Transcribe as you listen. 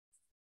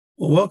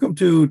Well, welcome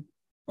to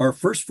our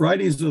first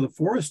Fridays of the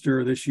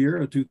Forester this year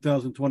of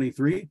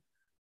 2023,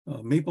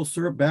 Maple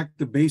Syrup Back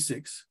to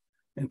Basics.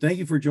 And thank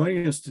you for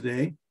joining us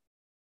today.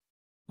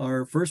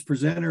 Our first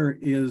presenter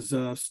is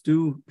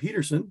Stu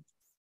Peterson.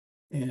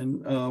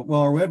 And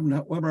while our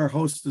webinar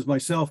host is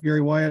myself,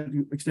 Gary Wyatt,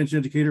 Extension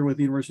Educator with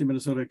the University of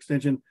Minnesota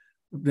Extension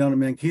down in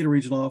Mankato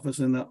Regional Office,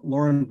 and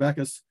Lauren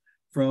Backus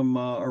from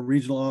our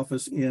regional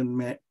office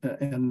in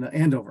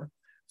Andover.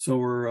 So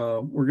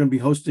we're going to be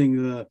hosting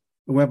the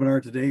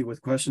webinar today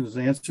with questions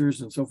and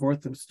answers and so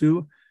forth from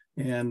Stu.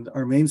 And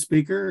our main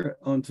speaker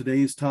on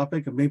today's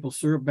topic of maple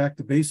syrup back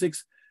to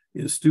basics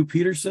is Stu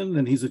Peterson,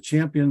 and he's a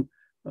champion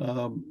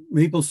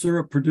maple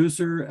syrup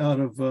producer out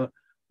of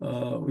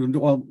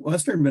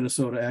Western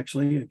Minnesota,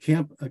 actually, at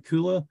Camp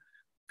Akula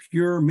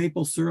Pure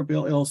Maple Syrup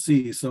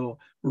LLC. So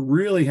we're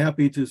really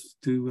happy to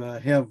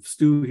have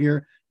Stu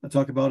here and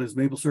talk about his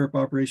maple syrup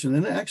operation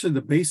and actually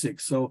the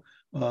basics. So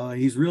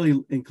he's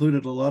really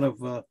included a lot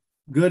of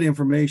good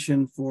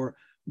information for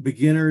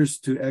beginners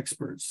to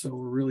experts. So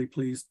we're really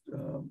pleased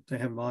to have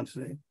him on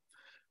today.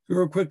 So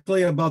real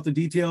quickly about the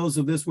details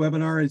of this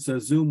webinar. It's a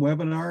Zoom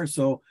webinar,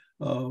 so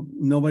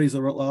nobody's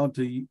allowed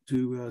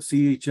to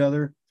see each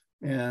other,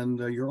 and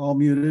you're all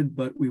muted,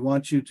 but we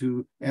want you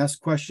to ask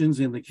questions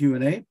in the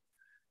Q&A.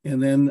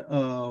 And then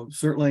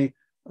certainly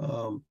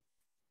we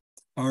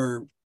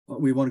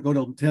want to go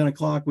till 10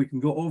 o'clock. We can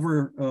go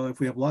over if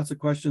we have lots of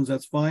questions,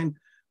 that's fine.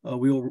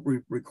 We will be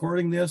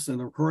recording this, and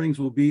the recordings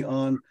will be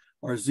on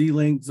our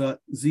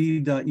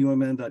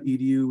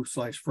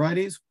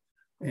z.umn.edu/Fridays,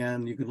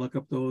 and you can look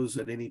up those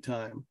at any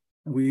time.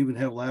 And we even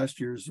have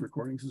last year's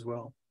recordings as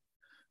well.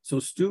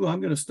 So Stu,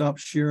 I'm going to stop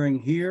sharing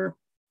here,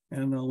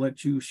 and I'll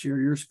let you share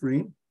your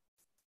screen.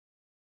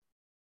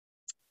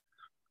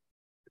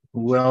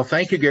 Well,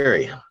 thank you,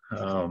 Gary.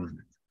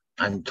 I'm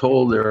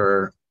told there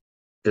are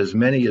as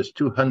many as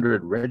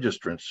 200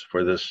 registrants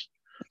for this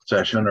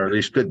session, or at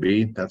least could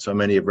be. That's how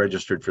many have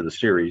registered for the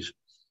series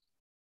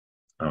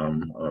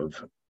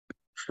of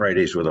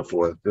Fridays with a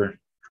Forester.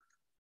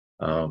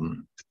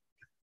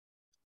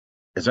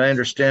 As I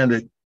understand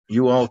it,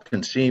 you all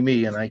can see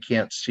me and I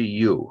can't see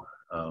you.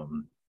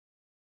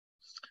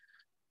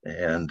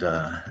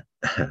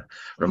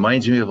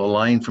 Reminds me of a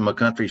line from a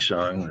country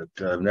song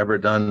that I've never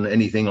done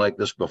anything like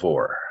this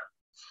before.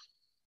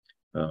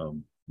 But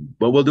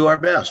we'll do our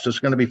best. It's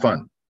going to be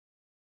fun.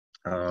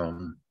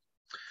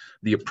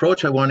 The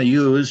approach I want to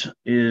use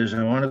is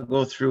I want to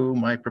go through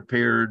my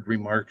prepared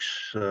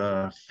remarks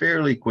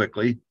fairly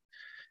quickly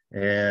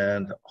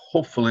and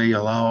hopefully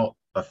allow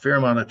a fair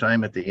amount of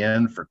time at the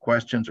end for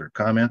questions or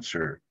comments,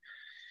 or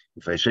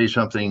if I say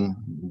something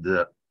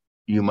that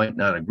you might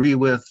not agree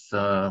with,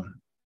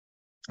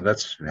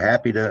 that's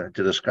happy to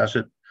discuss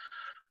it.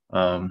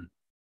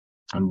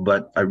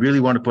 But I really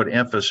want to put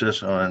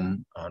emphasis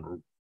on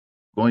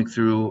going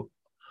through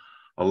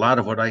a lot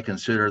of what I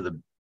consider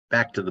the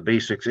back to the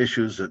basics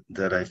issues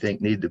that I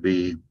think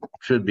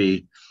should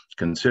be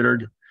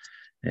considered,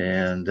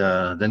 and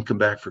then come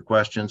back for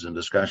questions and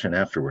discussion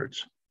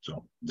afterwards.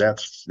 So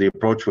that's the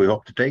approach we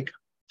hope to take.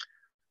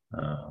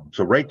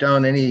 So write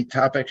down any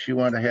topics you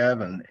want to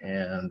have,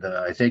 and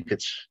I think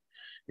it's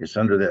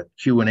under that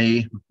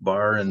Q&A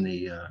bar in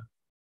the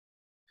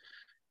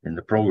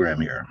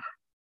program here.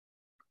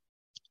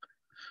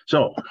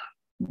 So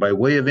by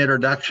way of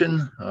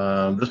introduction,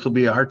 this will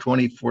be our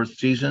 24th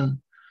season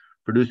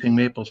producing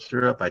maple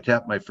syrup. I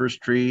tapped my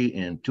first tree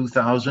in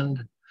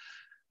 2000.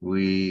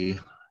 We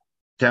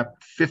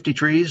tapped 50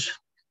 trees.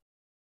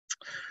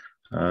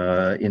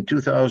 In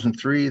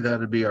 2003, that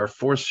would be our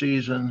fourth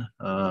season.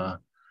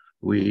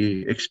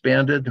 We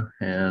expanded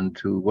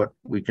into what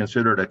we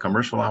considered a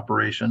commercial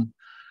operation.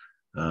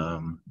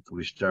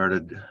 We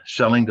started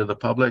selling to the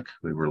public.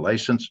 We were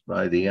licensed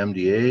by the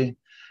MDA.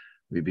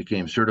 We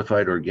became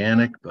certified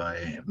organic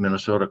by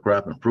Minnesota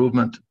Crop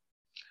Improvement.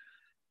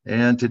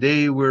 And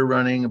today we're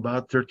running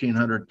about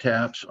 1,300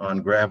 taps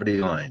on gravity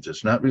lines.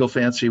 It's not real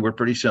fancy. We're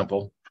pretty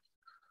simple,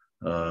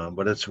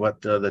 but it's what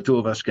the two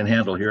of us can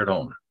handle here at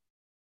home.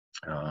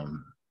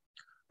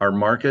 Our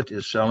market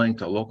is selling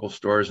to local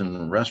stores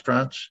and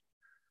restaurants.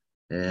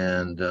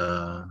 And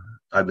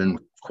I've been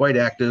quite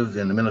active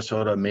in the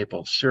Minnesota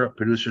Maple Syrup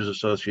Producers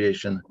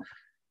Association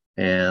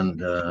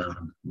and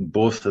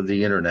both of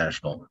the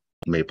international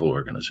maple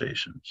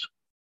organizations.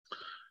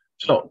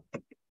 So,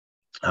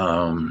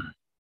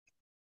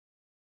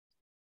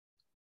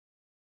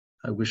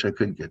 I wish I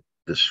could get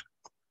this.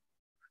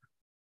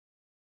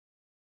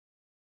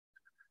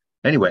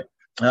 Anyway,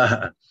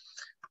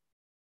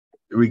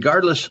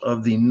 regardless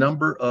of the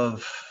number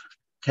of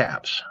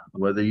taps,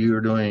 whether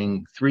you're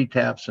doing 3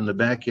 taps in the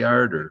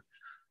backyard or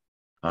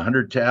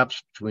 100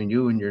 taps between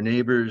you and your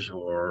neighbors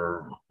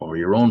or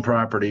your own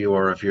property,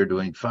 or if you're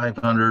doing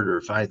 500 or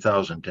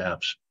 5,000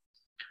 taps,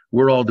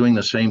 we're all doing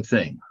the same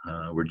thing.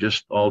 We're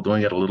just all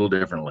doing it a little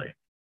differently.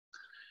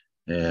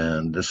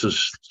 And this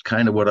is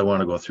kind of what I want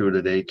to go through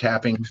today: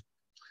 tapping,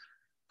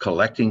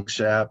 collecting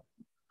sap,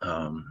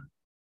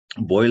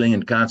 boiling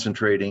and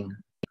concentrating,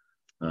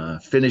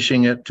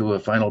 finishing it to a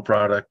final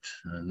product,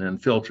 and then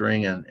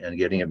filtering and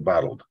getting it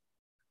bottled.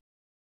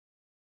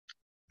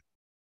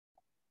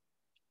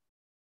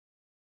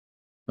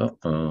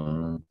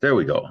 There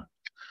we go.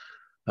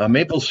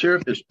 Maple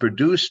syrup is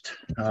produced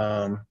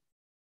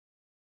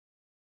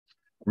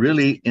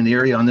really in the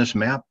area on this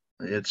map.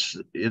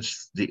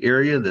 It's the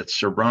area that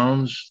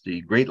surrounds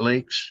the Great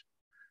Lakes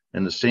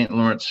and the St.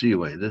 Lawrence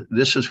Seaway.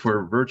 This is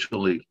where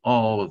virtually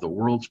all of the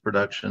world's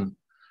production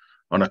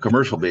on a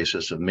commercial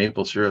basis of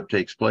maple syrup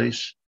takes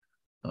place.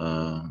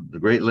 The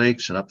Great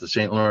Lakes and up the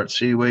St. Lawrence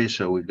Seaway.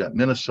 So we've got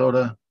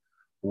Minnesota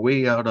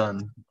way out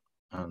on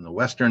the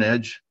western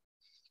edge.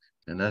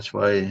 And that's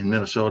why in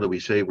Minnesota we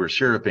say we're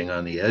syruping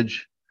on the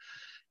edge.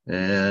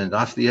 And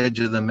off the edge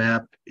of the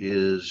map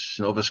is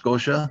Nova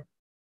Scotia.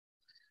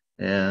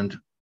 And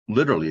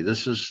literally,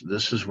 this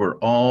is where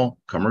all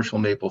commercial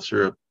maple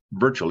syrup,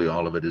 virtually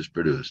all of it, is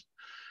produced.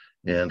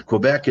 And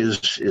Quebec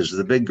is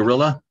the big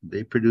gorilla.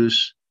 They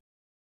produce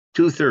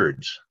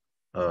 2/3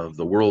 of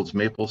the world's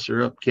maple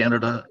syrup.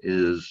 Canada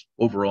is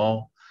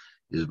overall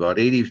is about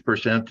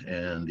 80%,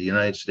 and the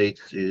United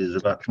States is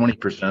about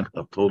 20%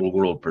 of total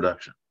world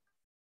production.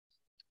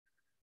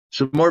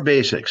 Some more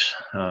basics.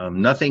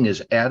 Nothing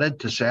is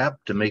added to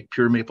sap to make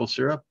pure maple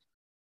syrup.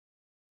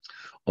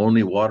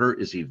 Only water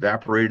is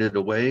evaporated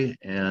away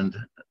and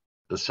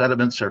the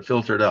sediments are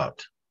filtered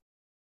out.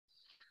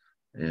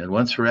 And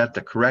once we're at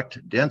the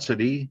correct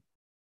density,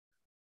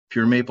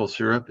 pure maple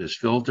syrup is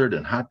filtered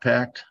and hot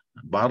packed,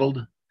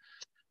 bottled,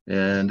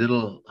 and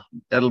it'll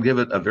give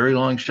it a very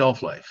long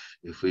shelf life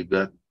if we've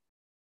got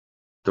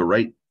the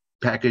right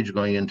package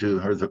going into,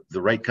 or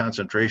the right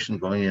concentration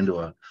going into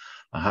a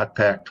hot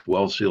packed,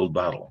 well sealed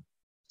bottle.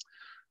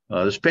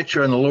 This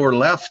picture on the lower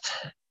left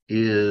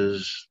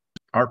is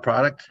our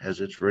product as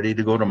it's ready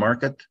to go to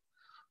market,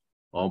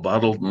 all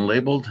bottled and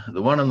labeled.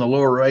 The one on the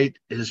lower right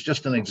is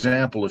just an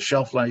example of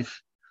shelf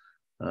life.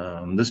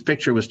 This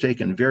picture was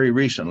taken very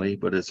recently,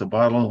 but it's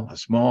a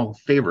small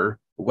favor,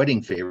 a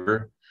wedding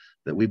favor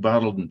that we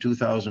bottled in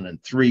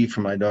 2003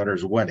 for my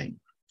daughter's wedding.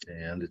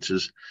 And it's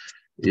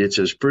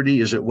as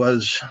pretty as it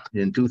was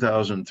in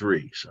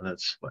 2003. So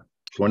that's what,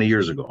 20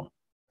 years ago.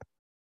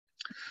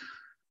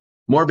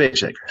 More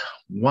basic.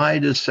 Why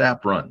does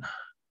sap run?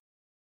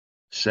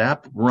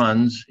 Sap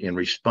runs in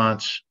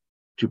response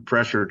to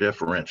pressure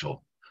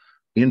differential,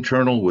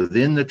 internal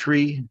within the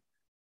tree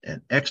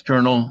and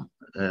external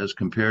as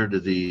compared to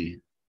the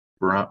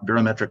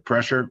barometric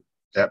pressure,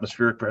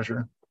 atmospheric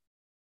pressure.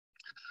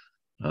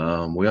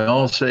 We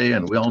all say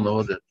and we all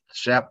know that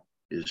sap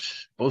is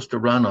supposed to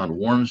run on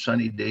warm,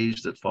 sunny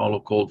days that follow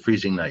cold,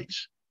 freezing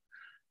nights.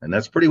 And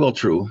that's pretty well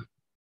true.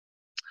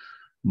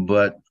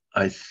 But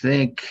I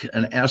think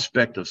an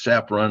aspect of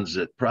sap runs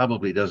that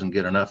probably doesn't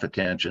get enough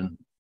attention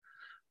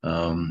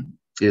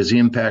is the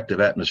impact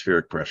of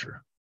atmospheric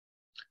pressure.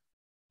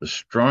 The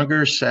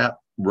stronger sap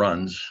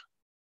runs,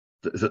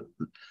 the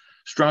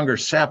stronger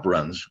sap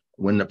runs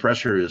when the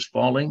pressure is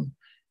falling,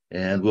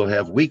 and we'll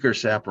have weaker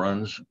sap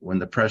runs when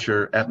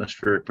the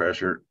atmospheric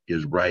pressure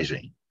is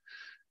rising.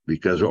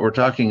 Because what we're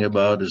talking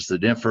about is the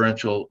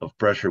differential of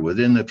pressure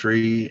within the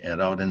tree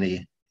and out in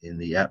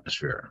the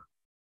atmosphere.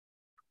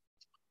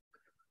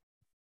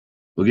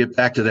 We'll get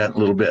back to that in a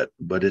little bit,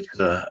 but it's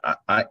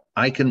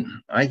I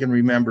can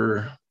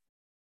remember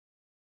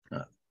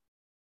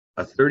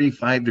a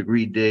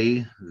 35-degree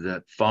day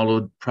that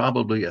followed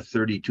probably a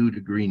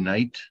 32-degree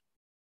night,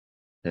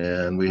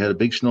 and we had a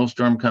big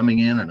snowstorm coming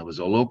in, and it was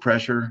a low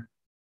pressure,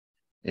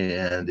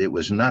 and it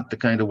was not the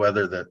kind of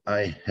weather that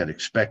I had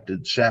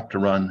expected sap to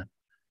run.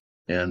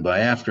 And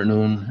by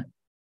afternoon,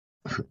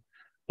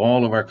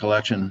 all of our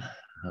collection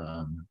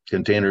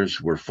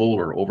containers were full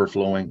or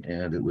overflowing,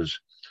 and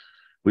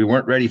we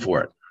weren't ready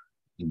for it.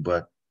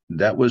 But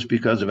that was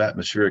because of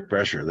atmospheric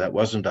pressure. That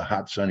wasn't a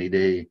hot sunny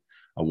day,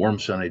 a warm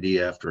sunny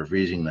day after a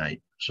freezing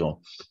night.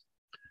 So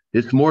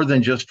it's more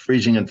than just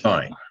freezing and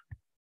thawing.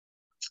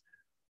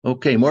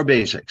 Okay, more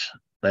basics.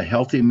 A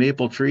healthy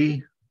maple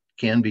tree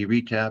can be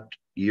retapped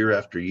year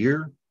after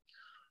year,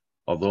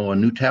 although a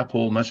new tap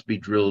hole must be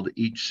drilled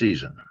each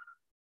season.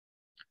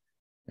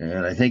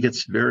 And I think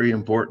it's very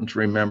important to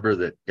remember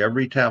that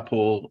every tap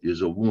hole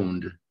is a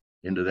wound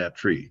into that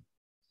tree.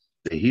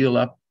 They heal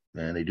up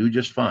and they do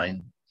just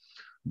fine,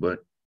 but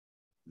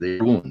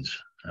they're wounds.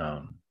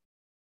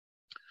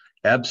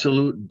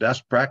 Absolute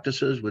best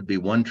practices would be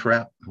one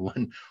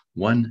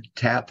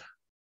tap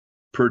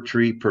per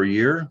tree per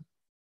year.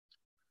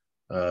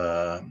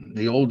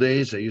 The old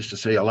days, they used to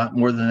say a lot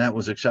more than that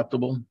was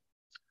acceptable.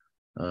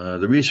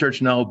 The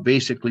research now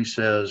basically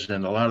says,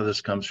 and a lot of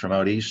this comes from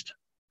out east,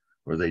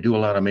 where they do a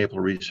lot of maple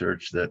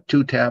research, that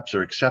 2 taps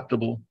are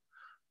acceptable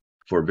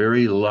for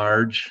very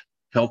large,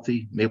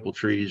 healthy maple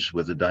trees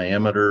with a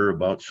diameter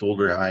about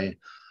shoulder high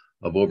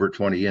of over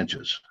 20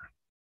 inches.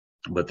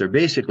 But they're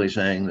basically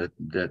saying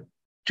that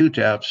 2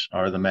 taps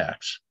are the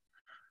max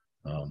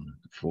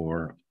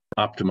for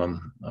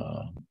optimum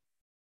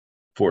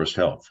forest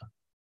health.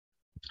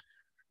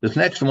 This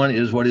next one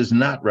is what is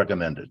not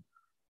recommended.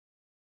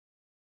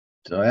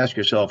 So ask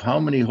yourself, how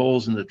many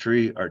holes in the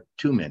tree are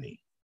too many?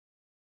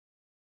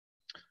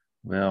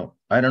 Well,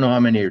 I don't know how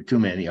many or too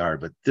many are,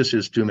 but this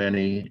is too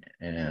many.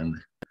 And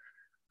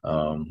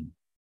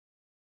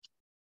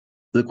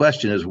the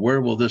question is,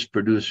 where will this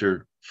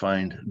producer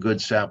find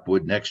good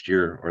sapwood next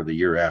year or the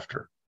year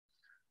after?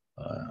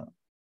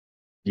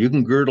 You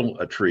can girdle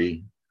a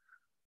tree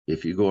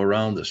if you go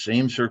around the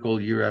same circle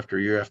year after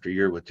year after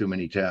year with too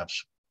many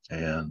taps,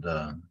 and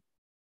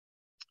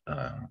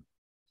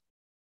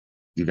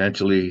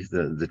eventually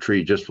the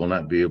tree just will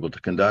not be able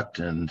to conduct,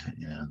 and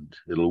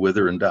it'll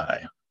wither and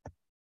die.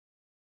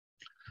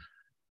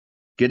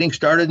 Getting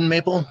started in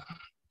maple,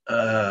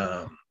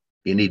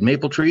 you need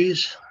maple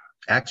trees,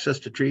 access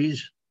to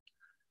trees,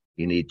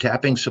 you need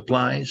tapping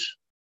supplies,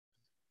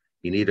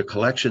 you need a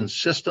collection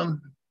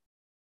system,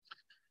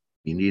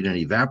 you need an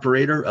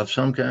evaporator of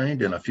some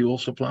kind and a fuel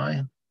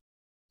supply,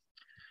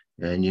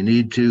 and you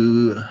need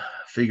to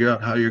figure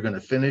out how you're going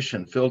to finish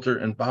and filter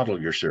and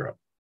bottle your syrup.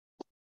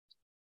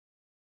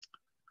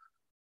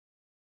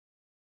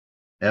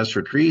 As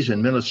for trees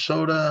in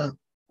Minnesota,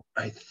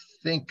 I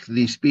think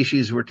the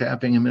species we're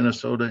tapping in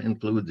Minnesota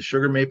include the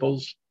sugar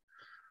maples,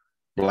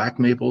 black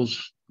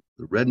maples,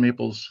 the red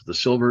maples, the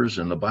silvers,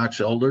 and the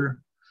box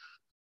elder.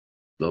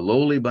 The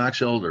lowly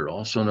box elder,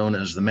 also known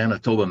as the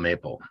Manitoba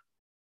maple.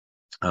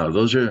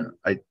 Those are,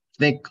 I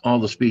think, all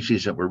the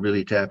species that we're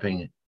really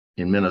tapping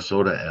in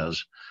Minnesota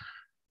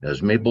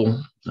as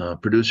maple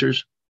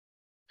producers.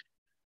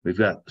 We've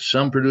got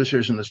some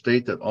producers in the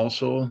state that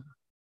also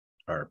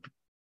are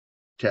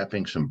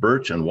tapping some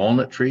birch and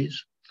walnut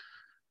trees,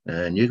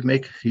 and you can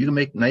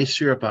make nice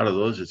syrup out of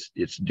those.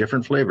 It's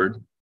different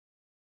flavored,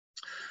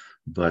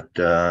 but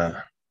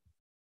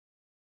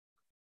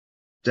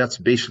that's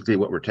basically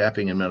what we're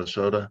tapping in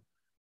Minnesota.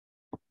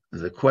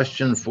 The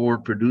question for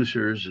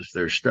producers, if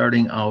they're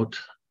starting out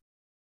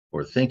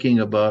or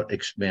thinking about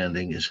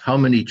expanding, is how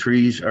many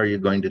trees are you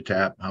going to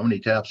tap? How many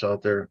taps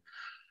out there?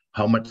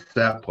 How much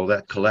sap will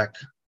that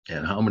collect?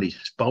 And how many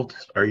spouts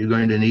are you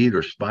going to need,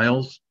 or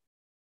spiles?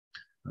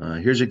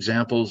 Here's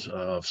examples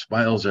of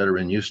spiles that are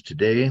in use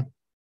today.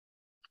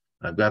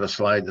 I've got a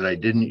slide that I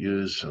didn't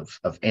use of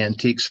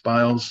antique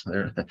spiles.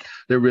 They're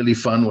really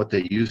fun, what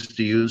they used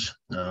to use.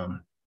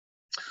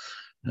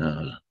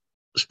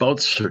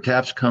 Spouts or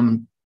taps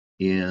come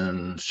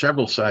in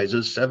several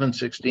sizes.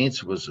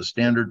 7/16 was the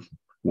standard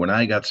when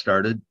I got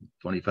started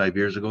 25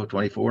 years ago,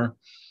 24.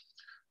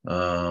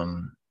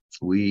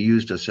 We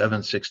used a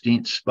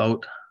 7/16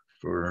 spout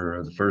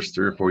for the first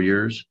 3 or 4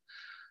 years.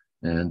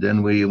 And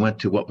then we went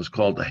to what was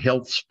called a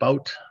health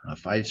spout, a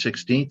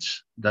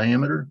 5/16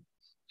 diameter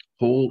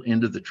hole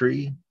into the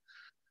tree.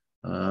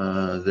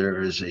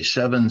 There is a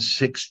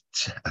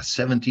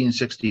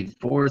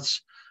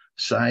 17/64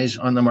 size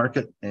on the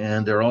market,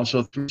 and there are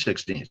also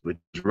 3/16, which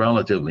is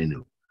relatively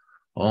new.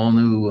 A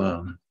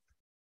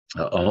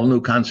whole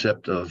new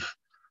concept of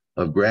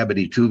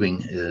gravity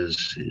tubing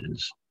is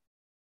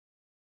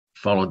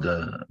followed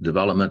the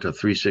development of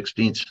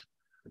 3/16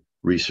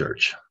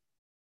 research.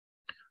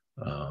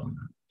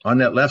 On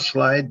that left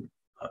slide,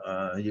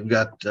 you've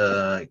got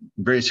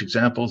various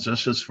examples.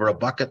 This is for a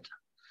bucket.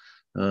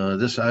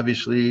 This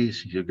obviously,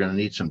 you're going to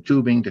need some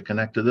tubing to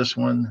connect to this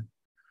one.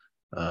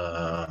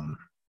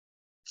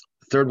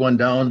 Third one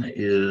down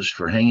is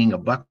for hanging a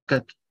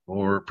bucket,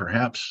 or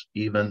perhaps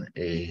even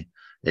a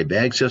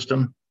bag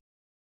system.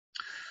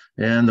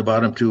 And the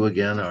bottom two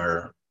again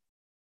are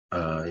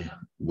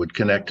would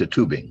connect to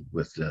tubing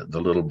with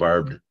the little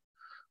barbed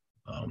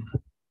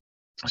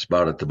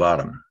spout at the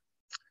bottom.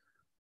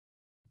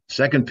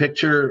 Second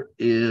picture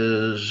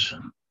is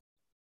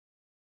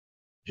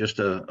just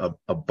a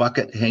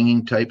bucket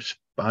hanging type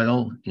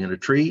spile in a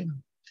tree.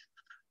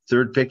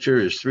 Third picture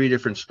is 3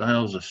 different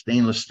styles of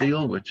stainless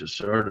steel, which is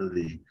sort of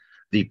the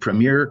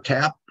premier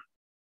tap.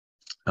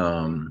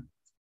 Those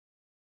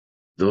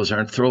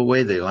aren't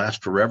throwaway, they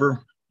last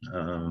forever.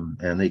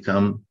 And they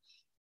come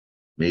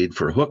made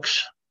for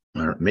hooks,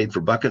 or made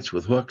for buckets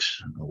with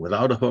hooks,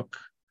 without a hook,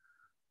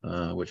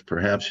 which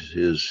perhaps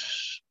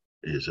is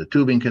a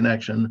tubing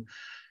connection.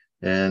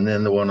 And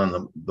then the one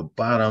on the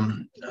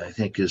bottom, I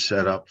think, is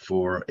set up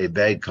for a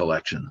bag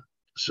collection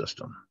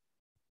system.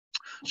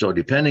 So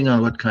depending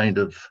on what kind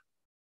of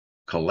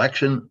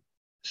collection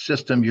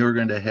system you're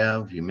going to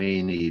have, you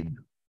may need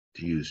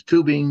to use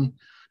tubing,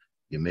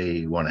 you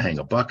may want to hang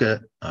a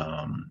bucket,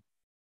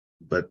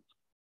 but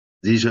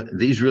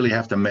these really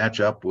have to match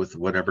up with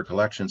whatever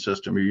collection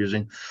system you're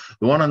using.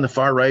 The one on the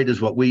far right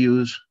is what we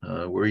use.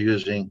 We're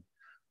using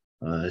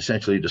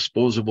essentially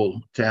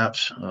disposable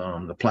taps,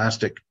 the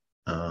plastic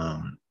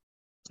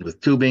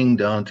with tubing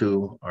down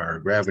to our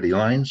gravity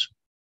lines.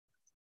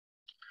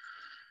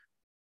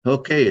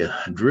 Okay,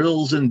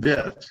 drills and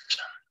bits.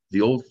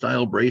 The old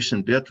style brace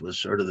and bit was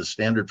sort of the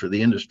standard for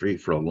the industry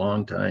for a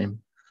long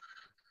time.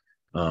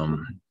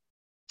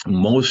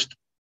 Most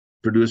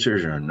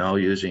producers are now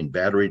using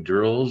battery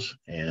drills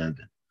and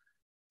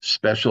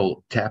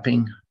special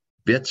tapping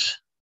bits.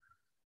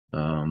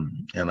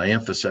 And I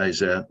emphasize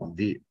that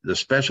the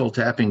special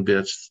tapping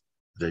bits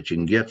that you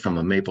can get from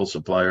a maple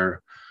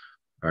supplier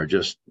are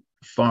just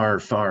far,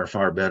 far,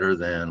 far better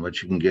than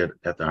what you can get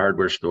at the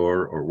hardware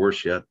store, or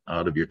worse yet,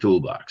 out of your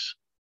toolbox.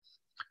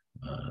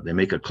 They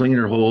make a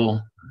cleaner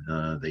hole.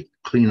 They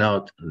clean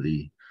out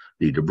the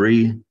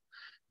debris,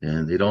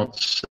 and they don't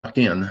suck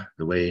in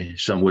the way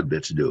some wood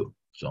bits do.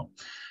 So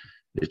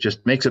it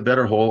just makes a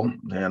better hole,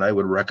 and I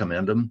would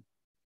recommend them.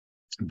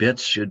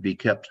 Bits should be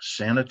kept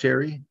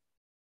sanitary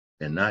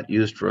and not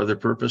used for other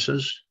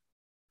purposes.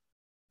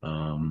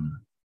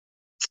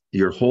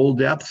 Your hole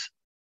depth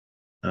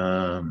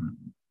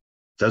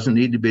doesn't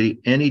need to be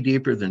any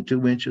deeper than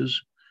 2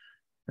 inches,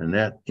 and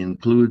that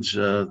includes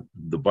the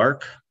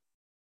bark.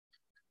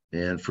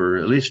 And for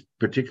at least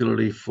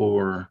particularly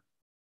for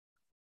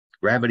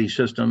gravity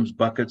systems,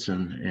 buckets,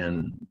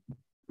 and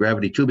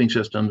gravity tubing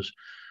systems,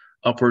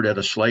 upward at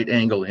a slight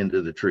angle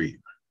into the tree.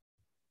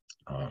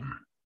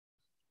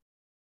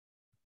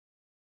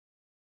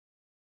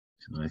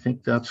 I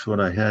think that's what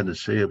I had to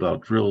say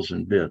about drills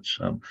and bits.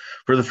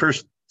 For the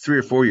first 3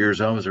 or 4 years,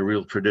 I was a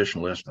real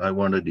traditionalist. I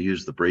wanted to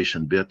use the brace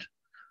and bit.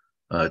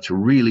 It's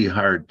really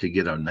hard to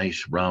get a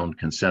nice round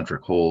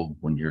concentric hole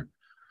when you're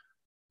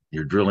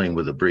drilling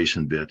with a brace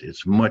and bit.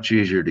 It's much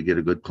easier to get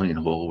a good clean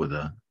hole with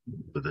a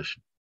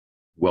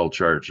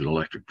well-charged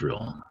electric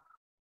drill.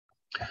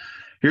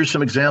 Here's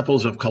some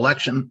examples of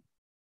collection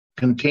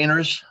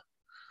containers.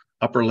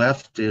 Upper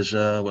left is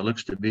what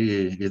looks to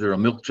be either a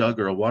milk jug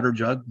or a water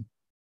jug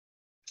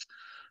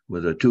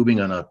with a tubing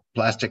on a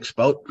plastic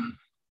spout.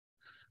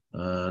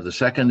 The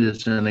second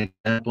is an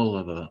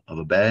example of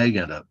a bag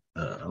and an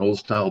old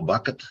style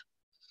bucket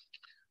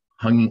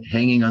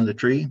hanging on the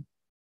tree.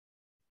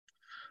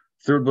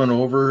 Third one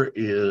over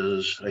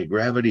is a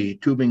gravity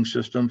tubing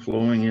system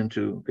flowing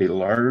into a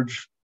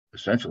large,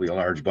 essentially a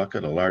large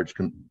bucket, a large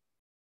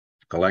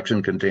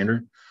collection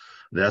container.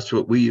 That's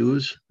what we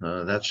use.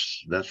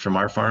 That's from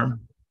our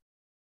farm.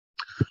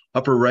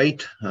 Upper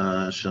right,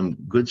 some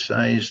good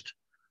sized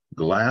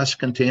glass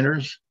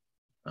containers.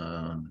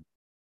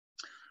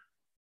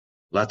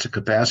 Lots of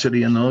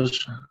capacity in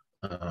those.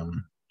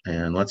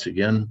 And once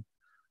again,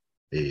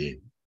 a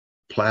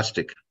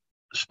plastic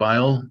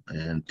spile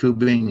and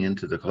tubing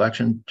into the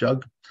collection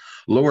jug.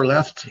 Lower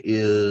left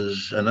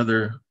is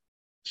another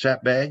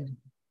sap bag.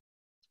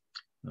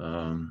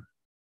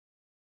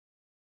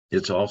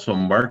 It's also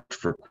marked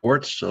for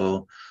quarts,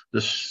 so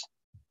this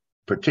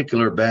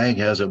particular bag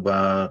has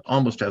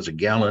almost has a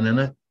gallon in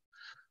it.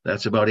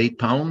 That's about 8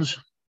 pounds.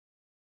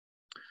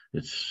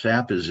 Its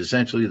sap is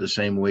essentially the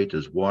same weight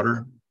as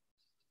water,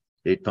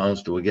 8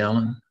 pounds to a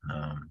gallon.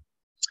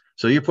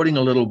 So you're putting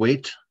a little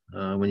weight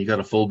when you got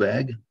a full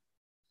bag.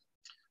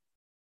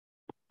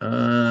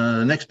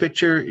 The next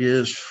picture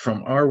is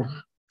from our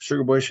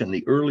sugar bush in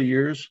the early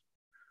years.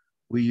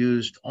 We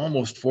used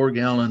almost 4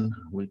 gallon,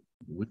 we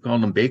call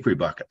them bakery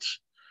buckets.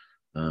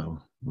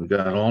 We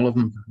got all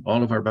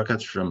of our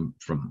buckets from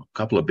a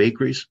couple of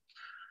bakeries.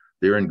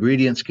 Their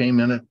ingredients came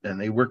in it and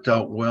they worked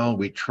out well.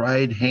 We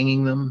tried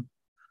hanging them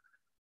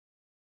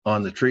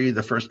on the tree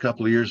the first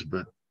couple of years,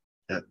 but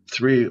at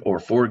 3 or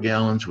 4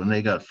 gallons, when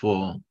they got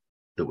full,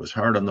 it was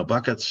hard on the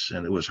buckets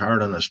and it was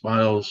hard on the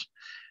spiles.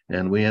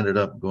 And we ended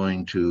up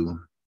going to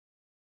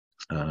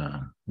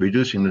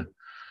reducing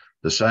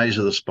the size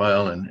of the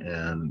spile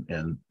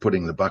and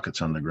putting the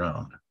buckets on the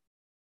ground.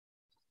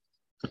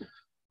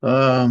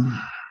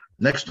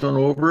 Next one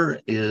over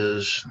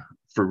is,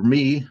 for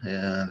me,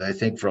 and I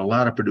think for a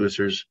lot of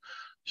producers,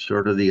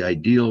 sort of the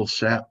ideal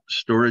sap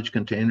storage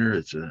container.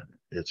 It's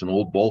an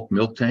old bulk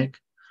milk tank.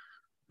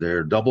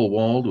 They're double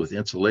walled with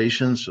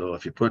insulation, so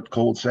if you put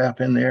cold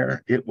sap in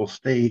there, it will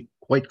stay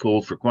quite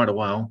cold for quite a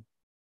while.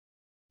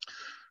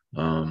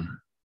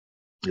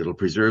 It'll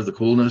preserve the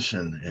coolness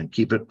and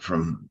keep it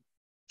from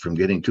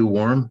getting too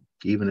warm,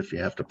 even if you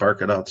have to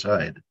park it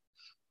outside.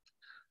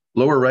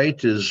 Lower right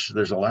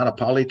there's a lot of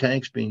poly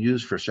tanks being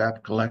used for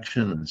sap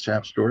collection and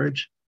sap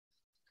storage.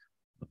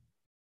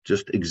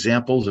 Just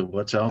examples of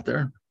what's out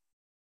there.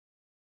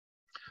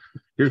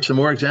 Here's some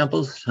more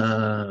examples.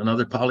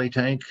 Another poly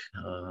tank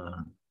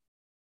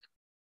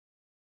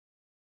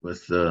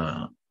with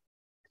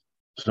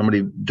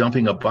somebody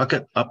dumping a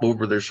bucket up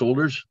over their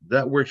shoulders.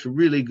 That works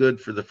really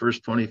good for the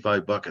first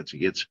 25 buckets.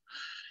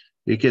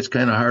 It gets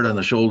kind of hard on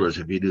the shoulders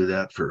if you do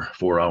that for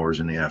 4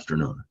 hours in the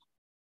afternoon.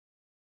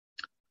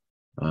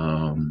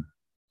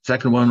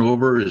 Second one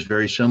over is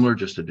very similar,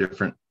 just a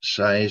different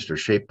sized or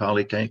shaped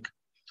poly tank.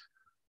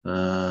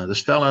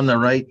 This fellow on the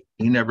right,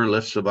 he never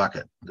lifts the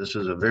bucket. This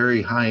is a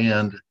very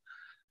high-end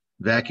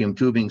vacuum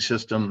tubing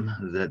system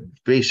that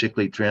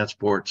basically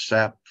transports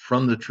sap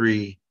from the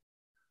tree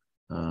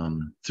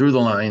through the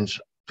lines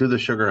to the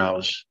sugar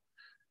house,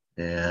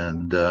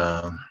 and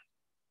a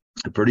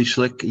pretty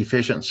slick,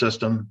 efficient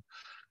system.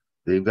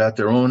 They've got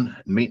their own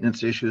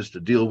maintenance issues to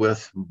deal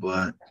with,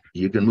 but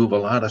you can move a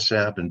lot of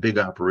sap, and big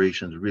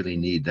operations really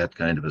need that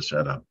kind of a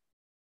setup.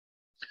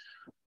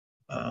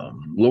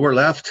 Lower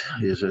left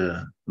is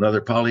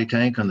another poly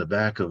tank on the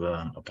back of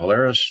a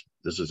Polaris.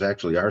 This is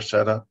actually our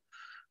setup.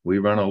 We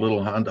run a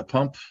little Honda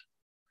pump,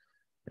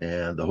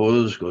 and the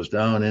hose goes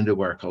down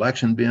into our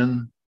collection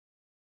bin,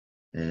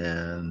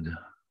 and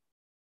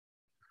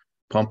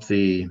pump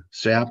the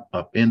sap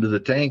up into the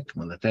tank.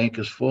 When the tank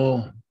is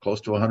full,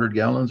 close to 100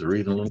 gallons or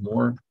even a little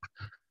more,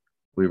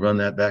 we run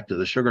that back to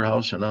the sugar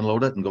house and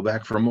unload it and go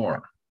back for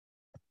more.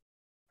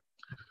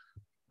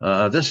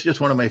 This is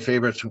just one of my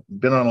favorites.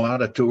 Been on a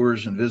lot of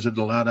tours and visited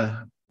a lot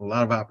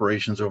of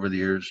operations over the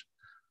years.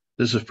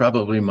 This is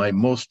probably my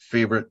most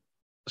favorite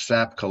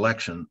sap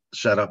collection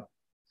setup.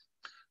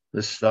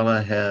 This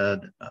fella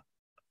had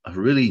a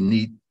really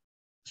neat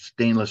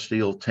stainless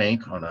steel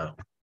tank on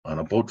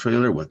a boat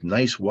trailer with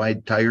nice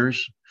wide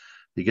tires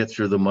to get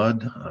through the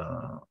mud.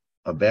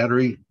 A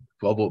battery,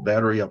 12-volt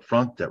battery up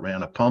front that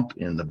ran a pump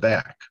in the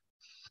back.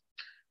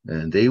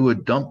 And they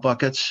would dump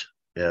buckets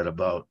at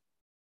about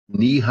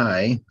knee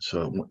high,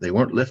 so they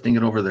weren't lifting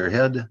it over their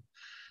head.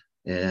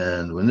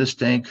 And when this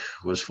tank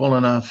was full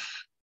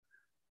enough,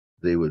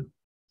 they would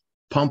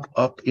pump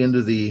up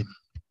into the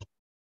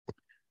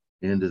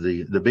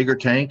bigger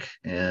tank,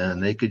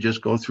 and they could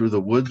just go through the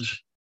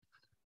woods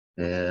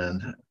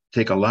and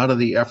take a lot of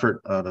the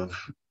effort out of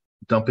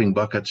dumping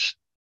buckets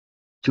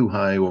too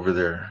high over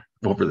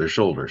their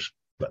shoulders.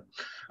 But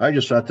I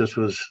just thought it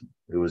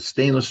was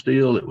stainless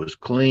steel, it was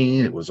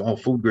clean, it was all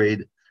food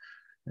grade,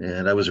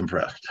 and I was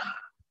impressed.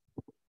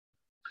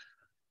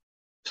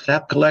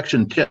 Sap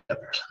collection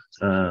tips.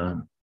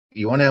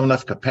 You want to have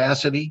enough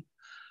capacity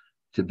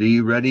to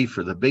be ready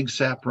for the big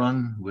sap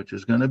run, which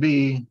is going to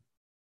be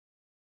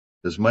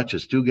as much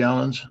as 2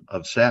 gallons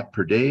of sap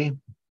per day.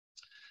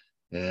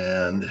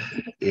 And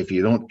if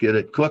you don't get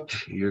it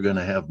cooked, you're going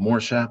to have more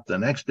sap the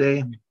next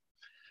day.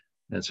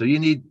 And so you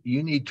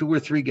need 2 or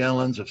 3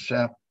 gallons of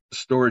sap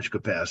storage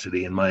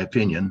capacity, in my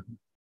opinion,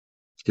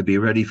 to be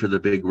ready for the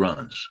big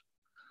runs.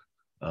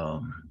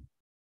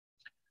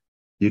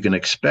 You can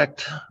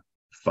expect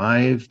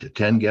 5 to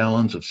 10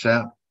 gallons of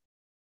sap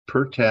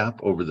per tap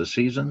over the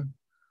season.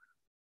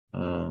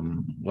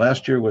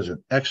 Last year was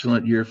an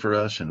excellent year for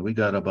us, and we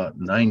got about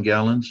 9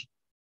 gallons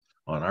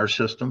on our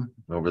system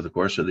over the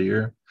course of the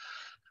year.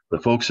 The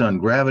folks on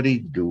Gravity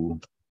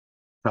do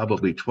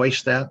probably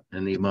twice that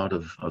in the amount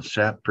of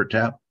sap per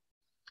tap.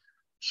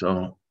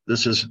 So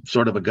this is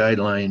sort of a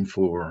guideline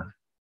for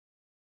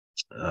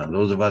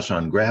those of us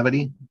on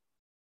Gravity.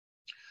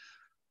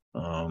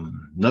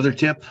 Another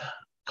tip,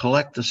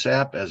 collect the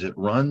sap as it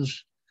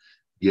runs,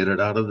 get it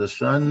out of the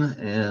sun,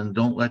 and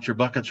don't let your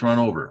buckets run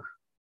over.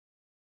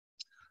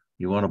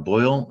 You want to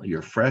boil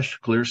your fresh,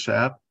 clear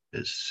sap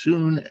as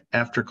soon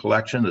after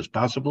collection as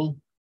possible.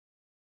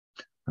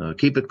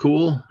 Keep it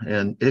cool,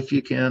 and if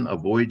you can,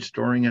 avoid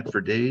storing it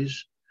for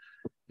days.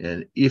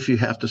 And if you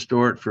have to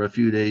store it for a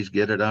few days,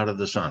 get it out of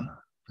the sun.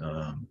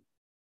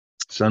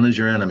 Sun is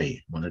your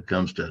enemy when it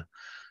comes to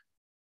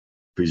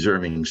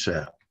preserving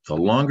sap. The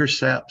longer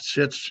sap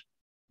sits,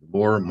 the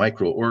more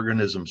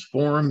microorganisms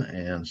form,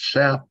 and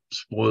sap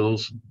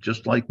spoils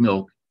just like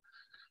milk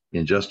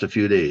in just a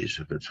few days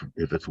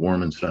if it's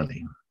warm and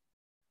sunny.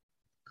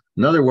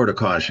 Another word of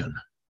caution.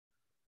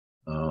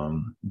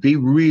 Be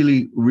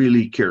really,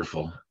 really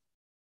careful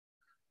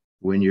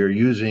when you're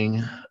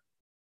using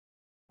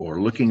or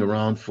looking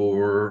around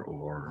for,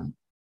 or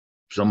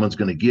someone's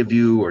going to give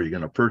you, or you're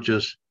going to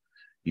purchase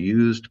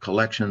used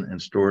collection and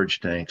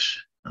storage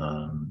tanks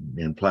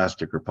in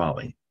plastic or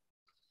poly.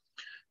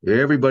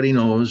 Everybody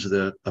knows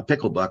that a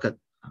pickle bucket,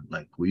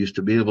 like we used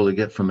to be able to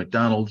get from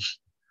McDonald's,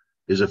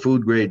 is a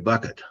food grade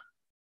bucket.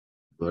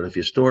 But if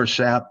you store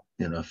sap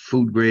in a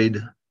food grade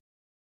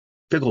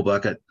pickle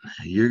bucket,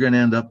 you're going to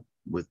end up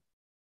with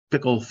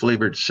pickle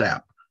flavored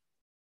sap.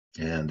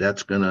 And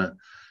that's going to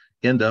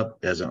end up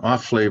as an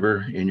off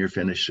flavor in your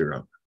finished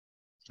syrup.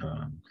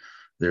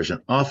 There's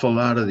an awful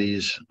lot of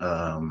these,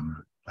 I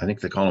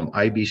think they call them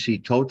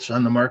IBC totes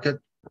on the market.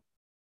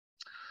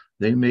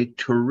 They make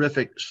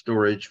terrific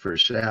storage for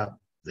sap.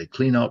 They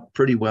clean out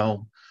pretty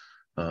well.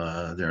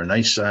 They're a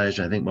nice size.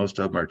 I think most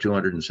of them are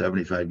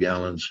 275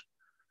 gallons.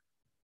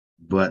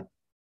 But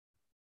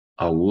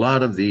a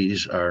lot of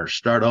these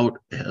start out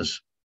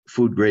as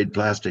food grade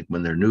plastic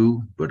when they're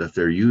new, but if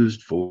they're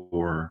used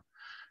for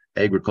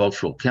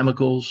agricultural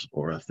chemicals,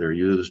 or if they're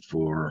used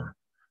for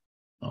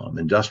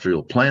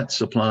industrial plant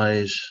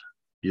supplies,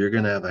 you're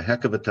going to have a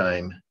heck of a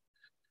time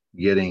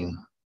getting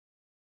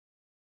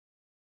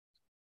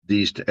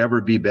these to ever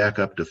be back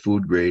up to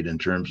food grade in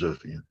terms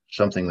of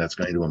something that's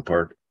going to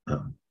impart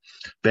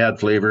bad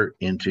flavor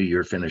into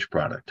your finished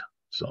product.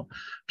 So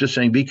just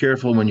saying, be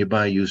careful when you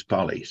buy used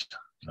polys.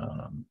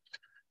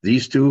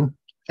 These two,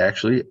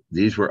 actually,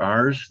 these were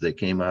ours. They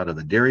came out of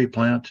a dairy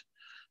plant.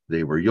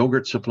 They were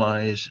yogurt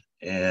supplies,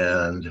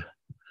 and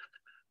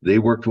they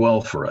worked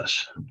well for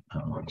us.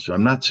 So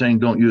I'm not saying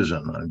don't use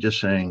them. I'm just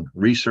saying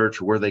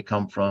research where they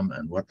come from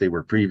and what they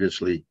were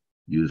previously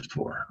used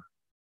for.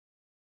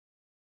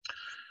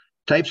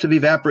 Types of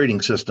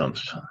evaporating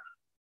systems.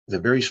 The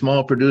very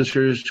small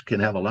producers can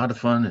have a lot of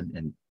fun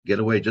and get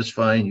away just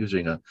fine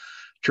using a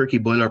turkey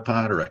boiler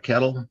pot or a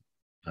kettle.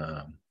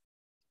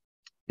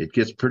 It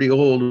gets pretty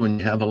old when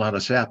you have a lot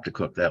of sap to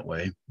cook that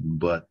way,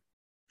 but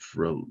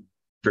for a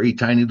very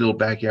tiny little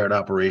backyard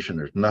operation,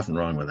 there's nothing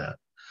wrong with that.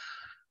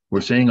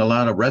 We're seeing a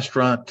lot of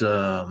restaurant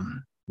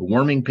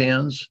warming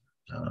pans.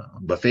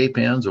 buffet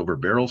pans over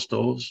barrel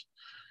stoves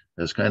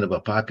as kind of a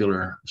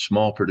popular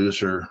small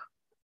producer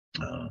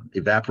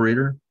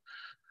evaporator.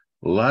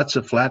 Lots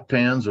of flat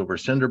pans over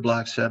cinder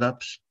block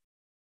setups.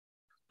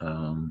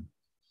 And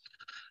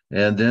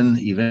then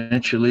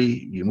eventually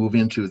you move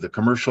into the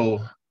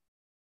commercial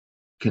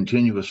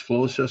continuous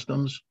flow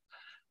systems,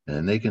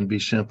 and they can be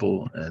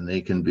simple and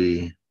they can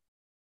be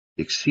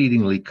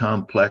exceedingly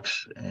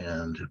complex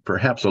and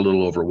perhaps a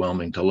little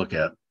overwhelming to look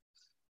at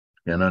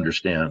and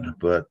understand,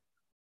 but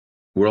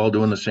we're all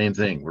doing the same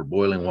thing. We're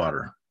boiling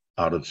water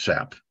out of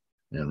sap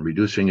and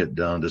reducing it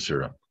down to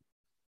syrup.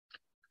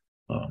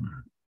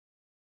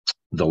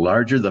 The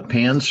larger the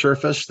pan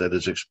surface that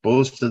is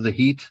exposed to the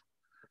heat,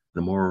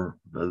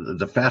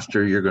 the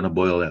faster you're going to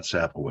boil that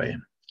sap away.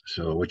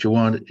 So what you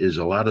want is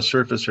a lot of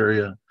surface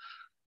area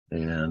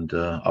and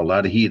a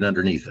lot of heat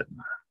underneath it.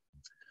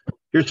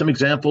 Here's some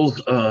examples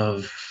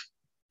of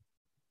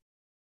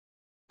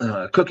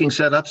cooking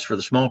setups for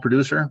the small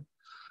producer.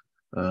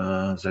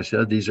 As I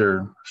said, these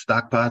are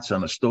stock pots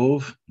on a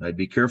stove. I'd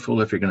be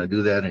careful if you're going to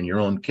do that in your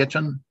own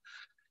kitchen.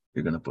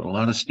 You're going to put a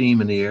lot of steam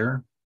in the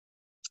air.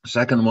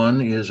 Second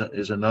one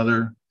is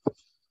another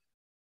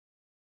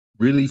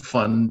really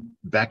fun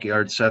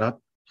backyard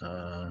setup.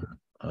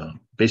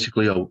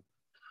 Basically a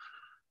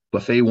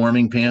buffet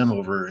warming pan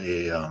over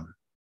an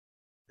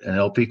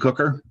LP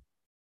cooker,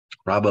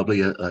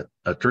 probably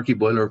a turkey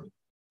boiler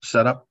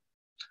setup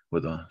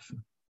with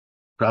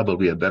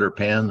probably a better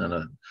pan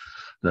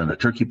than a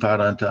turkey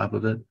pot on top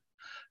of it.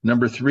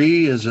 Number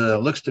three is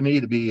looks to me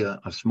to be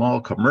a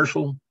small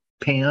commercial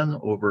pan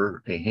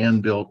over a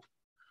hand-built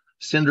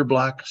cinder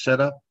block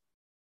setup.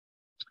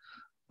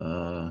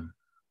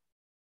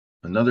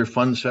 Another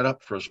fun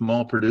setup for a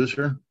small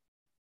producer.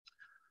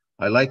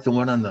 I like the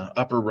one on the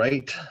upper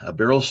right, a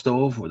barrel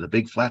stove with a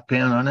big flat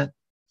pan on it,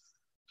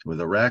 with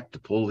a rack to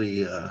pull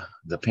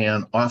the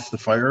pan off the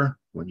fire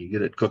when you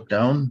get it cooked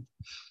down.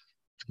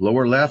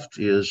 Lower left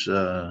is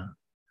another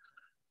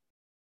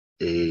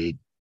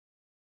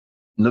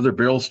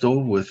barrel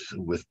stove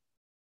with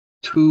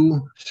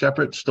two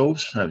separate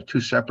stoves,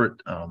 two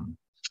separate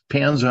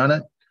pans on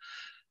it.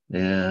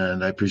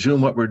 And I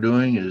presume what we're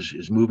doing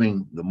is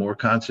moving the more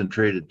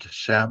concentrated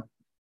sap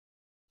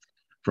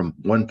from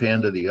one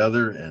pan to the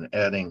other and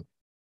adding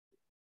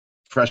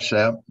fresh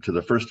sap to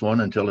the first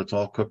one until it's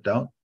all cooked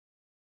out.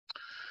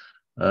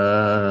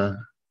 The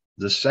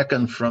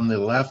second from the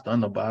left on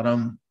the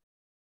bottom,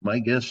 my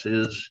guess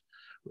is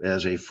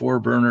as a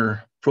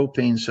 4-burner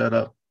propane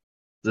setup,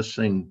 this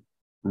thing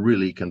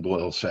really can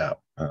boil sap.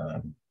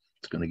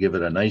 It's going to give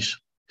it a nice,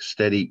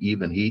 steady,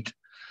 even heat.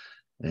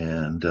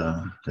 And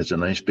it's a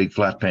nice big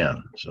flat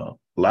pan. So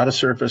a lot of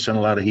surface and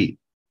a lot of heat.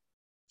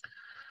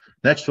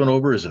 Next one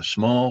over is a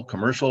small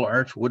commercial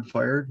arch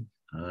wood-fired.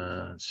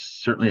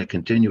 Certainly a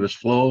continuous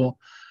flow.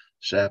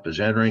 Sap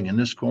is entering in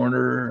this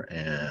corner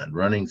and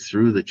running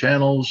through the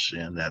channels,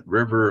 and that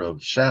river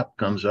of sap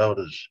comes out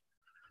as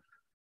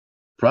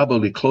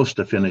probably close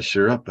to finished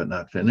syrup, but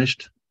not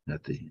finished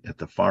at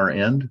the far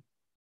end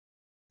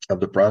of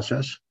the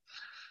process.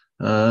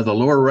 The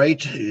lower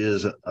right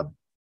is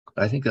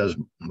I think that was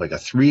like a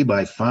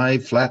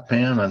 3x5 flat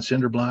pan on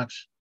cinder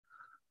blocks.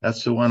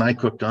 That's the one I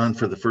cooked on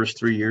for the first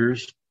 3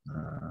 years.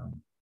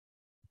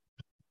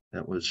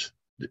 It was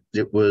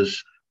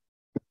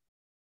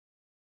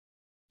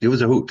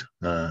a hoot.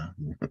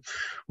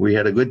 We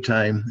had a good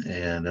time,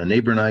 and a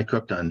neighbor and I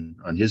cooked on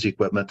his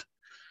equipment,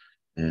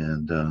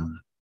 and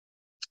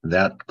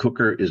that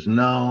cooker is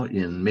now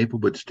in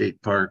Maplewood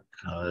State Park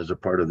as a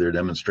part of their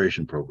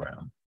demonstration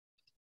program.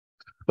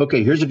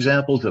 Okay, here's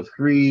examples of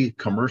 3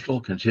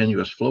 commercial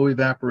continuous flow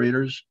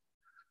evaporators.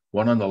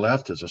 One on the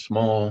left is a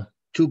small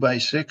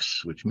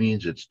 2x6, which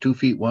means it's 2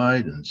 feet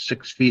wide and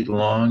 6 feet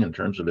long in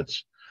terms of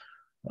its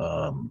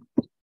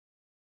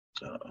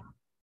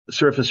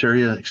surface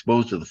area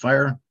exposed to the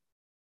fire.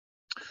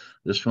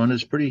 This one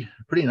is pretty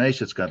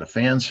nice. It's got a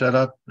fan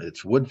setup.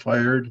 It's wood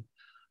fired.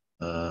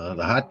 The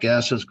hot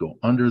gases go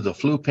under the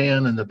flue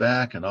pan in the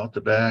back and out the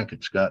back.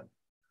 It's got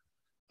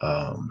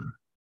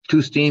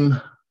 2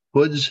 steam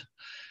hoods,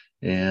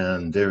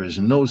 and there is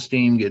no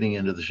steam getting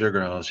into the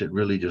sugar house. It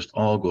really just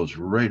all goes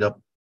right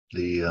up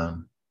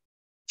the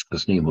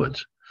steam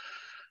hoods.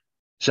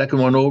 Second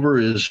one over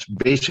is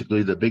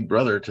basically the big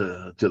brother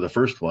to the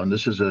first one.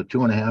 This is a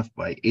 2.5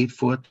 by 8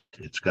 foot.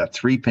 It's got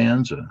 3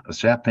 pans, a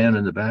sap pan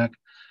in the back,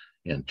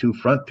 and 2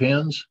 front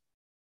pans.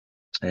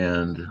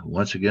 And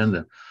once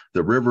again,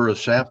 the river of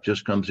sap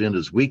just comes in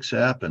as weak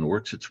sap and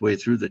works its way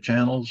through the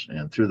channels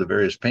and through the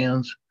various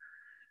pans,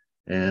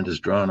 and is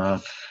drawn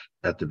off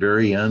at the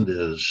very end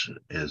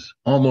as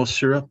almost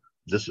syrup.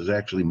 This is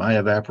actually my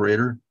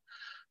evaporator.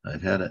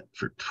 I've had it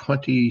for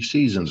 20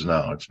 seasons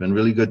now. It's been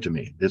really good to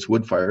me. It's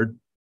wood fired.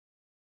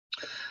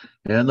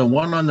 And the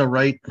one on the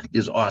right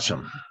is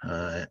awesome.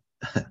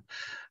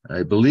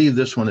 I believe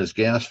this one is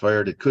gas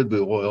fired. It could be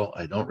oil.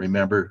 I don't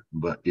remember,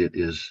 but it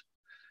is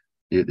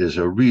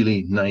a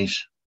really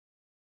nice,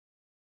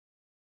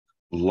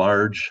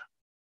 large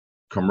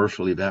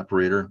commercial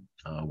evaporator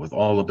with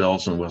all the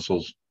bells and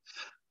whistles.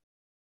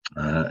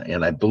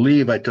 And I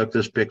believe I took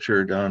this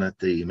picture down at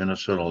the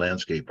Minnesota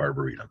Landscape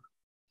Arboretum.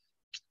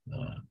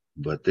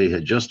 But they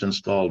had just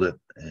installed it,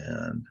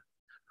 and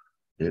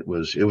it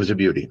was a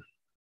beauty.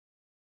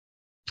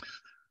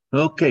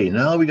 Okay,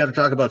 now we got to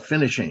talk about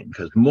finishing,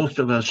 because most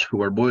of us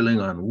who are boiling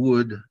on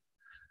wood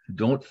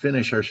don't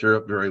finish our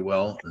syrup very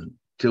well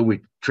until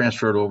we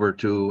transfer it over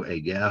to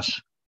a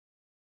gas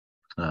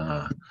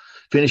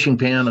finishing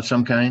pan of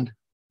some kind.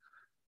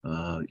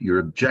 Your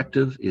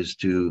objective is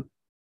to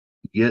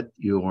get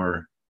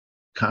your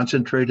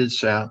concentrated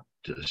sap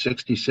to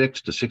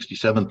 66 to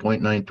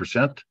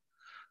 67.9%,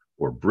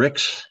 or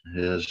Brix,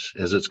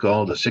 as it's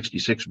called, a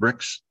 66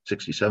 Brix,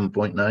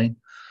 67.9.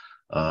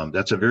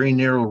 That's a very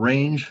narrow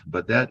range,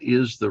 but that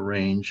is the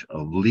range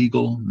of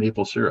legal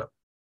maple syrup.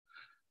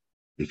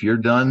 If you're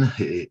done,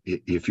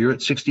 if you're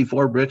at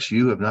 64 Brix,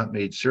 you have not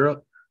made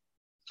syrup.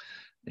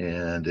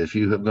 And if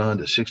you have gone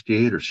to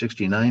 68 or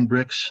 69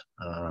 Brix,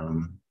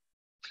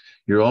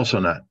 you're also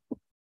not,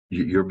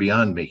 you're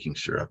beyond making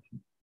syrup.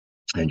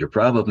 And you're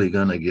probably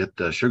going to get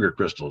sugar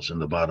crystals in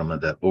the bottom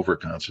of that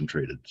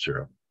over-concentrated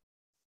syrup.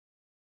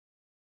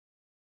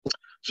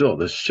 So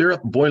the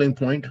syrup boiling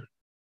point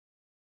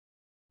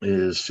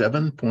is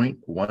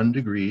 7.1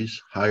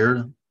 degrees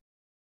higher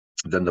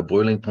than the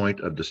boiling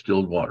point of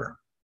distilled water.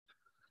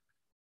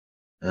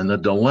 And the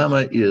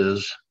dilemma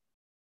is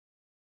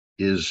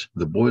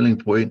the boiling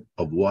point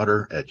of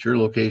water at your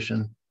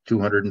location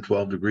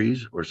 212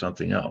 degrees or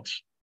something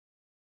else?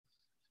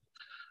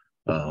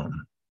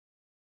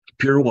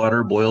 Pure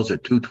water boils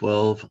at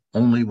 212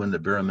 only when the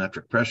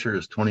barometric pressure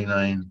is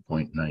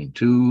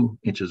 29.92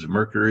 inches of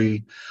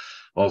mercury,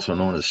 also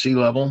known as sea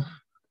level.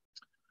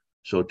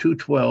 So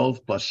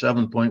 212 plus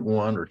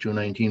 7.1 or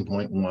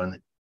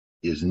 219.1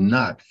 is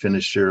not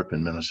finished syrup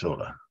in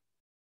Minnesota.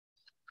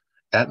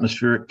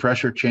 Atmospheric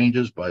pressure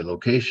changes by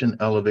location,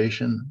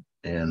 elevation,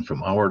 and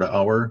from hour to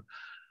hour,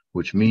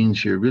 which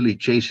means you're really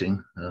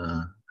chasing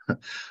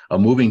a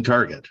moving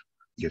target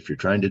if you're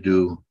trying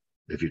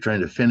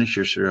to finish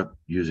your syrup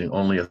using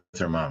only a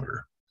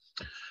thermometer.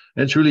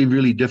 And it's really,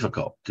 really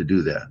difficult to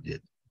do that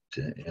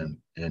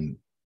and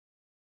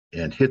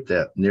hit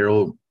that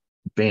narrow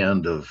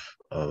band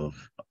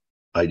of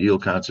ideal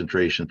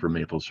concentration for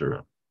maple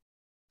syrup.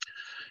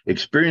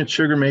 Experienced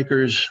sugar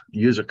makers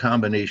use a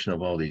combination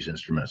of all these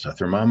instruments: a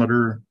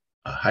thermometer,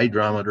 a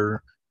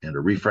hydrometer, and a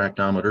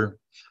refractometer.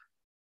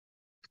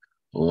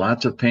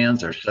 Lots of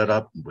pans are set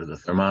up with a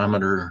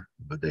thermometer,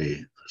 with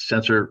a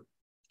sensor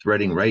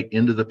threading right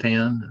into the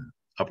pan,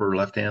 upper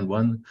left-hand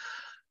one.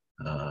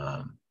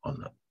 On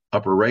the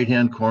upper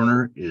right-hand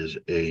corner is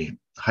a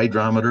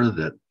hydrometer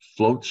that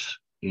floats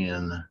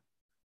in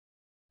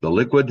the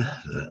liquid,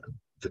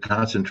 the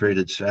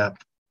concentrated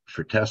sap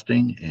for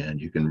testing,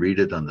 and you can read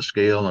it on the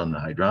scale on the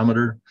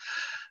hydrometer.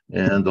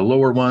 And the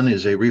lower one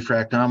is a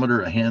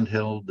refractometer, a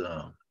handheld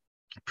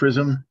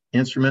prism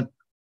instrument.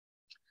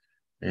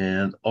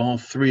 And all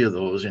three of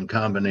those in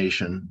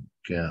combination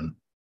can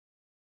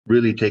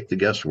really take the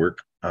guesswork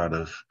out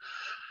of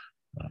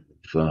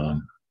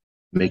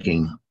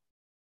making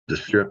the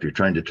syrup you're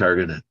trying to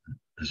target at,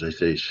 as I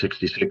say,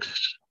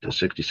 66 to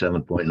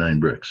 67.9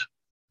 Brix.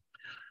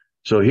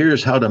 So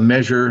here's how to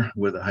measure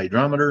with a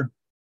hydrometer.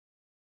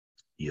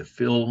 You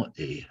fill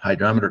a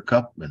hydrometer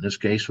cup, in this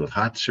case with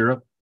hot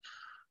syrup,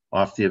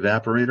 off the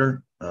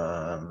evaporator.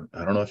 I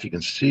don't know if you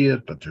can see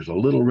it, but there's a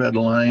little red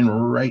line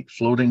right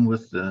floating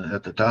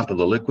at the top of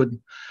the liquid.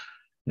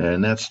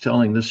 And that's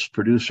telling this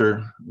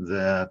producer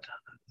that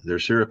their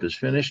syrup is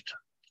finished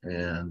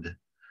and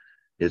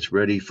it's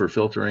ready for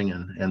filtering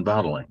and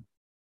bottling.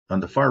 On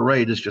the far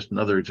right is just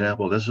another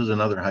example. This is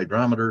another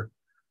hydrometer,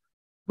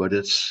 but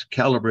it's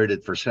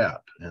calibrated for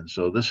sap. And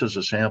so this is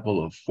a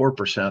sample of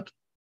 4%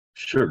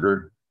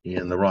 sugar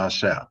in the raw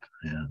sap.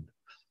 And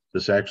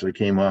this actually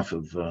came off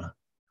of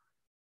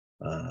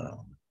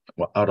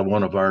out of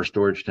one of our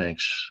storage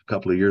tanks a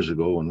couple of years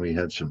ago when we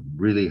had some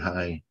really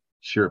high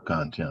syrup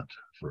content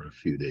for a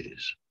few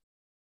days.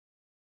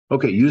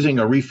 Okay, using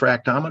a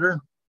refractometer,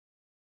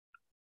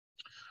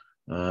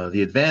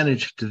 the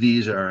advantage to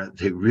these are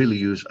they really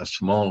use a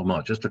small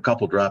amount, just a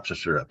couple drops of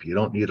syrup. You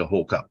don't need a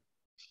whole cup.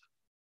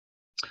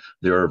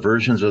 There are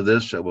versions of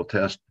this that will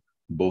test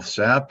both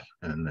sap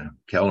and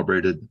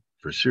calibrated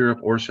for syrup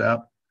or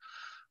sap.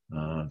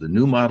 The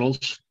new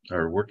models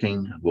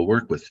will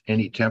work with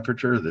any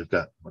temperature. They've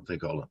got what they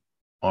call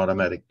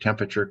automatic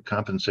temperature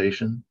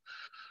compensation,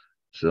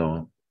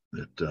 so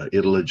that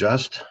it'll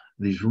adjust.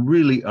 These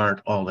really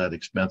aren't all that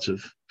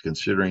expensive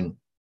considering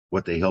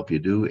what they help you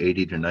do,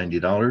 $80 to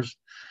 $90.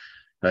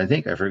 I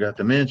think I forgot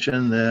to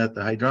mention that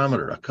the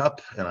hydrometer, a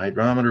cup and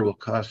hydrometer, will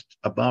cost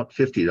about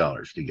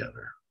 $50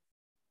 together.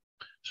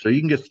 So you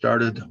can get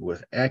started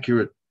with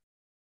accurate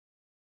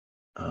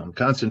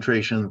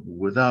concentration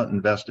without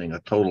investing a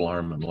total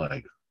arm and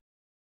leg.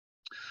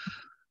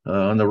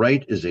 On the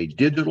right is a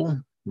digital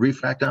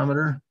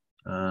refractometer.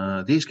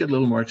 These get a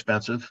little more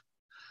expensive,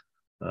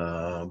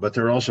 but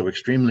they're also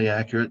extremely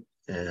accurate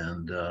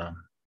and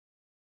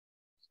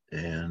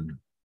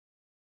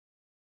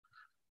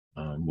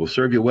will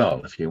serve you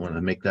well if you want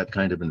to make that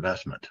kind of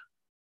investment.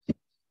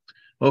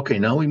 Okay,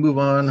 now we move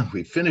on.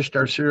 We finished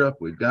our syrup.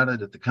 We've got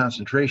it at the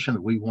concentration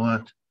that we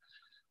want.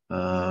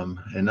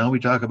 And now we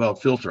talk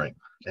about filtering.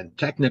 And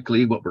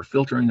technically, what we're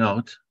filtering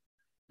out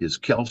is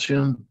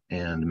calcium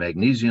and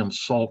magnesium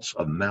salts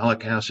of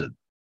malic acid,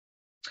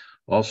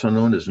 also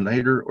known as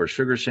niter or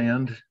sugar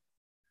sand.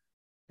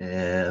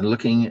 And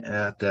looking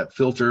at that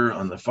filter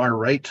on the far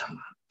right,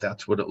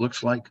 that's what it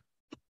looks like.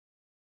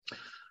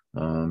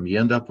 You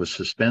end up with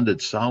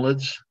suspended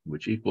solids,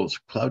 which equals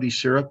cloudy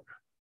syrup.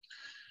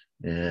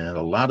 And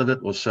a lot of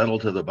it will settle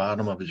to the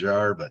bottom of a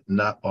jar, but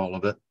not all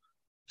of it.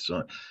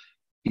 So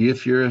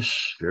if you're a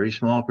very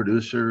small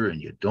producer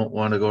and you don't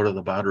want to go to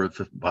the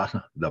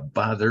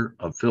bother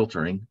of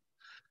filtering,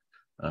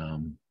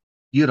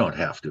 you don't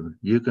have to.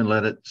 You can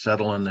let it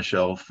settle on the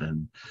shelf,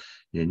 and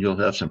you'll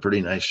have some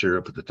pretty nice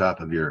syrup at the top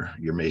of your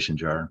mason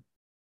jar.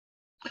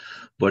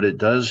 But it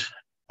does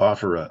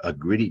offer a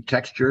gritty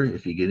texture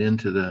if you get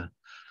into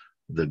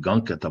the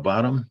gunk at the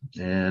bottom,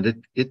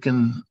 and it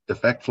can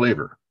affect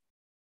flavor.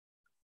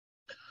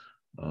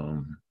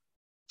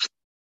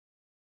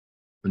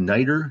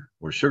 Niter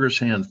or sugar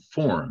sand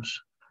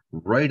forms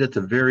right at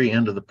the very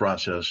end of the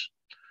process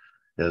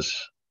as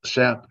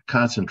sap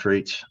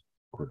concentrates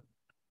or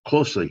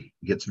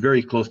gets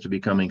very close to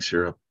becoming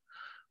syrup.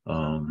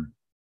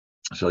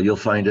 So you'll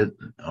find it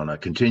on a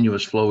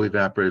continuous flow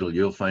evaporator.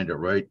 You'll find it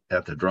right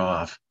at the draw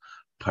off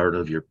part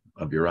of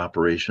your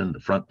operation, the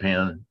front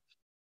pan.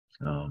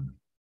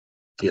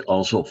 It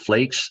also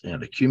flakes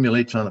and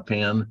accumulates on a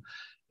pan.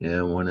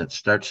 And when it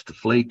starts to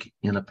flake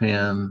in a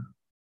pan,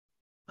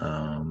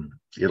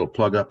 it'll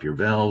plug up your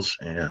valves.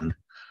 And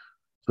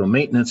so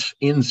maintenance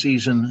in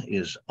season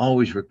is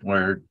always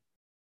required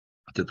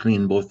to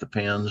clean both the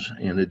pans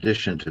in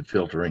addition to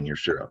filtering your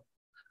syrup.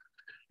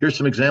 Here's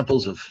some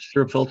examples of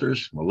syrup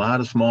filters. A lot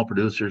of small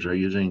producers are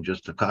using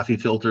just a coffee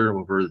filter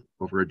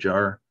over a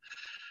jar.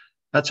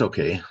 That's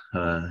okay.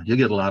 You'll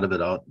get a lot of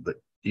it out, but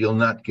you'll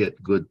not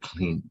get good,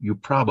 clean. You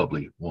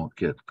probably won't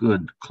get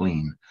good,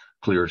 clean,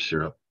 clear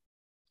syrup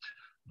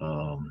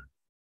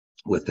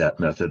with that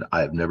method.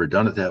 I've never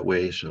done it that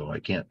way, so I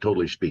can't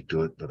totally speak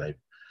to it, but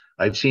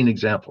I've seen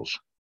examples.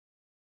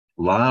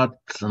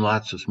 Lots and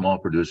lots of small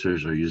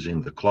producers are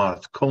using the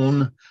cloth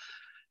cone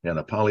and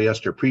a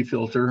polyester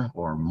pre-filter,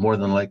 or more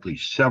than likely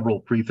several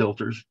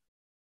pre-filters.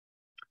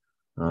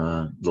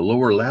 The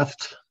lower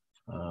left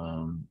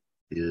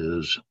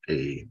is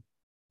a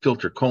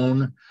filter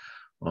cone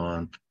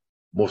on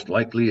most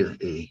likely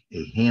a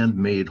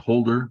handmade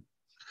holder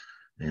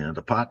and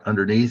a pot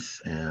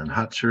underneath, and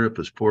hot syrup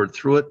is poured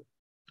through it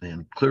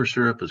and clear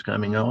syrup is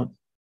coming out.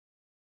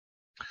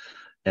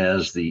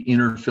 As the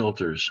inner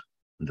filters,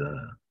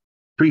 the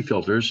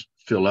pre-filters,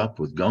 fill up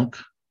with gunk,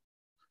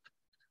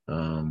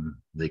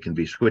 they can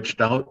be switched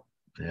out,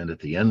 and at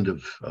the end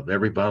of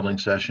every bottling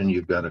session,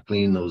 you've got to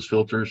clean those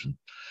filters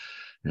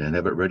and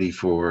have it ready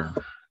for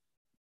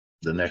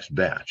the next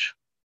batch.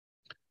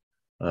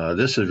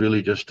 This is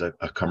really just a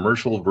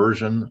commercial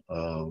version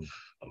of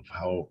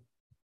how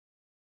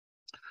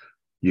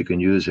you can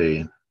use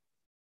a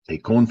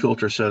cone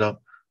filter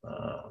setup.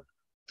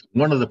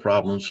 One of the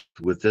problems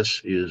with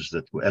this is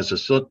that as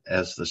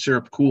the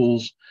syrup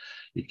cools,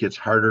 it gets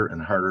harder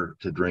and harder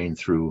to drain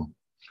through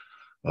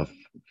a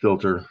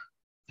filter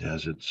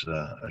as it's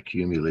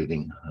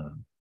accumulating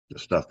the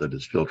stuff that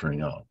it's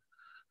filtering out.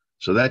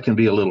 So that can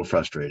be a little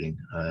frustrating.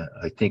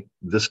 I think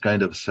this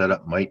kind of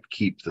setup might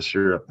keep the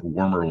syrup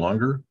warmer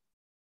longer.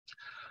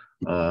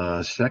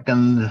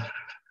 Second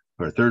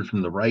or third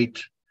from the right,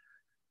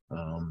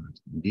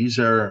 these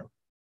are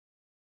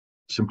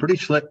some pretty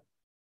slick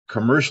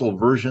commercial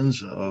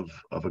versions of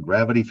a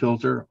gravity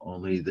filter,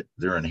 only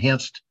they're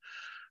enhanced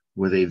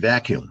with a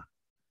vacuum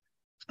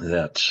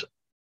that's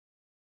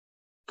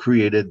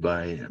created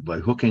by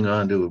hooking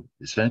onto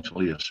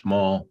essentially a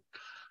small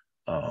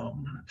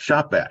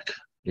shop vac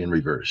in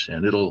reverse,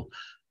 and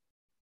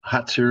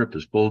hot syrup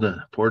is poured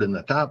in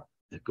the top.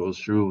 It goes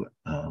through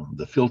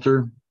the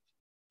filter.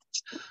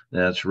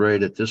 That's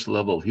right at this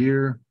level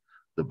here.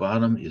 The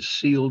bottom is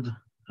sealed,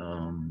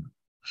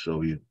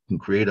 so you can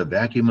create a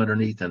vacuum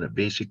underneath, and it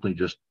basically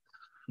just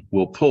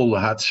will pull the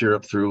hot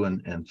syrup through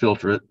and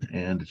filter it.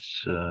 And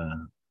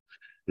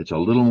it's a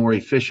little more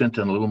efficient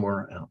and a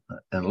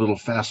little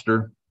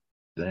faster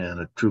than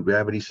a true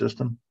gravity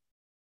system.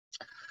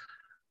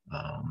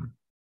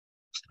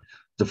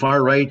 The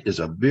far right is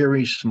a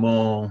very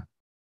small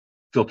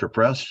filter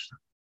press.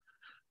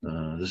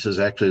 This is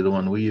actually the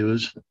one we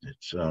use.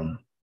 It's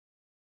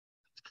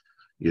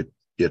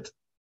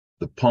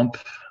the pump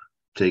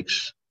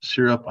takes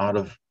syrup out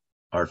of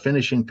our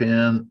finishing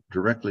pan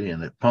directly,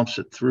 and it pumps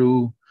it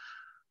through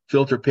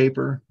filter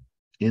paper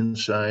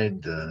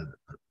inside the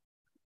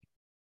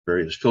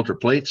various filter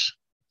plates,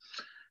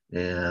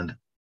 and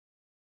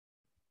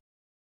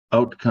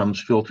out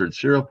comes filtered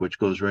syrup, which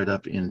goes right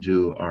up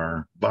into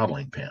our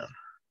bottling pan.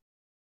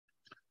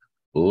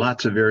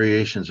 Lots of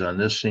variations on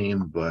this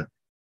seam, but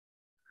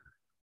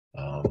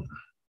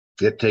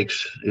it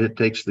takes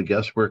the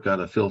guesswork out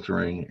of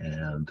filtering,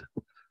 and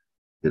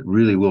it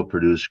really will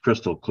produce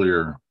crystal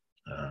clear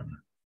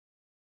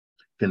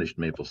finished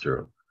maple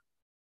syrup.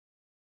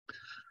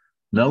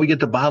 Now we get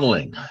to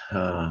bottling.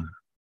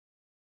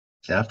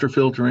 After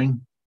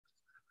filtering,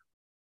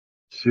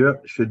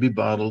 syrup should be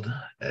bottled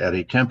at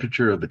a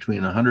temperature of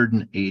between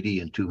 180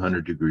 and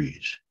 200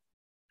 degrees.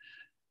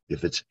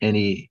 If it's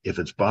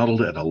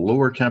bottled at a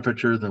lower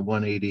temperature than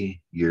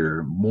 180,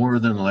 you're more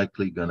than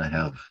likely going to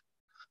have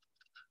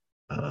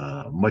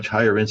much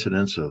higher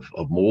incidence of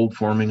mold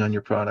forming on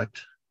your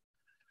product.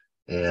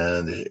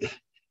 And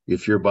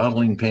if your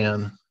bottling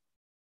pan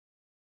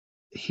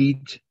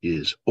heat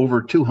is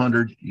over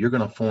 200, you're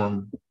going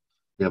to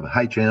you have a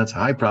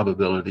high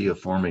probability of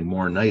forming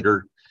more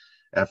niter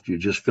after you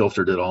just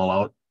filtered it all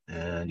out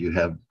and you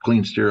have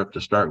clean syrup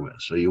to start with.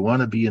 So you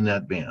want to be in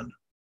that band.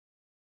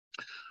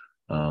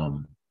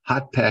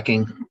 Hot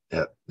packing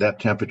at that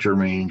temperature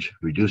range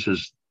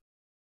reduces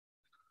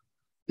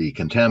the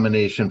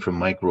contamination from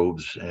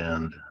microbes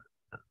and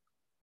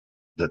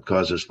that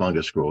causes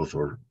fungus growth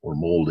or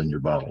mold in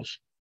your bottles.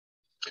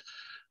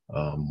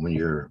 When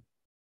you're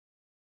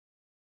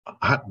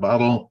hot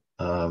bottle,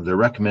 the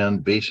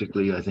recommend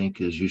basically, I think,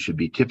 is you should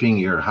be tipping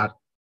your hot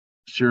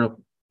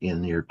syrup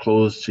in your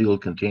closed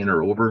sealed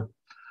container over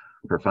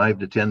for 5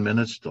 to 10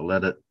 minutes to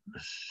let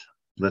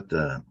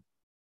the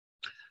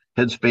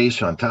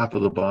headspace on top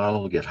of the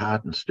bottle get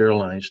hot and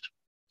sterilized.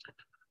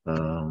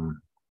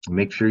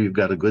 Make sure you've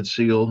got a good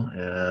seal,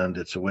 and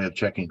it's a way of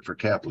checking for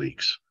cap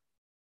leaks.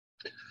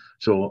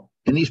 So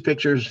in these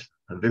pictures,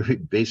 a very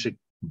basic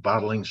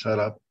bottling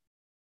setup.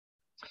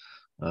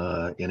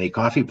 In a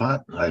coffee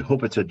pot. I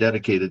hope it's a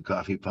dedicated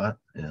coffee pot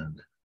and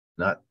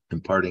not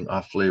imparting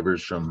off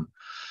flavors from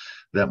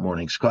that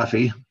morning's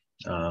coffee.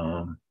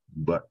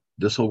 But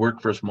this will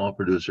work for a small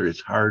producer. It's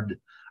hard.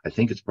 I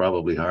think it's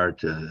probably hard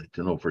to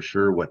know for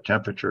sure what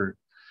temperature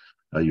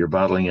you're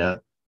bottling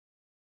at.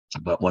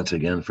 But once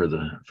again, for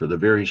the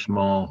very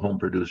small home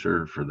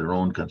producer, for their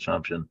own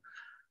consumption,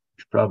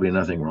 there's probably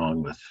nothing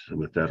wrong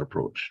with that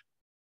approach.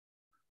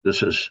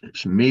 This is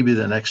maybe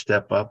the next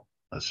step up.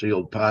 A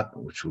sealed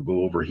pot, which will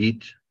go over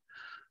heat,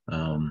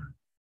 and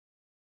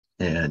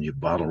you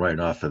bottle right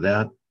off of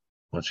that.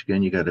 Once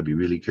again, you got to be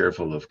really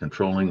careful of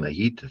controlling the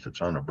heat. If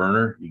it's on a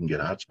burner, you can get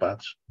hot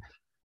spots.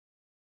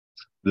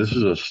 This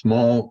is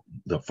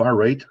the far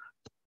right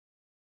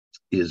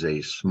is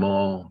a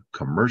small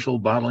commercial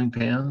bottling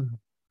pan.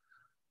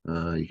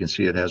 You can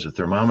see it has a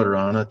thermometer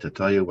on it to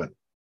tell you what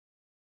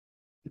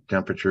the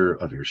temperature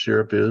of your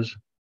syrup is.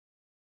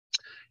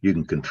 You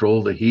can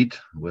control the heat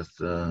with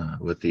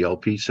the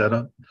LP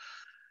setup,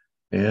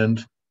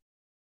 and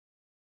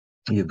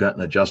you've got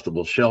an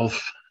adjustable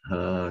shelf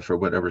for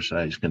whatever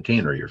size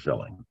container you're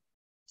filling.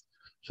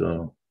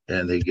 So,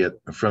 and they get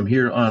from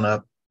here on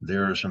up,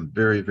 there are some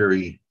very,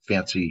 very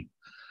fancy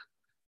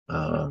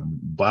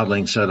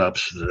bottling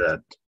setups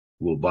that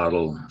will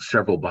bottle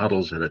several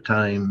bottles at a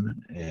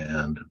time,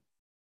 and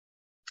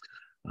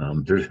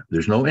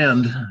there's no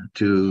end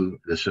to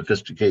the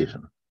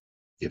sophistication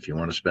if you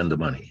want to spend the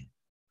money.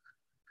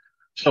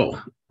 So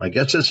I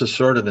guess this is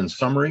sort of in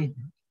summary.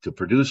 To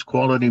produce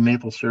quality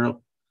maple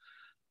syrup,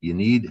 you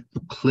need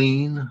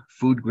clean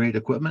food grade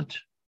equipment.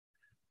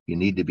 You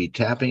need to be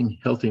tapping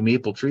healthy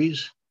maple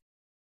trees.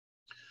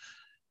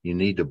 You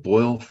need to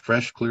boil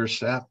fresh, clear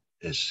sap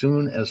as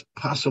soon as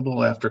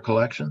possible after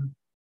collection.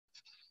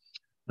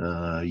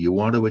 You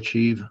want to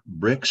achieve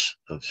Brix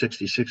of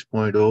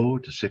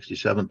 66.0 to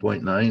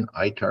 67.9.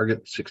 I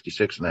target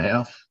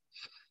 66.5.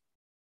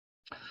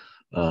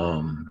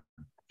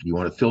 You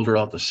want to filter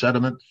out the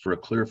sediment for a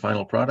clear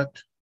final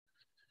product.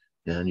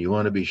 And you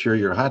want to be sure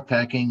you're hot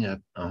packing at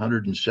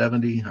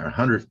 170 or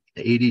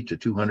 180 to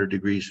 200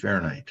 degrees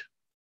Fahrenheit.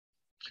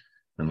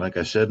 And like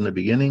I said in the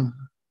beginning,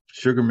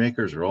 sugar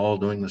makers are all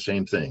doing the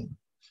same thing.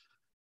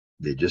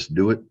 They just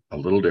do it a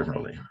little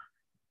differently.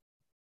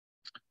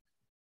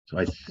 So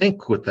I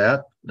think with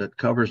that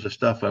covers the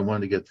stuff I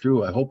wanted to get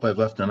through. I hope I've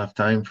left enough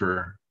time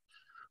for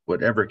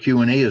whatever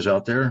Q&A is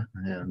out there.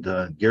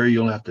 And Gary,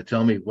 you'll have to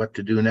tell me what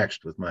to do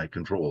next with my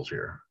controls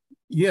here.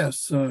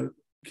 Yes. Can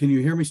you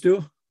hear me,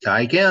 Stu?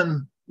 I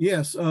can.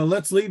 Yes.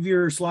 Let's leave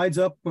your slides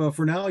up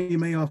for now. You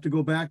may have to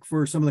go back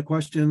for some of the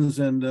questions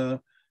and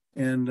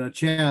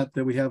chat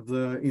that we have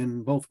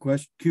in both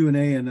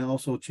Q&A and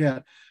also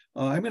chat.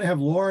 I'm going to have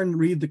Lauren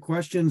read the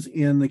questions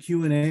in the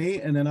Q&A,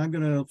 and then I'm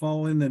going to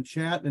follow in the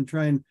chat and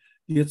try and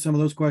get some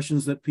of those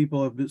questions that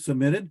people have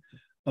submitted.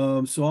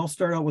 So I'll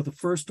start out with the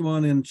first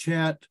one in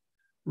chat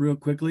real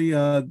quickly.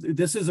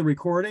 This is a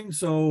recording,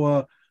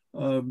 so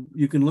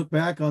you can look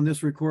back on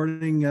this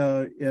recording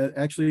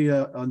actually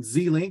on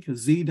Z-Link,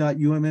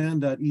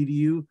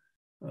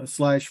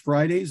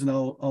 z.umn.edu/Fridays, and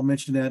I'll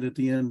mention that at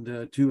the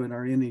end too in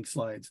our ending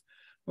slides.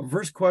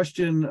 First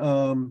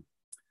question,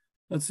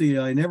 let's see,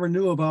 I never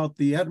knew about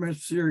the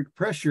atmospheric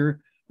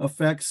pressure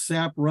affects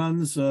sap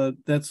runs.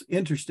 That's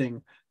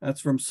interesting.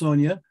 That's from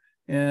Sonia.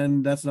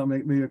 And that's not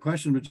maybe a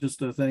question, but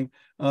just a thing.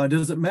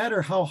 Does it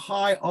matter how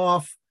high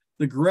off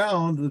the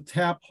ground the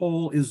tap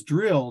hole is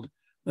drilled?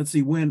 Let's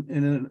see, when,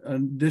 in an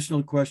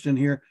additional question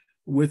here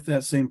with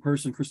that same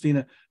person,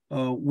 Christina,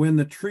 when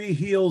the tree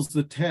heals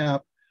the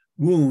tap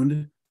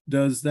wound,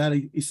 does that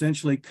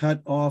essentially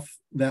cut off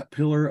that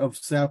pillar of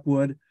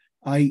sapwood,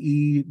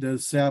 i.e.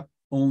 does sap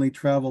only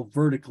travel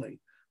vertically?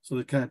 So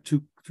there's kind of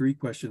three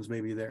questions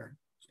maybe there,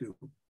 Stu.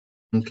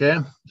 Okay.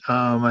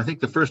 I think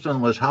the first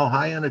one was how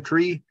high on a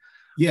tree?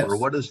 Yes. Or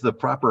what is the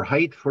proper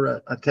height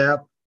for a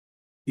tap?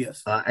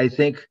 Yes. I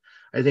think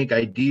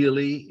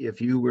ideally,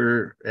 if you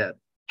were at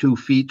 2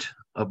 feet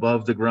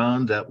above the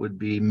ground, that would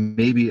be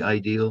maybe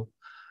ideal.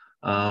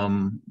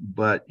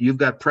 But you've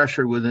got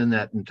pressure within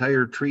that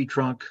entire tree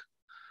trunk.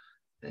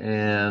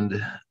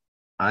 And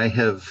I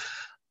have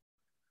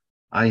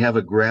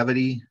a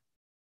gravity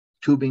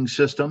tubing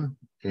system.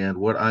 And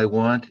what I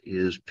want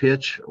is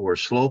pitch or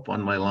slope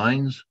on my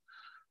lines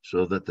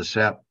so that the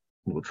sap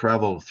will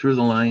travel through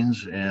the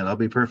lines. And I'll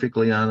be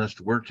perfectly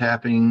honest, we're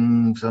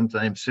tapping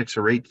sometimes 6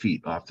 or 8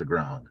 feet off the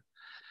ground.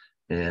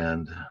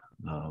 And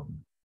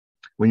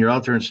when you're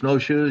out there in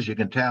snowshoes, you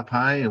can tap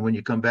high. And when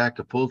you come back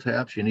to pull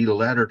taps, you need a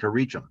ladder to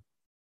reach them.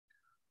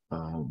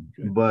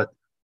 Okay. But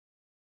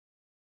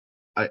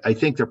I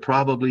think there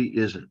probably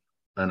is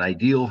an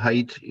ideal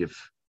height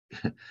if,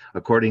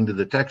 according to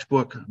the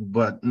textbook,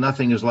 but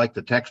nothing is like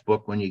the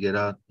textbook when you get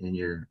out in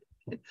your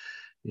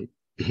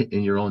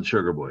own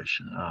sugar bush.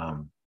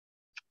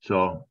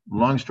 So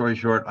long story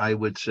short, I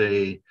would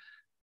say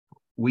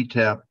we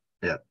tap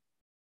at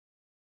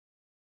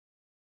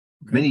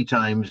many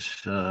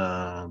times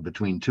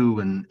between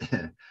 2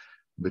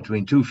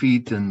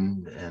 feet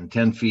and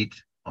 10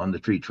 feet on the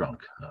tree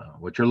trunk.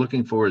 What you're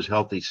looking for is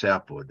healthy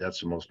sapwood. That's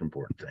the most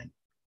important thing.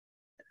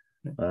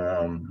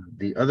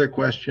 The other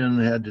question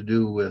had to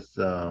do with,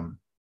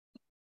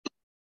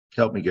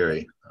 help me,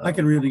 Gary. I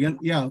can read it again.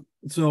 Yeah.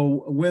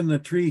 So when the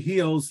tree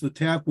heals the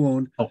tap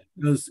wound,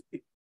 does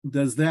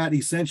that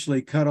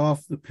essentially cut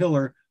off the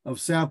pillar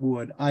of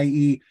sapwood,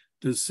 i.e.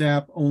 does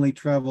sap only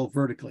travel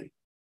vertically?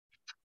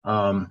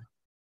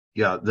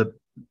 Yeah,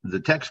 the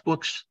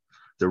textbooks,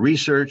 the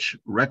research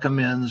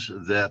recommends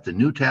that the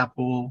new tap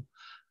hole,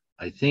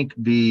 I think,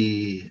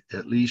 be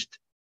at least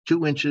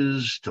 2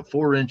 inches to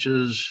 4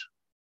 inches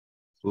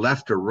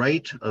left or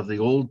right of the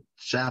old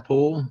sap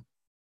hole,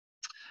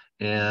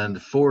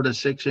 and 4 to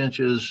 6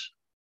 inches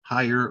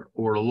higher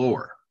or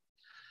lower.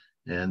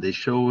 And they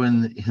show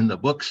in the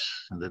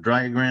books and the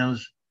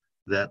diagrams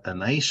that a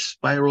nice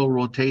spiral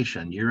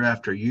rotation year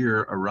after year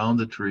around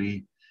the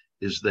tree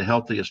is the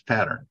healthiest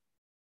pattern.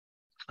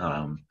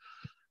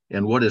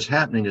 And what is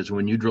happening is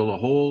when you drill a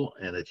hole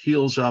and it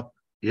heals up,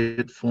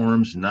 it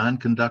forms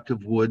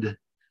non-conductive wood,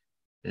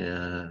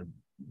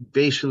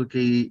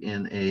 basically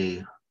in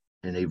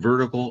a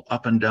vertical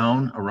up and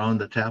down around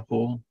the tap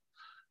hole.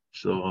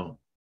 So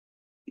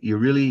you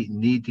really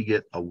need to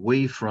get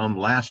away from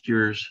last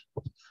year's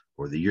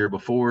or the year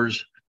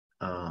before's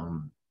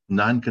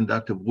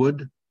non-conductive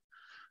wood.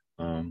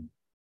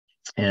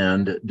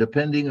 And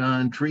depending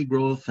on tree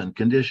growth and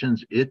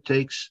conditions, it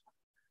takes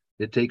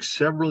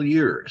several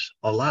years,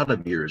 a lot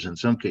of years in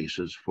some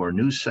cases, for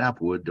new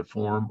sapwood to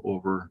form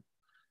over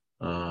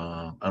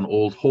an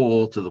old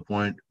hole to the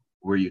point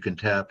where you can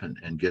tap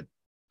and get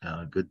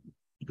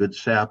good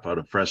sap out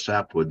of fresh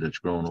sapwood that's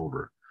grown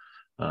over.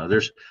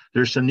 There's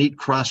some neat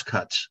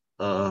crosscuts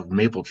of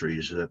maple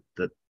trees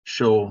that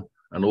show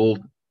an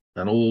old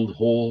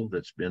hole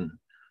that's been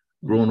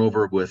grown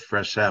over with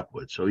fresh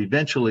sapwood. So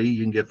eventually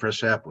you can get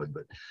fresh sapwood,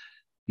 but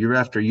year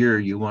after year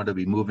you want to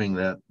be moving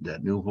that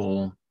new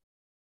hole,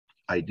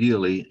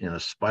 ideally in a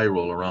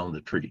spiral around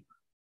the tree.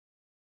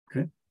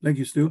 Okay, thank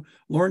you, Stu.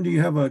 Lauren, do you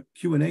have a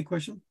Q&A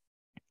question?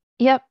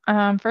 Yep.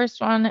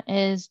 First one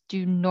is,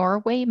 do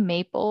Norway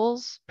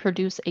maples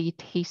produce a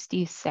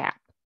tasty sap?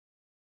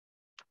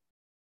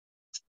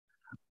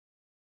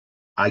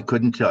 I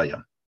couldn't tell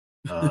you.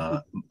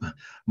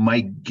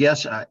 My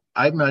guess,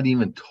 I'm not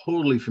even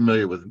totally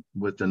familiar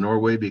with the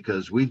Norway,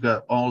 because we've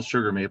got all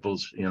sugar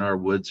maples in our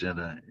woods and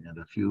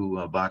a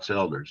few box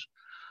elders.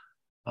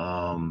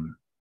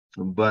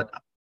 But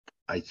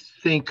I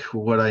think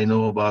what I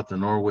know about the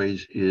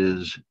Norways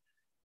is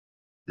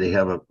they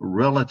have a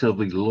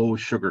relatively low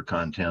sugar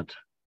content,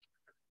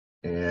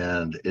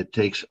 and it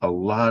takes a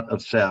lot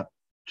of sap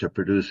to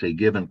produce a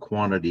given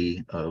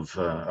quantity of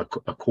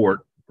a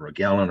quart or a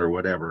gallon or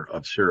whatever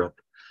of syrup.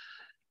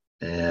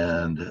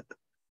 And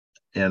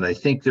I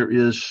think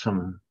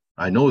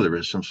I know there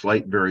is some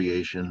slight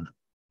variation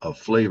of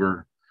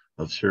flavor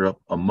of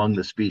syrup among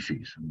the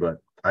species, but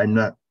I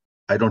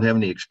don't have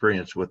any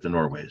experience with the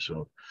Norway.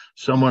 So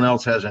someone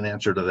else has an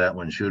answer to that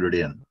one, shoot it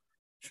in.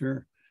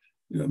 Sure.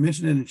 You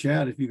mentioned in the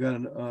chat if you got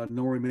a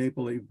Norway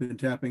maple that you've been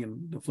tapping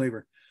and the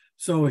flavor.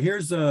 So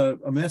here's a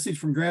message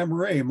from Grand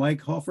Marais.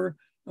 Mike Hoffer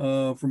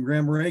from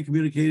Grand Marais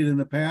communicated in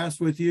the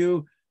past with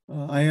you.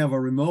 I have a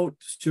remote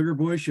sugar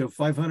bush of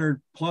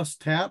 500 plus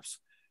taps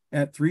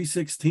at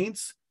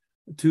 3/16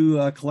 to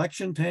a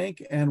collection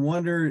tank, and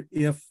wonder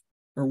if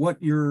or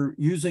what you're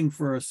using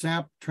for a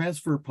sap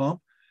transfer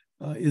pump.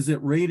 Is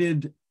it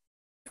rated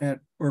at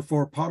or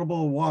for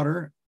potable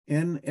water,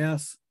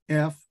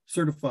 NSF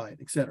certified,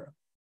 etc.?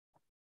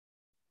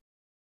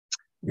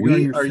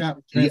 We are,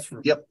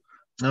 yep.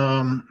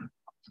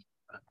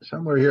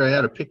 Somewhere here I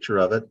had a picture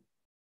of it.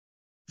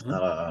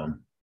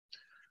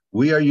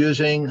 We are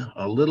using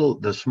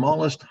the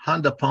smallest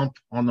Honda pump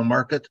on the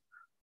market.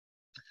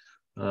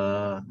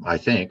 I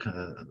think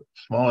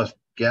smallest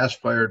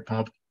gas-fired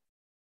pump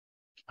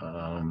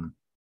on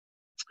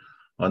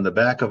the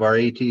back of our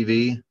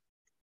ATV.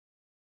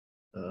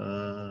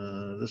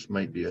 This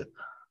might be it.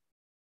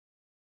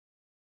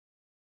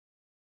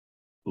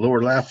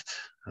 Lower left,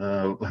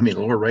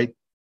 lower right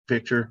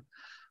picture,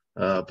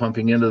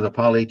 pumping into the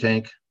poly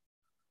tank.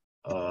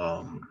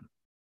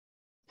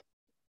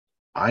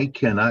 I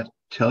cannot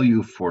tell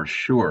you for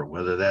sure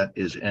whether that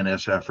is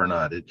NSF or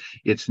not.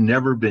 It's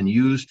never been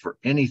used for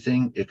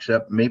anything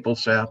except maple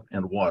sap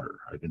and water.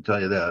 I can tell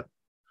you that.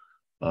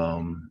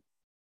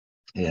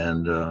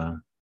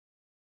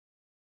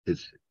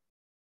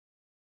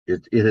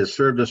 It has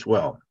served us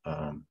well.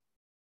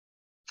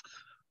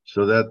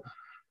 So that.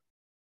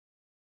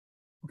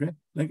 Okay,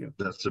 thank you.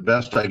 That's the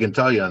best I can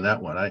tell you on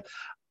that one.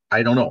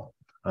 I don't know.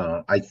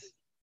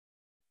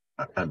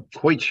 I'm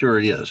quite sure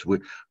it is.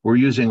 We're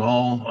using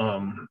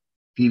all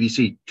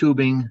PVC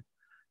tubing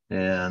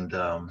and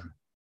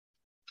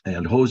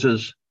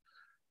hoses,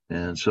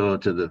 and so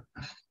to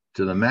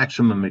the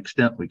maximum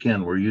extent we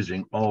can, we're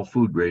using all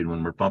food grade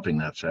when we're pumping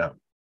that sap.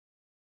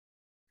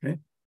 Okay,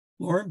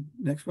 Lauren,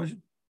 next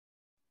question.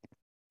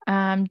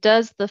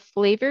 Does the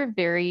flavor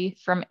vary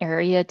from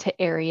area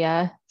to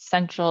area,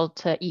 central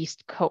to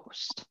east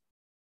coast?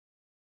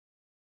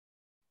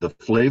 The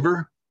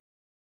flavor?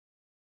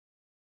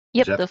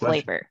 Yep, the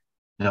flavor.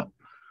 Yeah.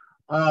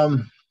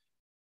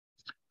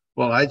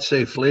 Well, I'd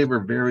say flavor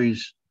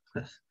varies.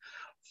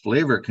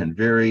 Flavor can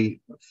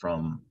vary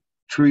from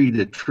tree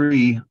to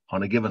tree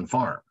on a given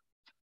farm.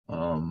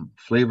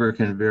 Flavor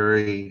can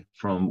vary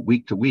from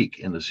week to week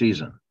in the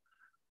season.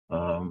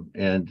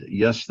 And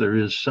yes, there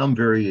is some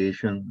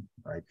variation,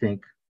 I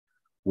think,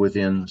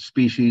 within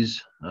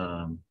species,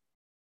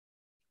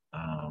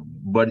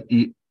 but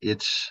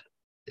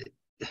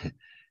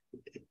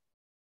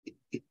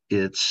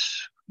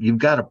you've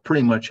got to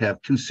pretty much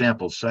have two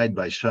samples side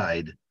by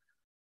side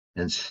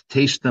and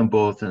taste them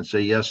both and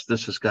say, yes,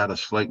 this has got a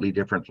slightly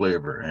different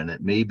flavor. And it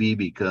may be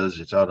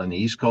because it's out on the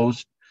East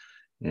Coast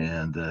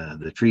and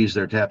the trees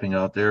they're tapping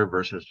out there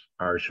versus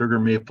our sugar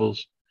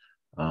maples.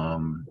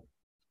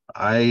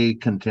 I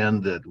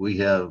contend that we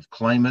have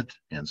climate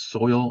and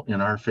soil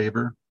in our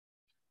favor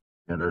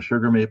and our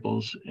sugar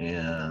maples,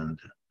 and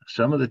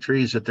some of the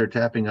trees that they're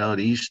tapping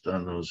out east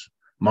on those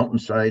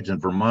mountainsides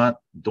in Vermont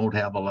don't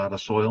have a lot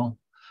of soil.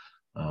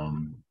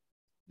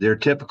 Their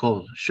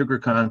typical sugar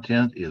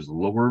content is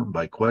lower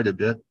by quite a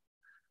bit.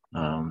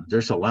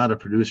 There's a lot of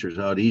producers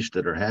out east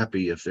that are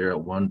happy if they're at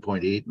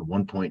 1.8 and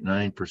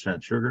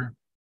 1.9% sugar.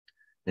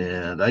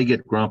 And I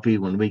get grumpy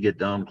when we get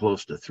down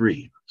close to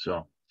 3.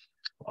 So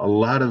a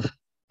lot of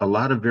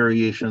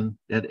variation,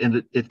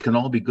 and it can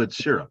all be good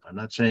syrup. I'm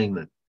not saying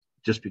that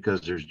just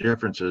because there's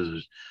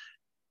differences,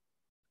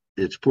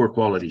 it's poor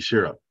quality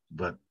syrup,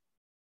 but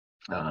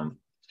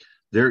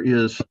there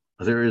is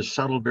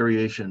subtle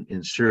variation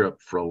in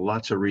syrup for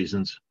lots of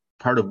reasons,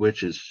 part of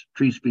which is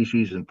tree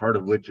species and part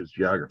of which is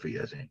geography,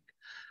 I think.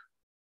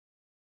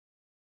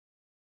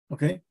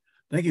 Okay,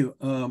 thank you.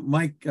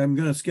 Mike, I'm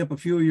going to skip a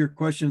few of your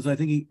questions. I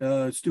think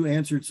Stu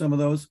answered some of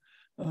those.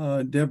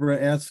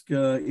 Deborah asked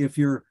if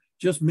you're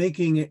just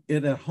making it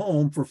at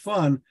home for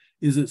fun,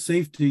 is it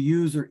safe to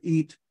use or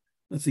eat,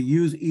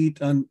 eat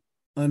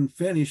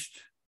unfinished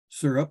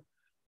syrup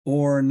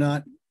or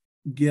not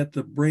get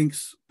the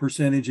Brinks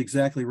percentage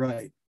exactly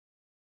right?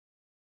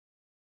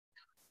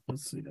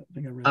 Let's see, I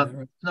think I read that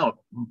right. No,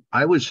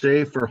 I would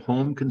say for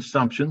home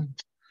consumption,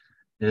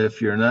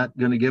 if you're not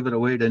going to give it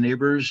away to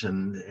neighbors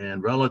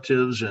and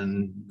relatives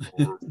or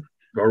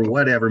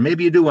whatever,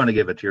 maybe you do want to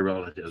give it to your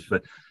relatives,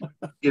 but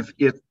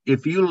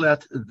if you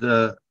let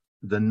the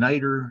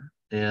niter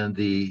and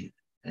the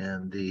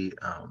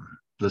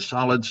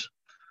solids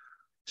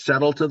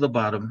settle to the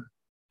bottom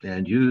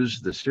and use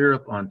the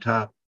syrup on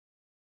top,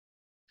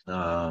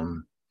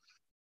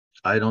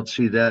 I don't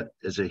see that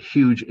as a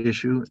huge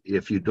issue.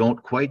 If you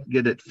don't quite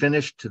get it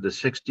finished to the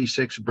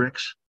 66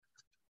 Brix,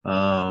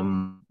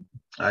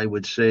 I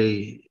would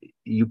say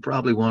you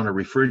probably want to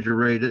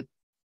refrigerate it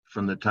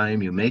from the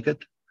time you make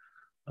it.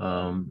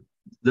 The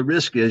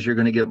risk is you're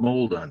going to get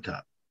mold on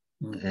top,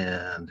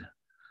 and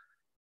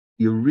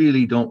you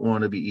really don't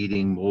want to be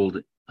eating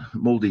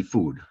moldy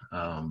food.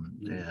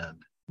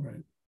 And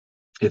right.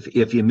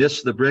 If you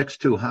miss the Brix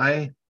too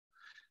high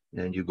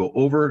and you go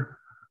over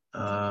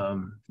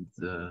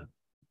the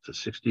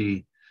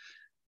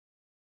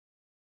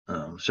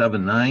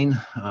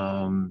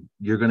 67.9,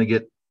 you're going to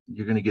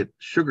get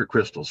sugar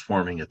crystals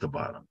forming at the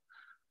bottom,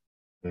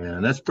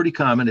 and that's pretty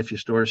common. If you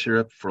store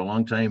syrup for a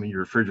long time in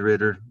your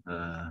refrigerator,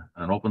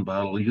 an open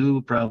bottle,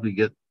 you probably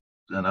get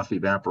enough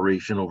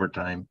evaporation over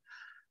time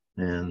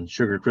and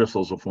sugar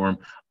crystals will form.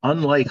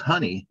 Unlike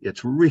honey,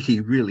 it's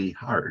really, really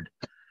hard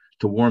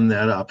to warm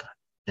that up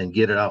and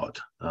get it out.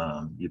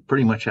 You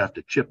pretty much have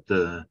to chip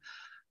the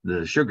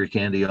sugar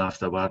candy off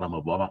the bottom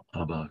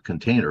of a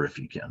container if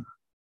you can.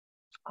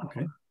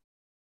 Okay.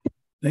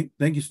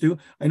 Thank you, Stu.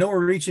 I know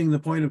we're reaching the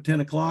point of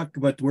 10 o'clock,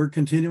 but we're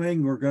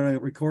continuing. We're going to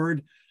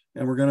record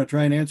and we're going to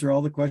try and answer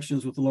all the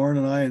questions with Lauren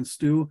and I and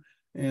Stu.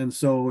 And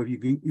so if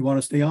you want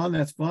to stay on,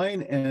 that's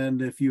fine.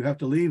 And if you have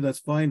to leave, that's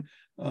fine.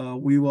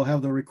 We will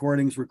have the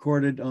recordings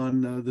recorded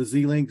on the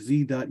Z-Link,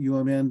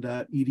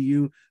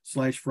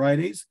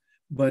 z.umn.edu/Fridays.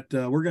 But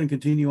we're going to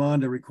continue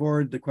on to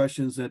record the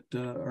questions that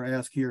are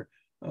asked here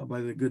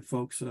by the good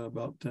folks.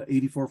 About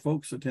 84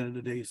 folks attended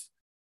today's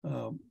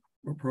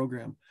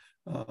program.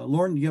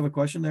 Lauren, do you have a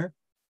question there?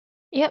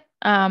 Yep.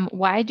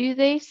 Why do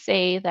they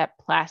say that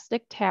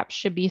plastic taps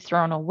should be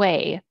thrown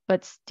away,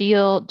 but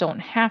steel don't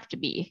have to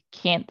be?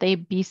 Can't they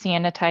be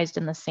sanitized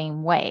in the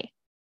same way?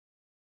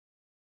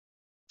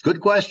 Good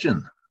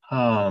question.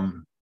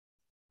 And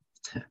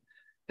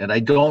I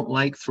don't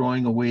like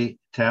throwing away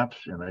taps,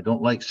 and I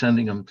don't like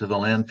sending them to the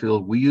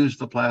landfill. We use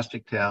the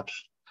plastic taps,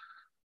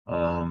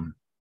 and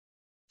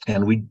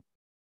we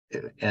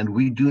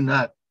do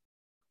not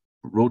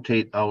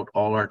rotate out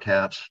all our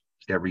taps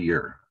every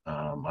year.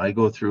 I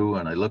go through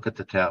and I look at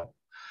the tap,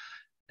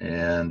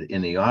 and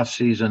in the off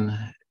season,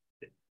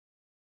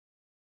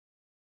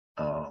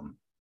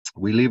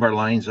 we leave our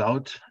lines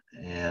out,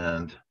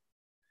 and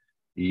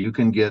you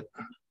can get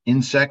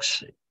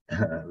insects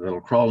that'll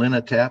crawl in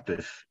a tap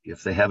if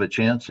they have a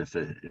chance, if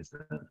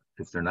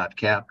they're not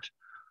capped.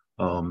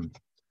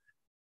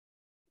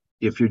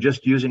 If you're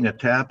just using a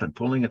tap and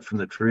pulling it from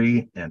the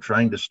tree and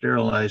trying to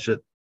sterilize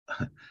it,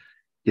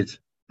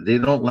 they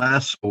don't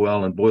last so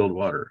well in boiled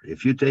water.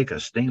 If you take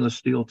a stainless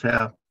steel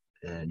tap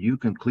and you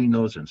can clean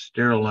those and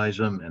sterilize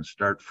them and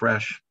start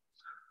fresh,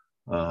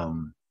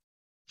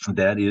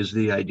 that is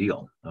the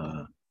ideal.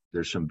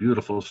 There's some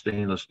beautiful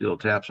stainless steel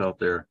taps out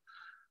there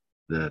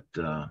that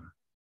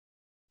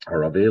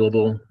are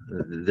available.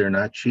 They're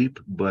not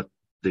cheap, but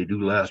they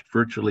do last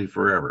virtually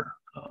forever.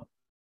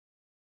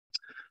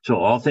 So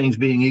all things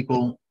being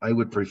equal, I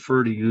would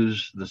prefer to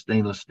use the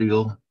stainless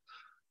steel.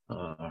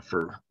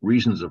 For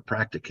reasons of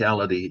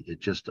practicality, it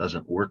just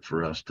doesn't work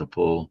for us to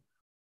pull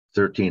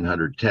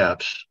 1,300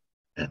 taps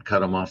and cut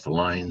them off the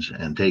lines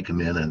and take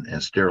them in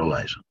and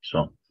sterilize them.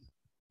 So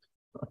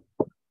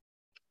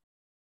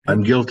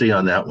I'm guilty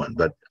on that one,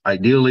 but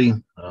ideally,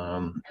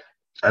 I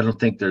don't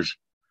think there's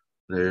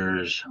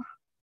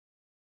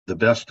the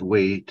best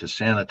way to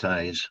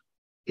sanitize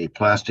a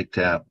plastic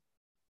tap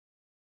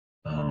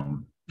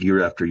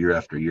year after year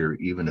after year,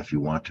 even if you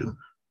want to.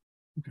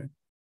 Okay.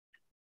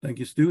 Thank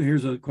you, Stu.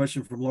 Here's a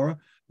question from Laura.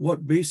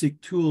 What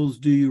basic tools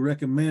do you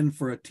recommend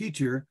for a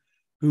teacher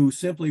who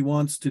simply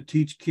wants to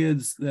teach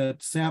kids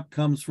that sap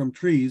comes from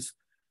trees,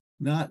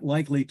 not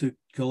likely to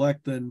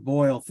collect and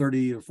boil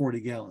 30 or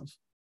 40 gallons?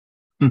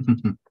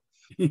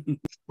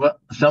 Well,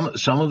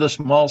 some of the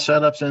small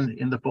setups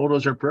in the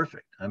photos are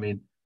perfect. I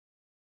mean,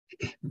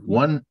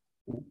 one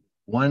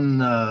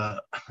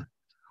of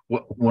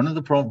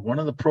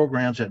the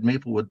programs at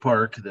Maplewood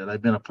Park that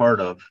I've been a part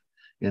of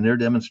in their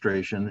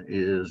demonstration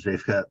is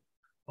they've got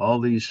all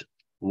these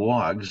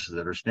logs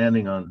that are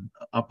standing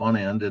up on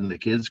end, and the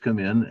kids come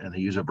in and they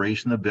use a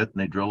brace and a bit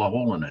and they drill a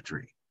hole in a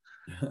tree.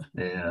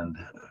 And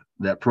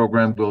that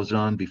program goes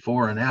on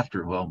before and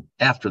after, well,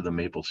 after the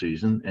maple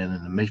season, and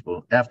in the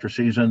maple after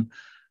season,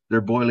 they're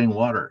boiling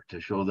water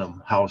to show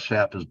them how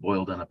sap is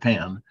boiled in a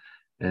pan.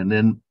 And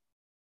then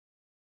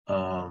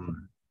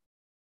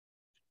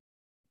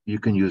you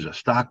can use a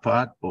stock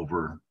pot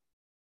over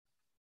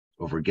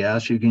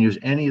gas. You can use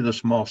any of the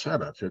small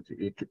setups.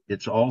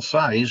 It's all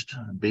sized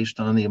based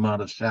on the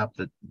amount of sap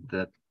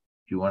that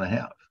you want to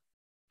have.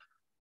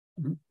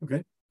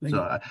 Okay.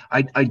 So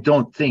I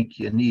don't think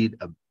you need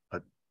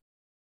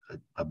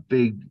a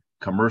big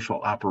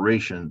commercial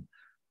operation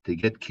to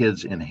get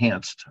kids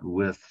enhanced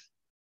with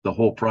the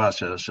whole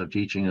process of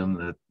teaching them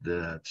that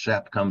the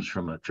sap comes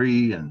from a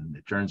tree and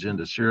it turns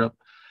into syrup.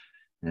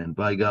 And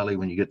by golly,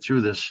 when you get through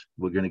this,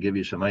 we're going to give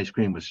you some ice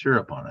cream with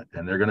syrup on it,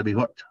 and they're going to be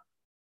hooked.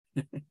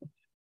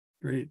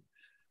 Great.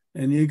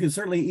 And you can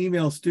certainly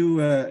email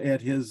Stu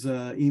at his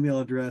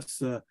email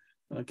address,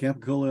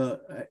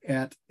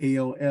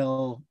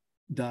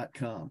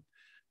 capicola@aol.com.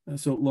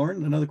 So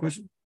Lauren, another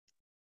question?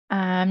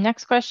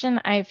 Next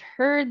question. I've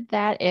heard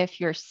that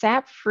if your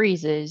sap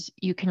freezes,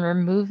 you can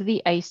remove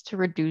the ice to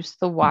reduce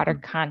the water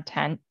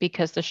content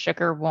because the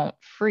sugar won't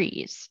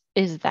freeze.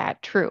 Is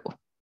that true?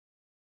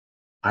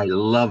 I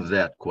love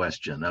that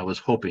question. I was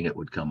hoping it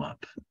would come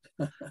up.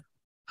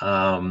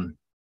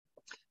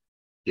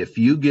 If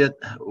you get,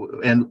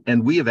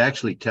 and we have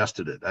actually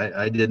tested it.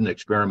 I did an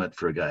experiment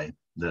for a guy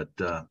that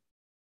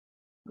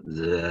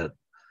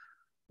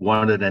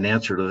wanted an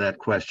answer to that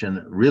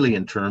question, really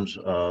in terms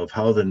of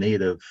how the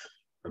Native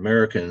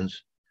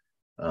Americans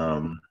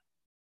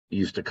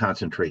used to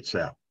concentrate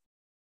sap.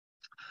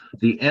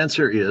 The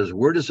answer is,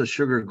 where does the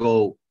sugar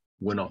go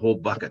when a whole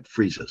bucket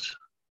freezes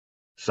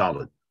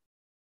solid?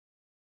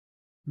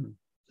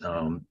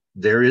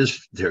 There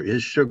is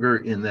sugar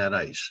in that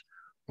ice.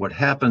 What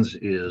happens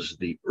is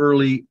the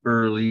early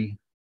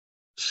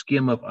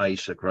skim of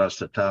ice across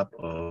the top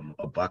of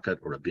a bucket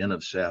or a bin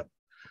of sap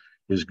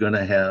is going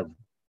to have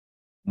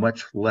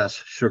much less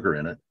sugar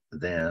in it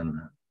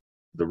than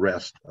the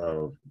rest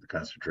of the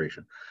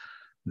concentration.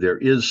 There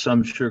is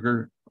some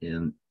sugar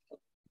in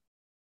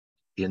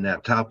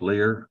that top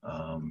layer,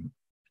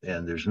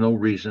 and there's no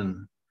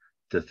reason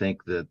to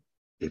think that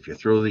if you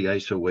throw the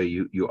ice away,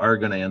 you are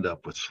going to end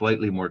up with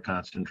slightly more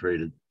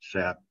concentrated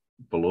sap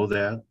below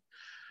that.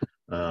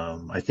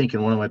 I think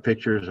in one of my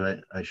pictures,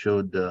 I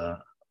showed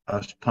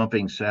us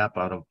pumping sap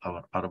out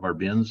of our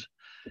bins,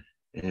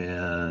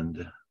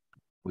 and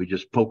we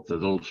just poke the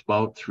little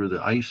spout through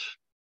the ice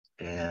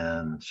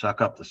and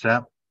suck up the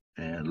sap.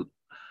 And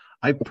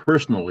I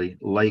personally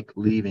like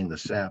leaving the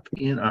sap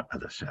in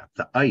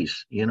the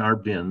ice in our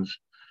bins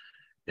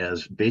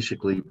as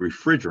basically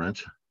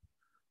refrigerant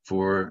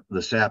for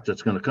the sap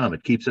that's going to come.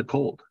 It keeps it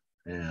cold.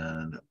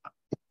 And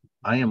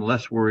I am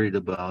less worried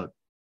about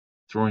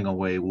throwing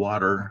away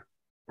water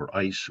or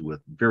ice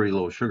with very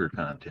low sugar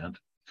content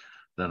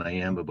than I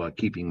am about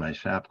keeping my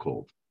sap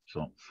cold.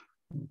 So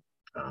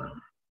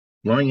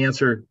long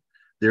answer,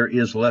 there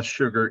is less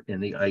sugar in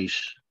the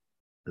ice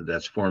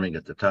that's forming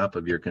at the top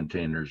of your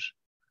containers.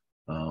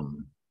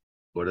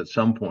 But at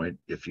some point,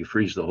 if you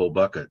freeze the whole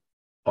bucket,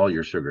 all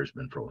your sugar has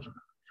been frozen.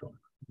 So,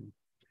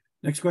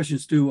 next question,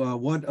 Stu.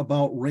 What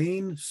about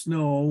rain,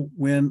 snow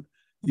when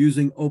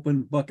using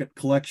open bucket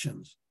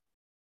collections?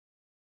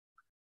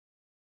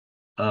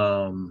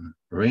 Rain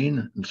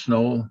and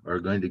snow are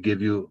going to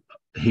give you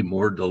a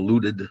more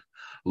diluted,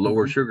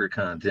 lower sugar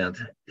content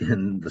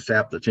in the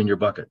sap that's in your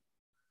bucket.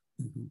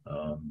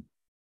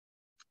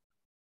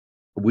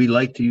 We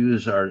like to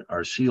use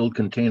our sealed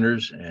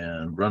containers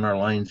and run our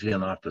lines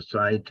in off the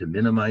side to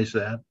minimize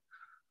that.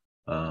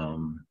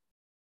 And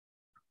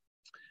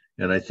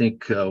I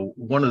think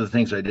one of the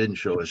things I didn't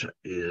show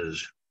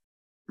is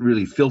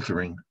really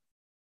filtering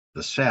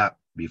the sap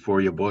before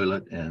you boil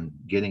it and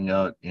getting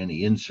out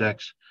any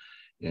insects,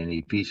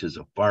 any pieces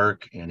of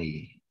bark,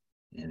 any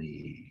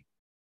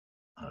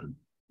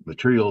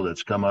material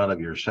that's come out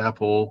of your sap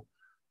hole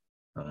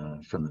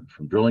from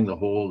drilling the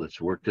hole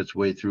that's worked its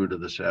way through to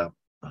the sap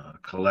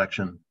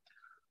collection.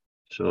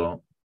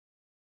 So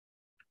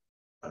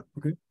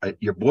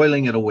you're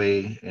boiling it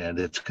away, and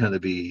it's going to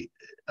be,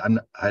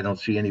 I don't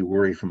see any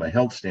worry from a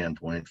health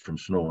standpoint from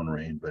snow and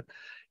rain, but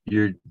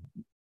you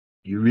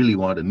really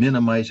want to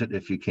minimize it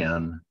if you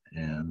can,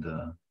 and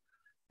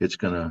it's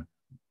going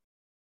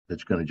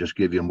to just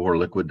give you more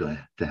liquid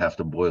to have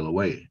to boil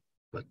away.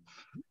 But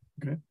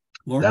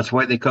that's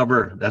why they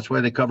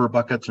cover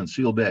buckets and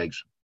seal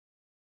bags.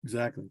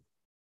 Exactly.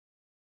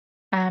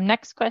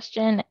 Next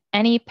question,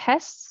 any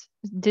pests,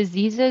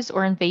 diseases,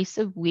 or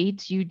invasive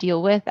weeds you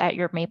deal with at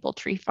your maple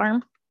tree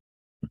farm?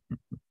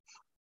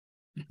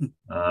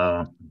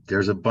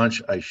 There's a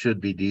bunch I should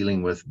be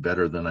dealing with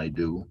better than I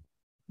do.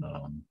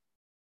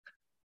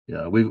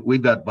 Yeah,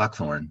 we've got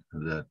buckthorn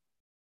that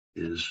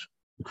is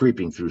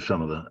creeping through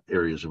some of the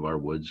areas of our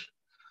woods.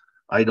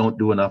 I don't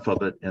do enough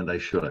of it, and I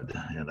should,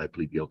 and I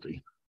plead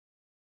guilty.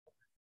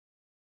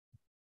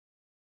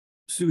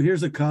 Sue,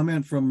 here's a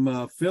comment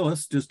from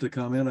Phyllis, just a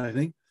comment, I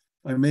think.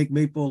 I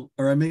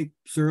make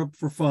syrup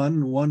for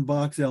fun, 1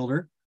 box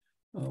elder.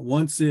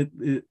 Once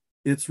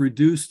it's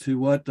reduced to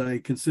what I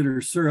consider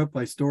syrup,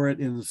 I store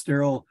it in the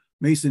sterile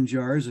mason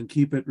jars and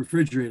keep it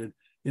refrigerated.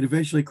 It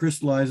eventually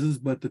crystallizes,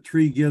 but the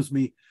tree gives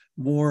me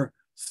more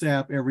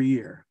sap every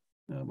year.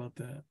 How about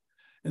that?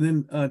 And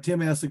then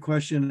Tim asked the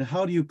question,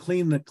 how do you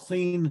clean the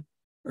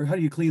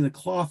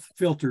cloth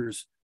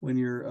filters when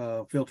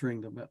you're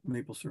filtering the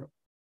maple syrup?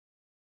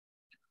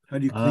 How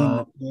do you clean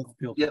the cloth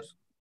filters? Yep.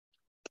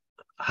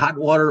 Hot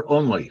water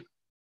only.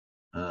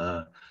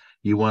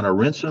 You want to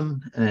rinse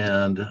them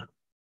and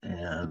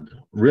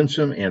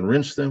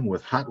rinse them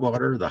with hot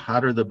water. The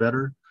hotter, the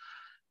better.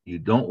 You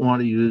don't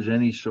want to use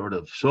any sort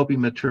of soapy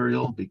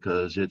material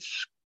because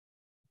it's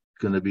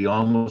going to be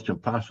almost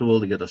impossible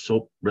to get a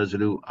soap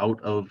residue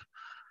out of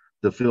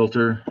the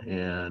filter.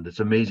 And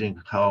it's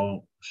amazing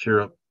how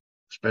syrup,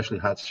 especially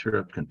hot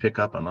syrup, can pick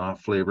up an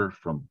off flavor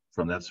from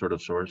that sort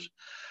of source.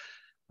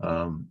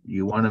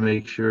 You want to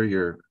make sure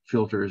your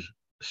filters,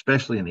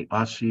 especially in the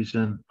off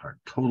season, are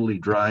totally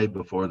dry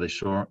before you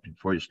store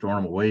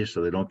them away,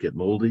 so they don't get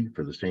moldy.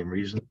 For the same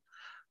reason,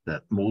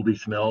 that moldy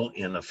smell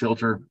in a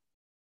filter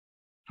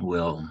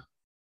will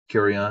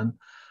carry on.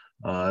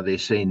 They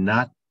say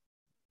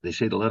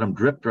to let them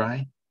drip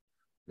dry.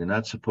 You're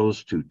not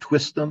supposed to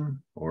twist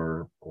them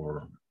or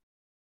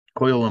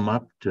coil them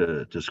up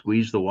to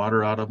squeeze the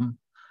water out of them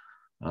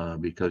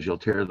because you'll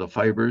tear the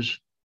fibers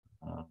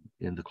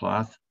in the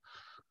cloth.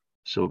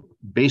 So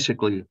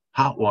basically,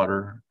 hot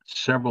water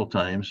several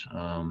times.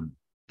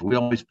 We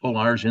always pull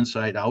ours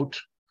inside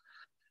out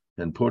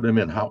and put them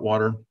in hot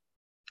water.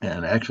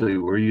 And actually,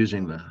 we're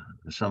using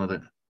some of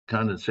the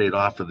condensate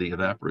off of the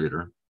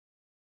evaporator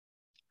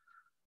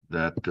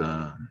that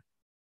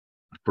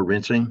for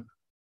rinsing.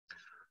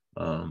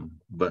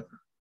 But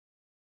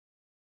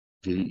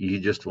you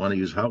just want to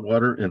use hot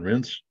water and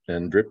rinse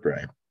and drip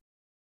dry.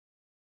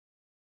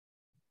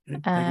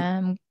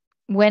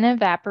 When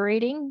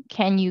evaporating,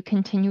 can you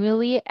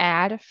continually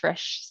add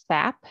fresh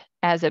sap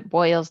as it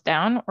boils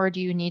down, or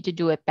do you need to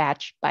do it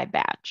batch by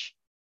batch?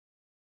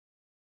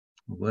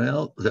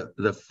 Well,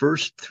 the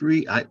first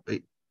three,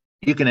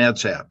 you can add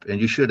sap, and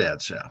you should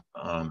add sap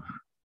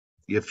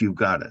if you've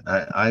got it.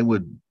 I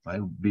would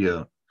be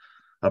a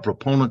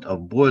proponent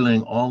of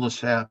boiling all the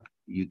sap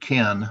you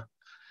can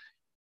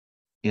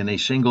in a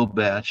single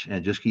batch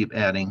and just keep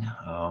adding.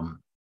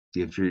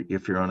 If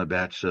you're on a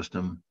batch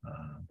system,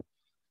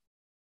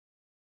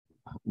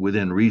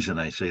 within reason,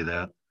 I say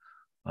that.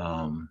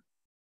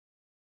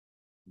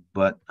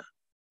 But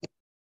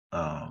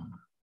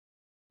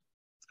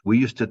we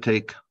used to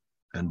take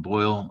and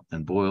boil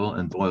and boil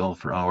and boil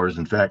for hours.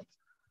 In fact,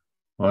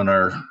 on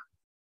our,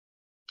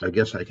 I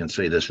guess I can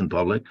say this in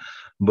public,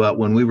 but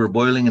when we were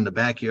boiling in the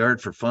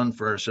backyard for fun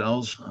for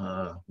ourselves,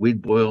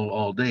 we'd boil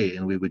all day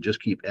and we would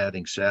just keep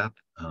adding sap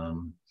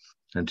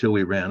until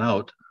we ran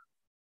out.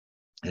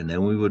 And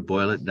then we would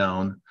boil it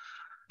down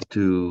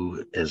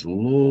to as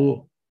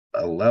low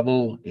a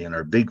level in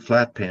our big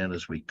flat pan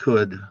as we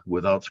could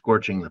without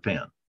scorching the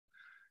pan.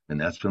 And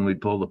that's when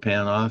we'd pull the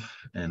pan off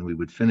and we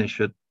would finish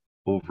it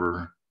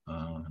over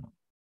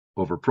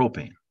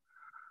propane.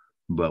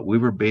 But we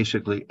were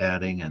basically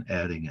adding and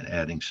adding and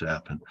adding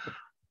sap. And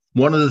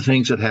one of the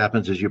things that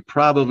happens is you're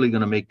probably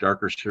going to make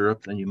darker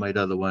syrup than you might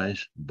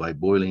otherwise by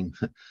boiling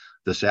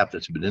the sap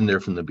that's been in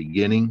there from the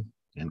beginning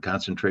and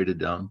concentrated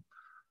down.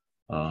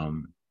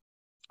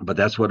 But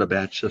that's what a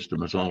batch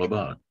system is all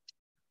about.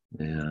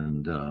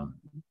 And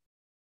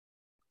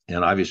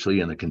obviously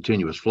in a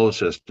continuous flow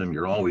system,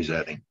 you're always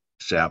adding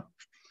sap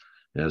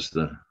as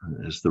the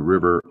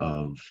river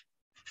of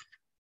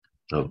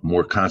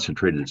more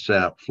concentrated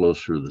sap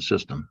flows through the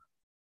system.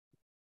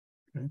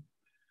 Okay.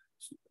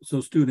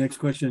 So Stu, next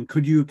question.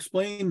 Could you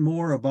explain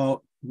more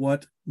about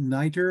what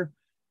niter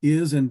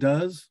is and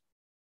does?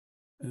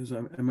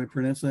 Am I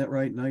pronouncing that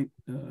right?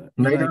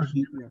 Niter?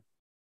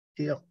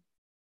 Yeah.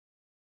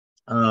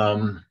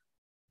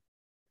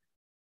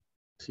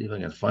 See if I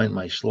can find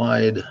my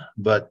slide,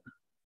 but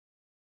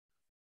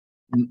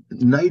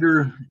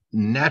niter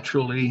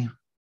naturally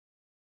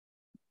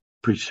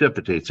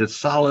precipitates. It's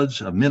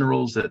solids,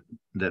 minerals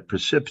that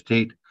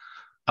precipitate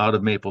out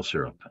of maple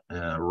syrup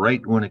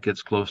right when it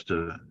gets close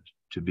to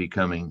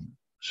becoming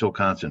so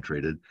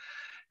concentrated.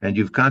 And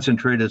you've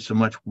concentrated so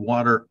much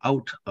water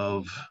out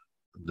of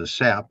the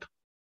sap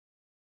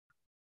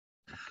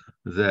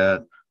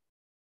that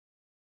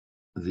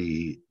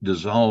the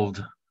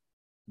dissolved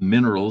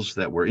minerals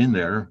that were in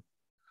there,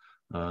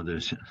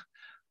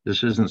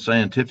 this isn't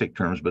scientific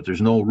terms, but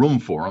there's no room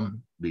for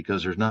them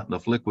because there's not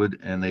enough liquid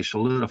and they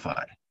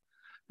solidify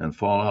and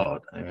fall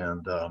out.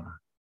 And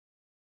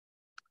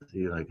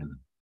see if I can.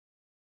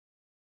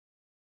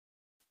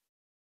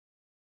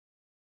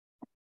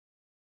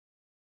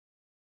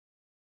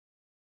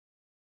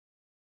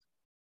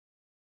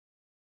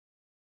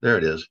 There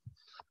it is.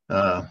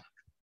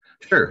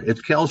 Sure,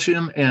 it's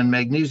calcium and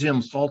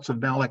magnesium salts of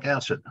malic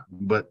acid,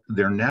 but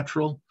they're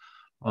natural.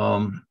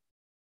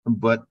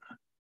 But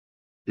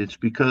it's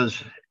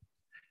because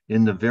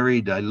in the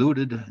very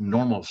diluted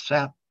normal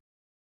sap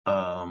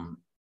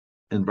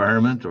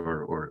environment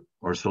or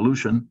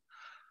solution,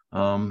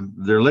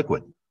 they're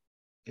liquid.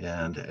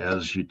 And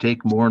as you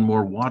take more and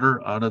more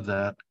water out of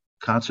that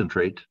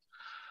concentrate,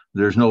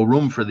 there's no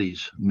room for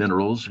these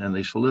minerals and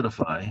they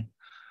solidify.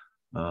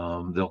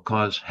 They'll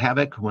cause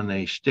havoc when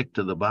they stick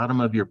to the bottom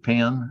of your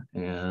pan,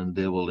 and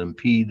they will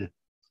impede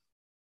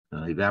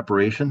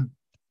evaporation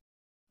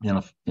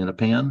in a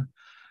pan.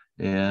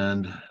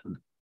 And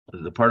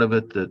the part of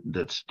it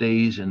that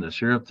stays in the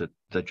syrup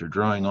that you're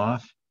drawing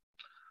off,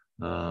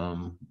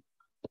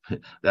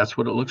 that's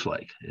what it looks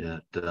like.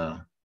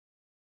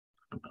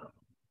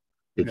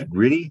 It's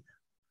gritty,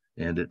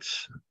 and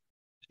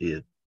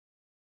it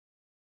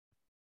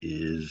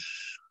is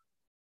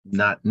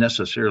not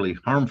necessarily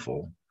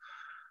harmful,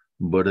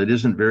 but it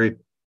isn't very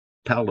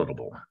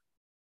palatable.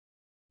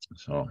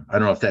 So I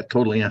don't know if that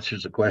totally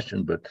answers the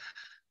question, but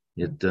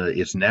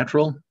it's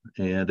natural,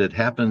 and it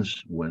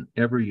happens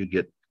whenever you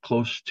get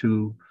close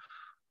to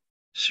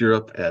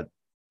syrup at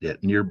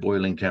near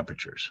boiling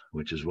temperatures,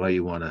 which is why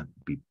you want to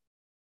be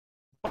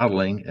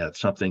bottling at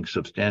something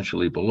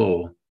substantially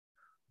below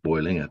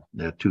boiling at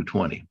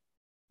 220.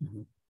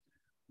 Mm-hmm.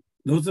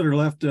 Those that are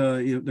left,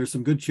 there's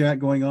some good chat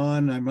going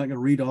on. I'm not going to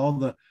read all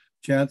the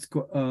chats,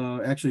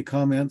 actually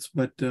comments,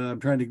 but I'm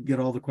trying to get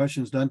all the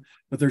questions done.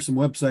 But there's some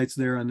websites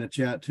there on the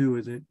chat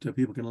too that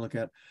people can look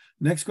at.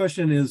 Next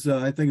question is,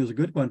 I think is a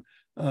good one.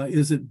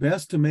 Is it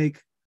best to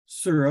make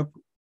syrup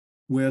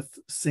with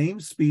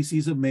same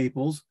species of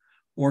maples,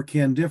 or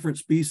can different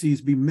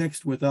species be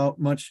mixed without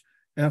much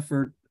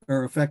effort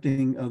or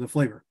affecting the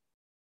flavor?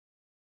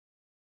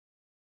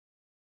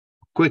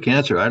 Quick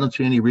answer. I don't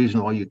see any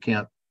reason why you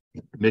can't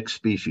mix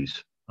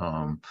species.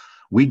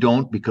 We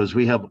don't, because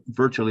we have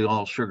virtually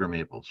all sugar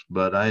maples,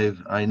 but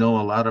I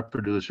know a lot of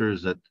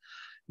producers that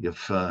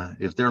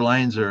if their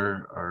lines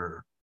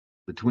are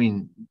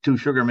between two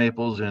sugar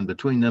maples and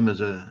between them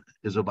is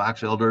a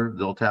box elder,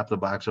 they'll tap the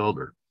box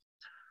elder.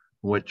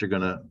 What you're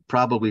going to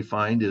probably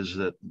find is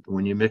that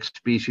when you mix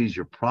species,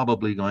 you're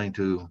probably going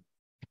to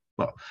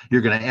well,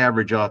 you're going to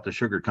average out the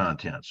sugar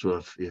content.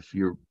 So if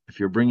you're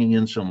bringing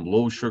in some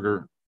low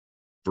sugar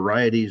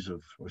varieties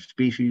of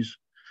species,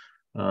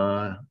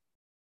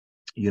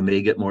 you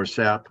may get more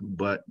sap,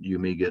 but you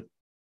may get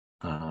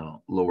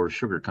lower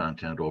sugar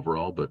content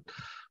overall.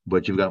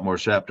 But you've got more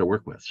sap to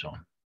work with. So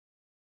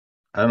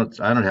I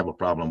don't have a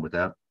problem with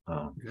that.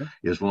 Okay.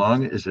 As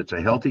long as it's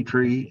a healthy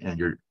tree and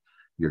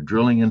you're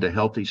drilling into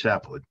healthy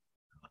sapwood,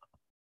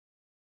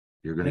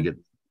 you're going to get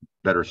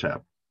better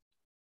sap.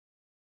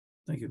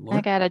 Thank you, I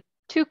Lauren. got a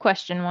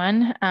 2-question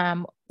one.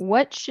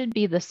 What should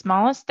be the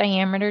smallest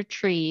diameter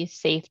tree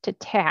safe to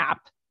tap?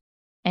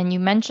 And you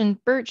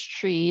mentioned birch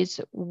trees.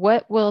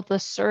 What will the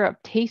syrup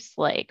taste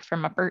like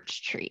from a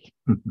birch tree?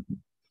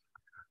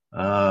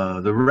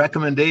 The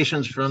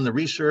recommendations from the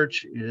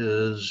research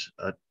is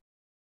a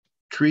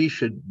tree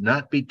should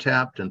not be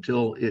tapped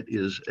until it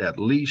is at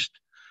least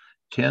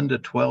 10 to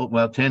 12,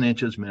 well, 10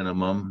 inches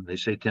minimum. They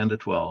say 10 to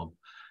 12,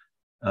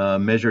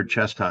 measured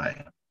chest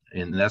high.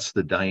 And that's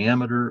the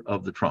diameter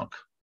of the trunk.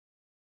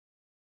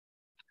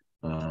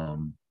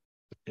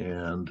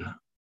 And,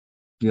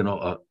 you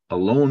know, a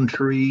lone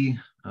tree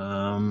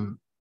out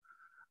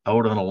on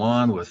a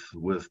lawn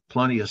with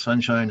plenty of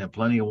sunshine and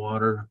plenty of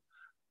water,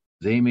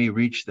 they may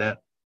reach that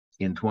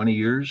in 20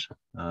 years.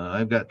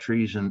 I've got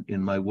trees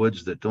in my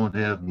woods that don't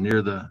have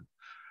near the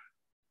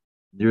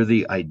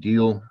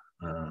ideal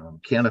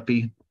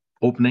canopy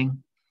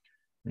opening,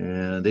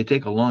 and they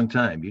take a long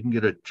time. You can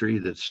get a tree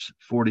that's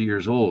 40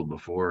 years old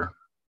before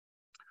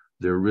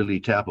they're really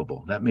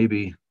tappable. That may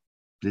be,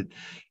 it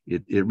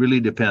really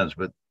depends,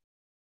 but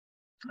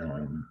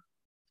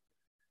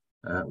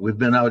we've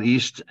been out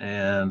east,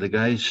 and the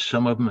guys,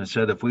 some of them have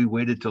said if we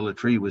waited till a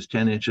tree was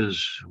 10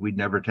 inches, we'd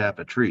never tap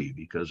a tree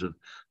because of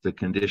the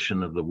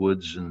condition of the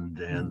woods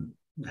and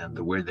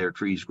the way their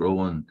trees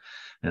grow and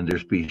their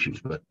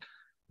species. But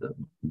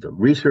the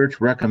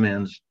research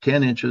recommends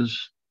 10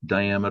 inches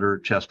diameter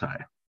chest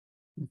high.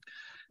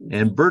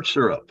 And birch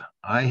syrup,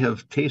 I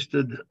have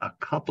tasted a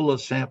couple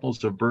of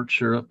samples of birch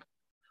syrup.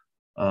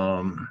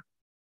 And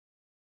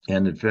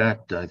in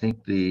fact, I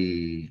think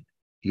the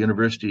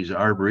University's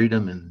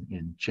Arboretum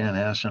in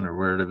Chanhassen, or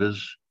where it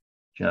is,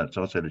 it's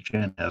outside of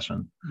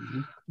Chanhassen,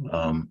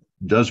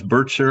 does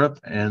birch syrup,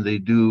 and they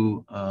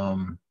do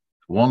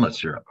walnut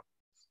syrup.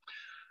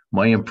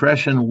 My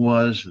impression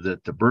was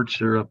that the birch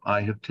syrup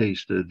I have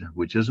tasted,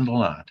 which isn't a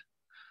lot,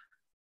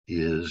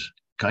 is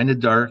kind of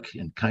dark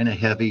and kind of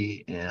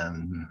heavy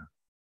and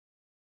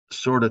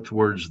sort of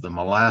towards the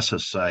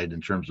molasses side in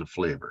terms of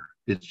flavor.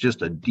 It's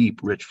just a deep,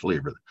 rich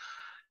flavor.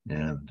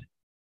 And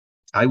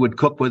I would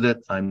cook with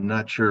it. I'm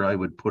not sure I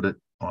would put it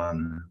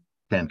on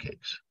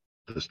pancakes,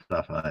 the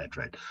stuff I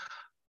tried.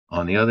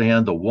 On the other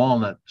hand, the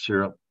walnut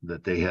syrup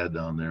that they had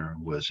down there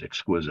was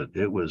exquisite.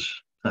 It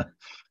was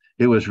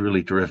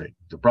really terrific.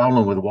 The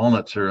problem with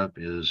walnut syrup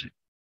is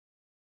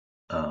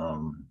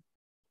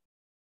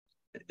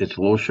it's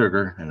low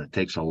sugar and it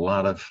takes a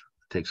lot of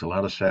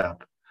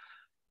sap,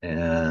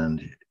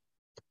 and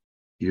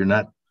you're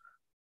not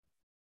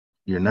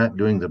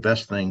doing the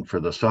best thing for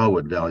the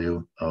sawwood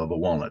value of a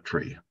walnut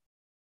tree.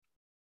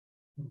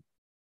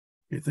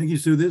 Okay, thank you,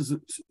 Stu. This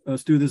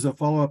is a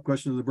follow-up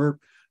question to the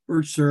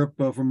birch syrup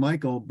from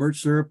Michael.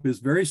 Birch syrup is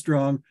very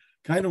strong,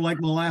 kind of like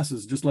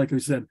molasses, just like we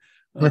said.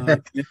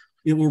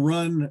 It will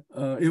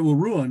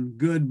ruin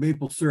good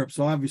maple syrup.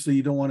 So obviously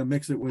you don't want to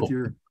mix it with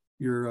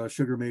your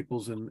sugar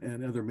maples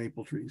and other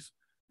maple trees.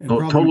 And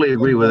totally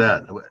agree with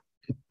that.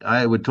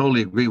 I would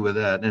totally agree with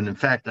that. And in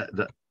fact,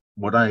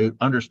 what I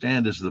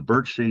understand is the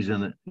birch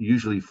season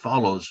usually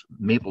follows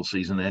maple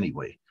season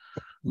anyway.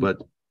 But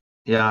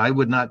yeah, I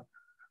would not,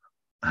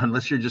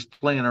 unless you're just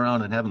playing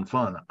around and having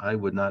fun, I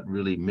would not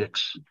really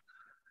mix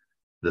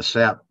the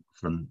sap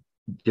from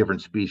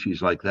different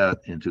species like that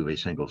into a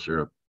single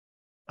syrup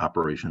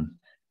operation.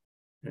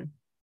 Okay.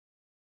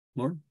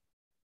 Lauren?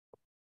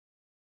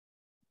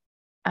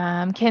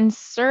 Can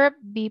syrup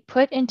be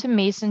put into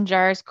mason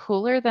jars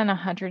cooler than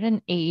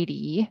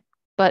 180,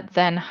 but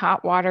then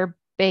hot water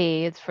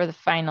bathed for the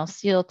final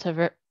seal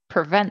to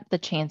prevent the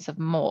chance of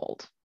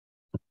mold?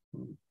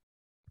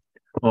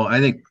 Well, I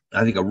think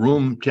a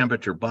room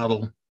temperature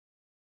bottle,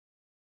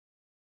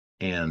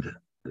 and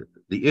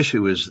the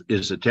issue is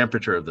the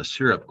temperature of the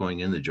syrup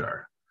going in the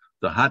jar.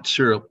 The hot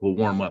syrup will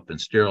warm up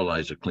and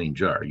sterilize a clean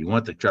jar. You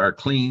want the jar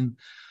clean,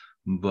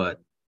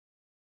 but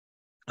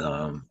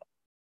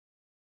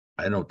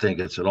I don't think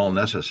it's at all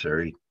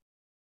necessary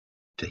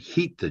to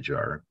heat the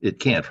jar. It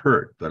can't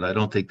hurt, but I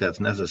don't think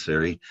that's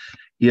necessary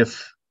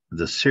if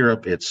the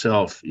syrup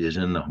itself is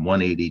in the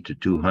 180 to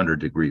 200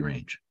 degree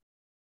range.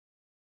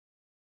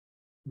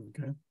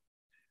 Okay.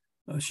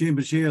 Shane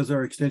Boucher is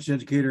our extension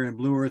educator in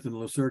Blue Earth and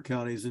Le Sueur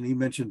counties, and he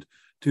mentioned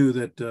too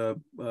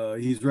that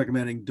he's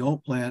recommending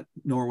don't plant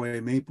Norway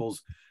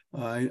maples.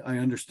 I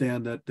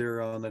understand that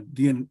they're on the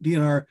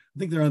DNR. I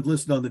think they're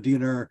listed on the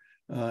DNR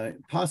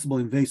possible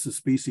invasive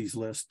species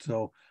list.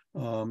 So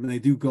they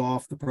do go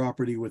off the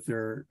property with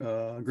their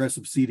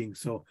aggressive seeding.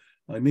 So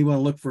you may want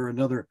to look for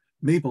another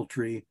maple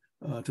tree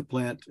to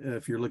plant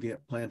if you're looking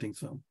at planting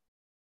some.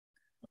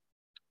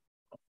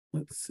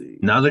 let's see.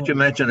 Now that you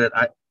mention it,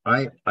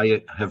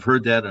 I have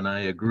heard that and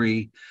I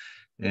agree.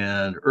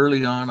 And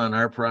early on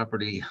our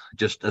property,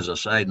 just as a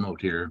side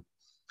note here,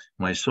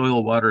 my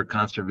soil water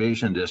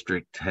conservation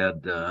district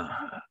had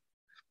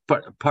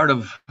part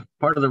of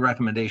the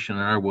recommendation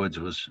in our woods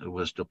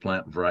was to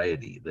plant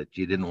variety, that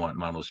you didn't want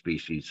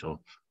monospecies. So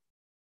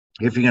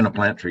if you're going to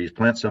plant trees,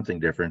 plant something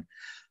different.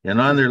 And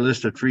on their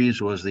list of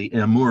trees was the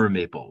Amur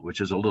maple,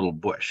 which is a little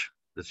bush.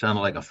 That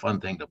sounded like a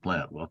fun thing to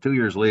plant. Well, 2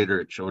 years later,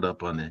 it showed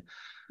up on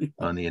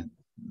the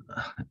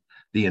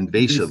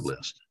invasive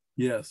list.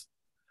 Yes.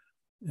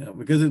 Yeah,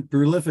 because it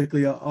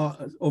prolifically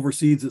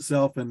overseeds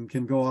itself and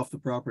can go off the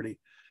property.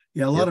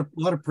 Yeah, a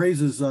lot of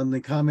praises on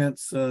the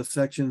comments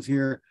sections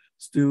here.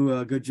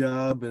 Stu, good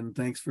job, and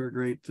thanks for a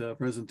great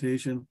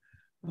presentation.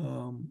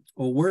 Well,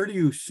 where do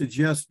you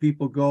suggest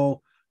people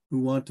go who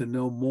want to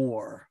know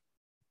more?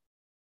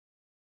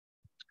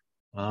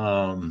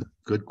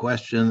 Good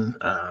question.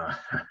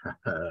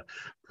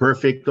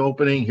 Perfect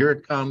opening. Here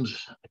it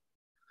comes.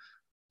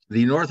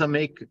 The North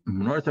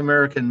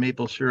American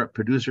Maple Syrup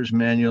Producers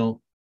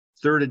Manual,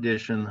 3rd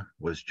edition,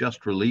 was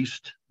just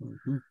released.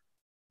 Mm-hmm.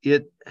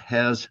 It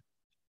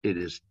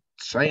is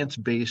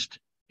science-based.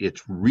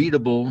 It's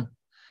readable.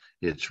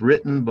 It's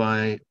written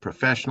by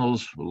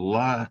professionals, a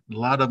lot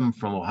of them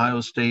from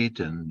Ohio State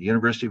and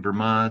University of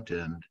Vermont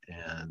and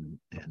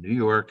New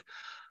York,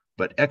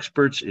 but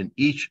experts in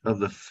each of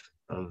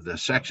the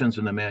sections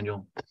in the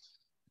manual.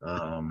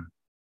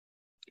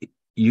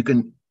 You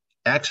can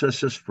access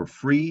this for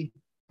free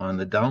on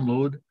the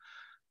download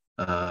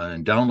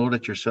and download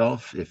it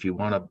yourself. If you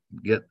want to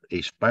get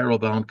a spiral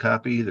bound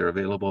copy, they're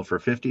available for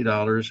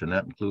 $50, and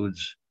that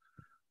includes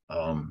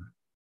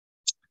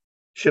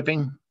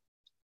shipping.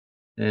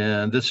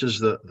 And this is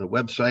the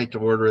website to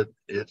order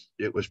it.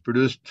 It was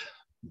produced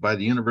by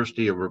the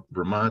University of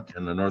Vermont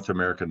and the North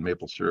American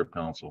Maple Syrup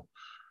Council.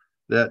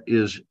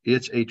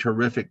 It's a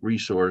terrific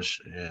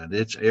resource, and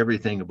it's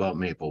everything about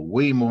maple,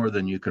 way more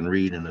than you can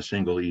read in a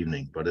single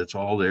evening, but it's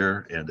all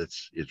there, and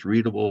it's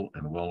readable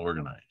and well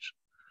organized.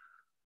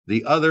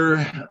 The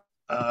other,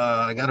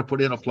 I got to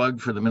put in a plug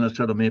for the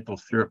Minnesota Maple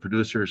Syrup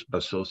Producers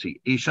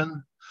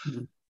Association.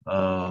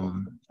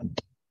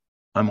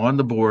 I'm on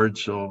the board,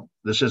 so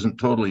this isn't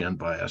totally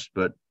unbiased,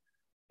 but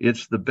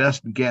it's the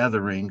best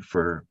gathering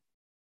for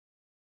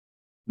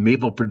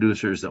maple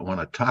producers that want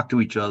to talk to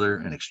each other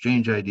and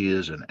exchange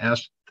ideas and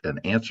ask and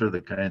answer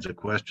the kinds of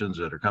questions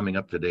that are coming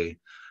up today.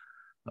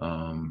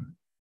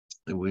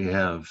 We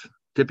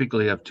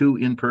typically have 2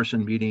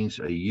 in-person meetings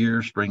a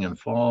year, spring and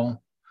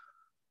fall.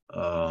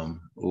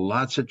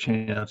 Lots of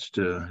chance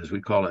to, as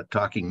we call it,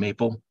 talking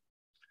maple.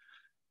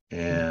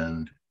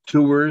 And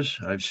tours.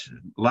 A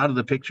lot of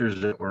the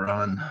pictures that were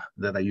on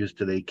that I used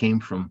today came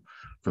from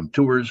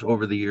tours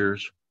over the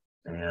years,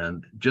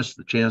 and just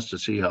the chance to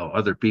see how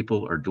other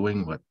people are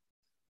doing what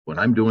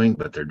I'm doing,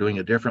 but they're doing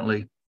it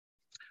differently.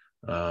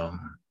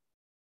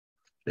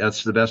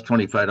 That's the best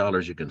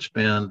 $25 you can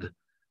spend,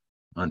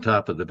 on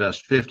top of the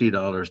best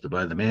 $50 to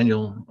buy the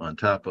manual, on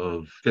top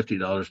of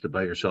 $50 to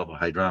buy yourself a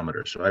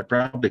hydrometer. So I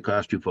probably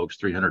cost you folks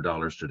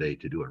 $300 today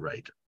to do it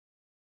right.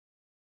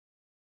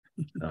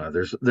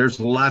 There's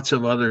lots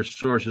of other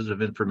sources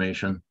of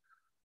information.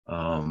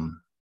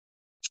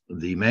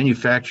 The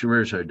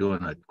manufacturers are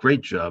doing a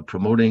great job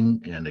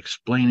promoting and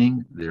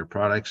explaining their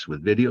products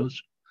with videos.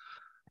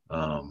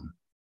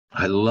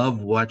 I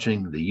love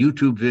watching the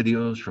YouTube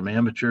videos from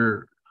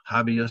amateur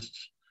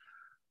hobbyists,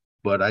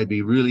 but I'd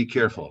be really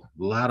careful.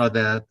 A lot of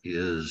that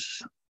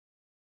is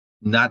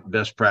not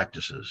best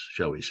practices,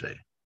 shall we say.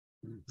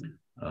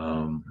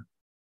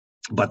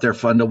 But they're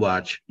fun to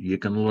watch. You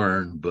can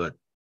learn, but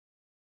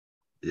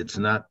it's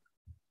not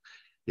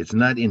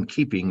in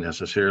keeping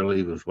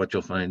necessarily with what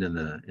you'll find in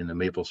the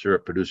Maple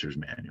Syrup Producers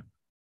Manual.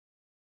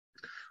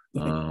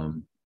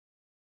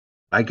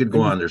 I could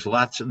go on. There's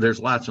lots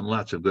and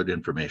lots of good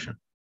information.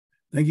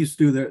 Thank you,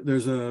 Stu.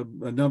 There's a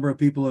number of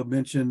people have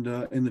mentioned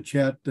in the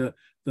chat the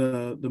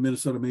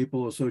Minnesota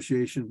Maple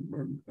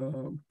Association,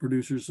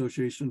 Producers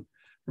Association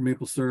for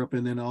Maple Syrup,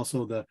 and then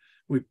also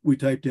we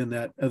typed in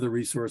that other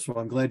resource. So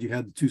I'm glad you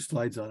had the 2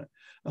 slides on it.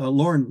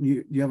 Lauren,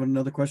 you have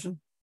another question?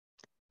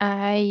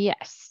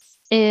 Yes.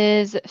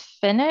 Is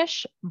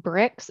finish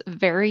Brix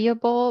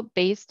variable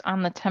based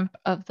on the temp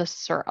of the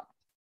syrup?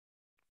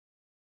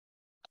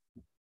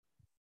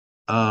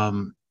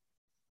 The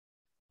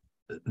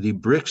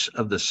Brix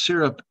of the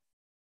syrup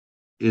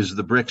is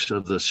the Brix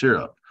of the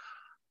syrup.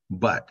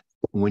 But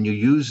when you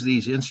use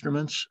these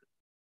instruments,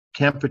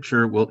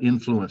 temperature will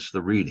influence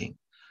the reading.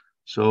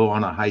 So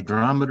on a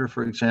hydrometer,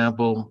 for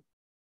example,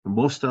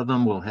 most of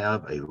them will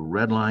have a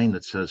red line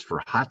that says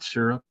for hot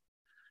syrup,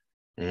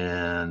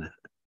 and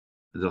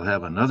they'll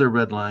have another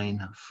red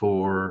line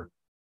for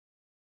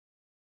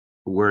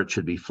where it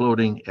should be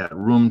floating at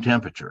room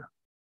temperature.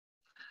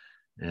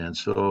 And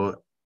so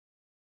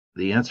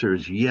the answer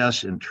is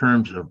yes. In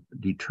terms of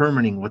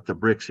determining what the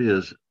Brix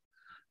is,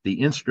 the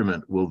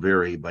instrument will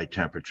vary by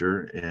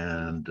temperature.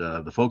 And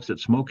the folks at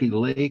Smoky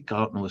Lake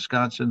out in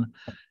Wisconsin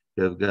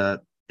have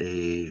got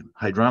a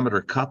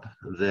hydrometer cup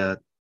that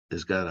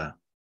has got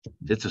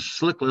it's a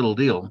slick little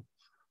deal.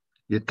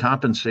 It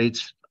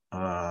compensates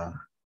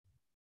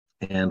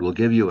and will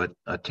give you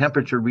a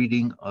temperature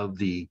reading of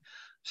the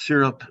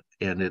syrup,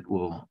 and it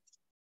will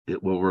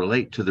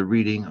relate to the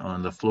reading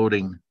on the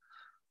floating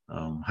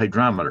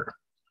hydrometer.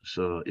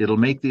 So it'll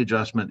make the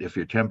adjustment if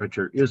your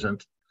temperature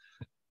isn't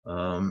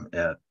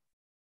at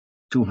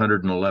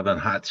 211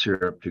 hot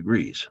syrup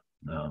degrees.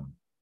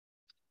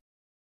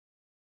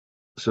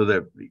 So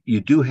that you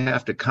do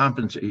have to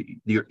compensate,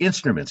 your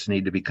instruments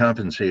need to be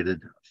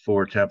compensated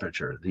for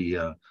temperature.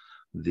 The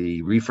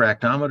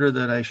refractometer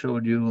that I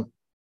showed you,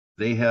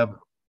 they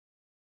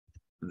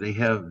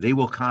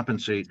will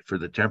compensate for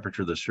the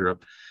temperature of the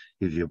syrup.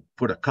 If you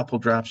put a couple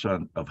drops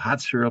of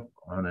hot syrup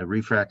on a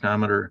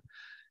refractometer,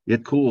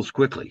 it cools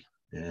quickly,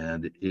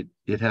 and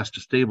it has to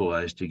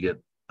stabilize to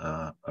get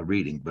a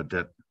reading. But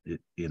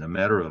in a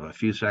matter of a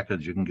few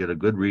seconds, you can get a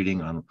good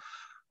reading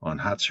on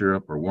hot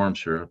syrup or warm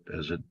syrup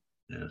as it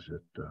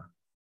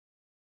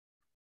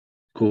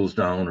cools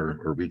down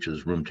or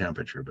reaches room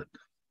temperature. But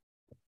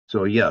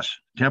so yes,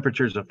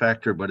 temperature is a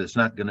factor, but it's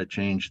not going to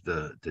change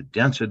the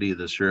density of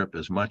the syrup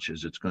as much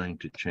as it's going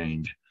to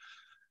change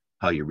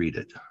how you read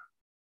it.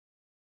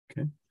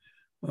 Okay.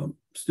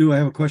 Stu, I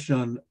have a question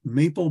on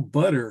maple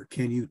butter.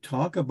 Can you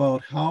talk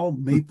about how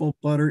maple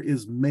butter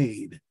is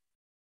made?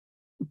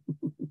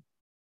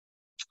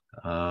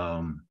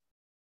 No,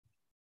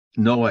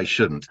 I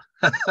shouldn't.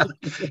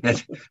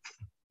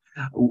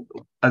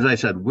 As I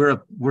said,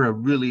 we're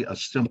really a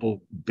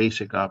simple,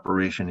 basic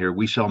operation here.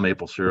 We sell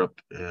maple syrup,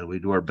 and we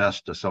do our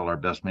best to sell our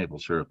best maple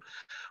syrup.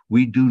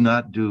 We do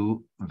not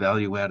do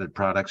value-added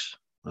products.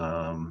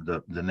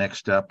 The next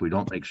step, we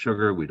don't make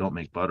sugar, we don't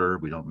make butter,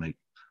 we don't make,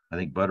 I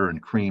think butter and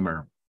cream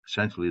are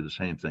essentially the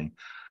same thing.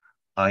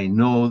 I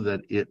know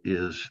that it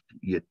is,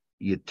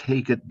 you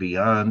take it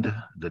beyond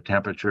the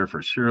temperature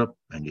for syrup,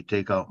 and you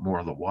take out more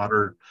of the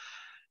water,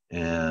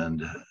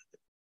 and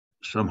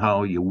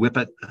somehow you whip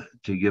it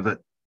to give it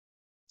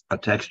a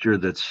texture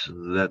that's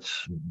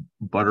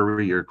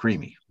buttery or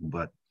creamy.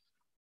 But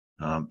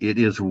it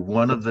is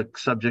one of the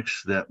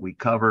subjects that we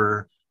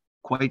cover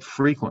quite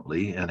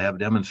frequently and have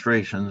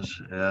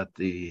demonstrations at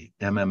the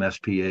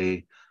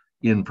MMSPA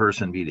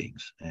in-person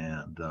meetings.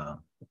 And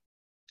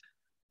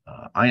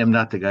I am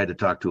not the guy to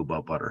talk to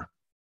about butter.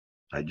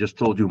 I just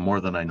told you more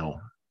than I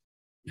know.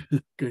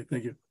 Okay,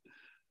 thank you.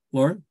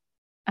 Lauren?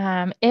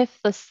 If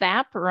the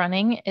sap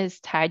running is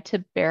tied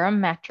to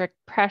barometric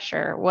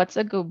pressure, what's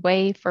a good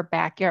way for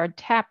backyard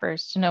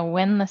tappers to know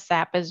when the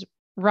sap is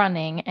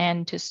running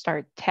and to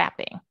start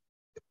tapping?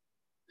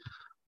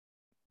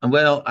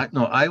 Well,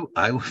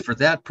 I for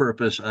that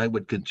purpose, I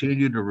would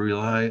continue to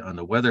rely on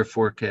the weather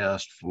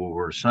forecast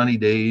for sunny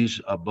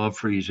days above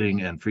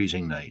freezing and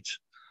freezing nights.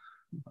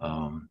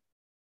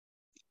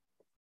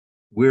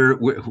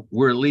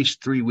 We're at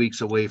least 3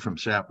 weeks away from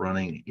sap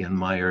running in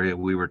my area.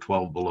 We were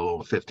 12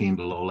 below, 15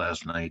 below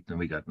last night, and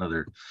we got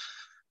another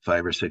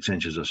 5 or 6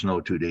 inches of snow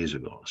 2 days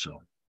ago.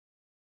 So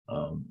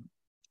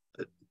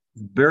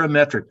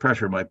barometric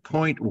pressure, my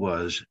point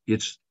was,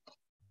 it's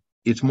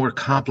more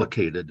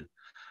complicated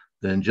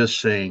than just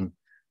saying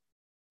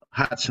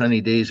hot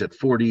sunny days at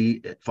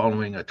 40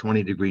 following a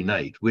 20-degree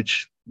night,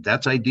 which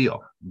that's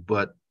ideal.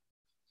 But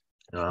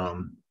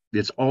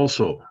it's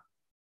also,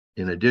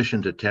 in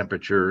addition to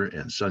temperature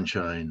and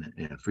sunshine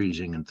and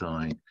freezing and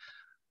thawing,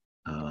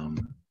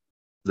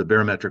 the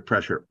barometric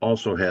pressure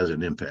also has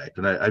an impact.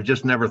 And I've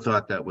just never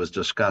thought that was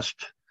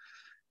discussed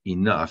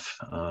enough.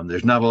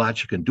 There's not a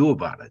lot you can do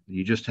about it.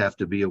 You just have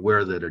to be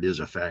aware that it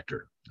is a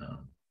factor.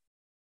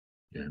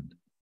 And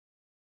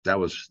that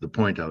was the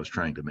point I was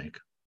trying to make.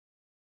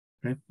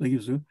 Okay, thank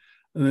you, Stu.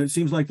 It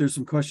seems like there's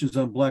some questions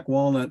on black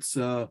walnuts.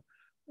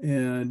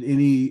 And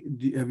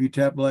have you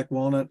tapped black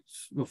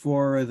walnuts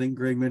before? I think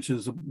Greg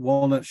mentions the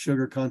walnut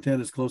sugar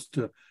content is close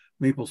to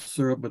maple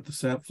syrup, but the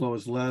sap flow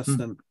is less,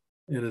 and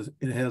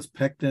it has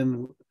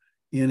pectin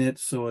in it,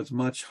 so it's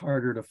much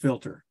harder to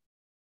filter.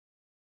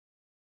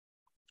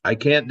 I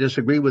can't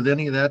disagree with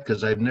any of that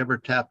because I've never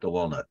tapped a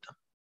walnut.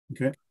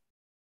 Okay.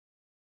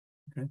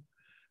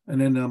 And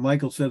then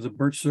Michael says that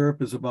birch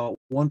syrup is about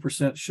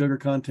 1% sugar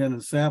content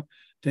in sap,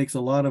 takes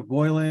a lot of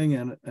boiling,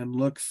 and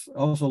looks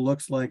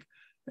like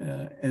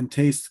and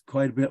tastes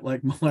quite a bit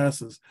like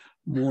molasses,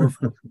 more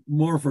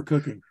for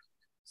cooking.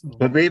 So,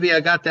 but maybe I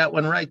got that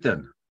one right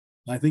then.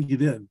 I think you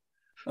did.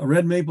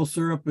 Red maple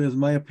syrup is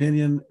my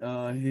opinion.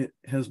 It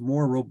has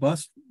more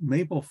robust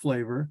maple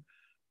flavor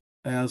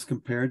as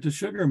compared to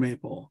sugar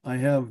maple. I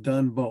have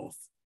done both.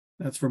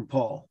 That's from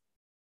Paul.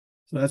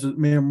 So that's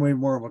way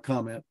more of a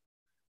comment.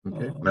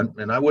 Okay,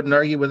 and I wouldn't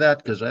argue with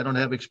that because I don't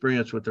have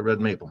experience with the red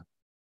maple.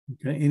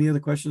 Okay, any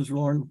other questions,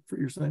 Lauren, for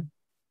your side?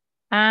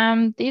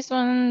 These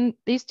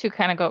two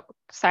kind of go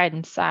side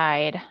and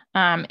side.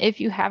 If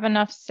you have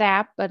enough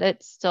sap, but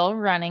it's still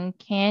running,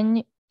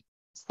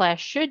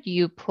 should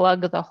you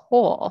plug the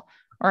hole,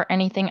 or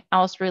anything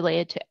else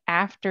related to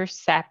after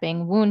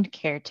sapping wound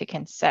care to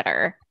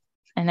consider?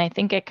 And I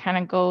think it kind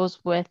of goes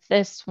with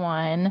this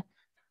one.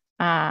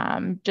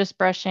 Just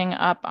brushing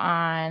up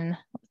on,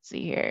 let's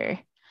see here.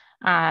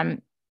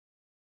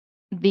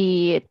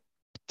 the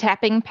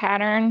tapping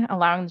pattern,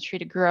 allowing the tree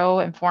to grow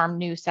and form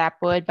new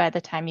sapwood by the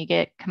time you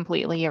get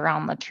completely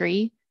around the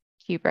tree.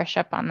 Can you brush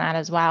up on that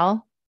as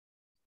well?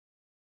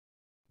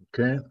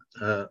 Okay.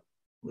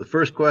 The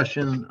first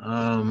question,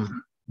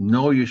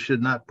 no, you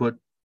should not put,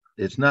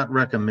 it's not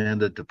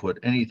recommended to put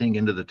anything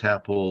into the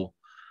tap hole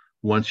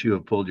once you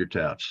have pulled your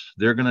taps.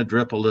 They're going to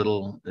drip a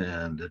little,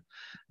 and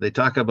they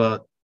talk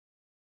about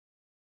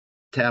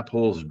tap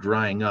holes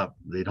drying up.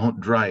 They don't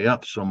dry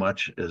up so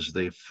much as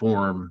they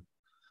form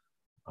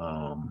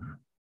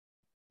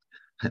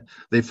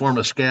they form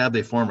a scab,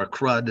 they form a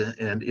crud,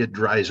 and it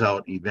dries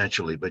out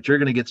eventually. But you're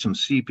going to get some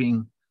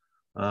seeping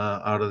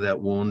out of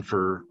that wound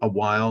for a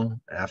while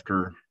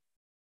after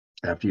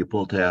you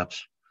pull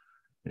taps,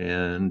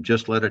 and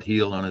just let it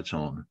heal on its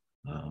own.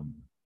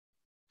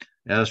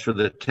 As for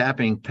the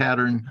tapping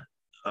pattern,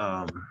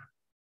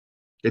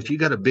 if you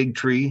got a big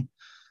tree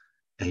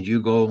and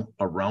you go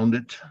around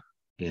it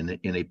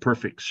in a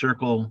perfect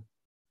circle,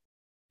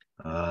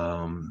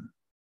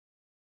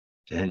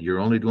 and you're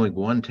only doing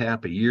one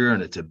tap a year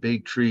and it's a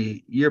big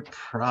tree, you're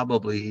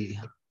probably,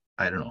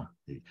 I don't know,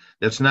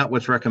 that's not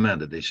what's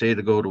recommended. They say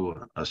to go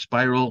to a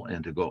spiral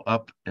and to go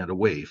up and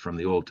away from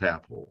the old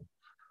tap hole.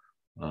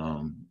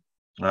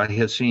 I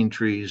have seen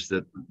trees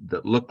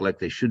that look like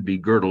they should be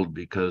girdled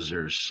because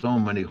there's so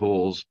many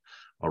holes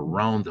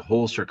around the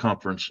whole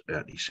circumference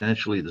at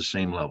essentially the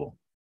same level.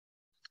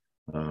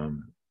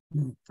 And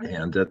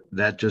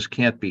that just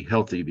can't be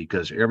healthy,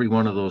 because every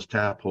one of those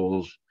tap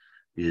holes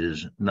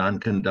is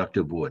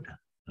non-conductive wood,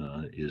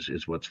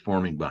 is what's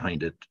forming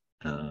behind it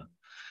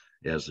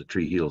as the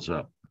tree heals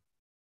up.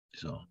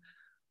 So,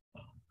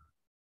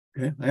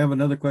 okay, I have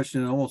another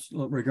question almost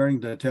regarding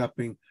the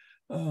tapping.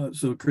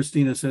 So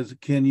Christina says,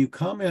 can you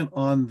comment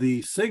on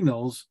the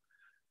signals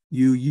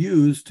you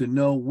use to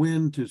know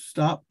when to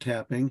stop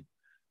tapping,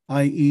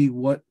 i.e.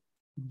 what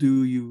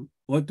do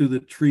the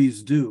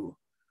trees do?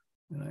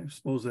 And I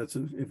suppose that's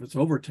if it's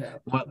over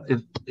tapped. Well,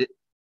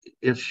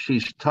 if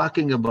she's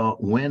talking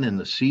about when in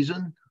the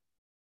season,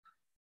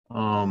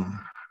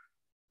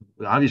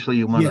 obviously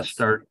you want to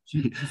start,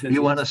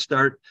 you want to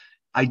start,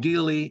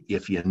 ideally,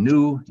 if you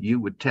knew,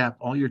 you would tap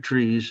all your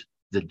trees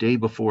the day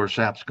before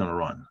sap's going to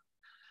run.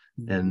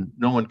 And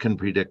no one can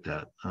predict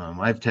that.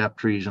 I've tapped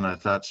trees and I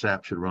thought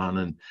sap should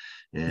run,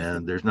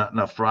 and there's not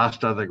enough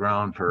frost on the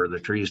ground for the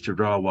trees to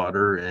draw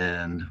water,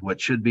 and what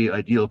should be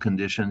ideal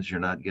conditions, you're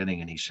not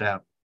getting any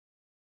sap.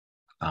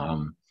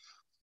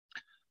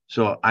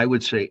 So I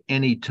would say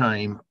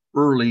anytime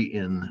early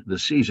in the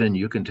season,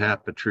 you can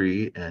tap a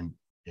tree, and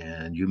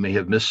you may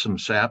have missed some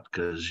sap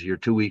because you're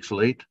 2 weeks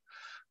late,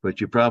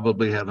 but you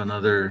probably have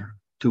another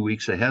 2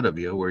 weeks ahead of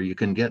you where you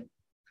can get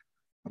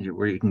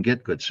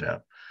good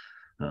sap.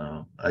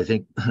 I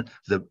think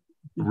the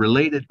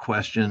related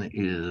question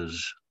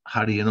is,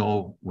 how do you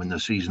know when the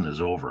season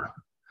is over?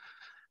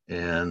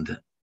 And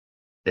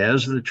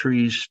as the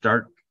trees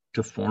start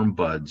to form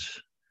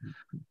buds,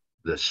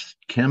 the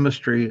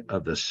chemistry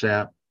of the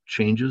sap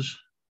changes,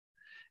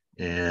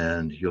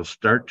 and you'll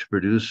start to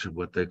produce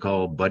what they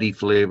call buddy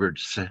flavored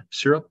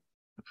syrup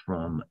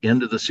from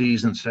end of the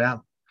season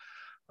sap.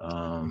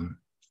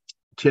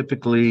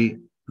 Typically,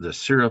 the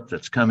syrup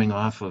that's coming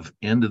off of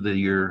end of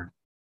the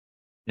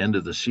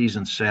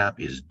season sap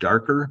is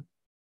darker,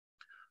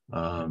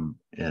 and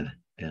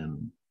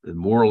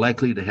more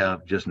likely to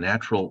have just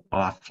natural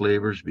off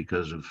flavors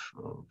because of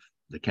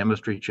the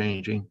chemistry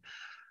changing.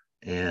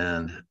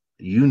 And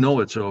you know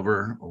it's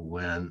over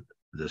when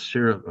the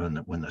syrup,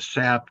 when the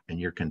sap in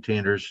your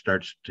containers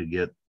starts to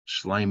get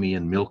slimy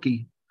and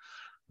milky.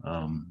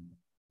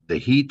 The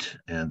heat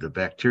and the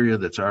bacteria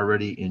that's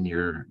already in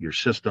your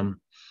system,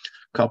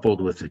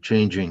 coupled with the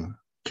changing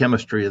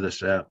chemistry of the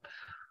sap,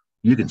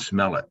 you can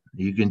smell it.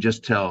 You can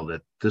just tell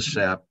that this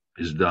sap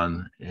is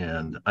done.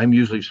 And I'm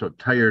usually so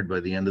tired by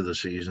the end of the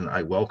season,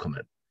 I welcome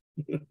it.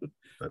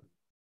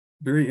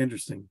 Very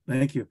interesting.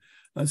 Thank you.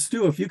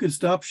 Stu, if you could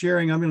stop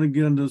sharing, I'm going to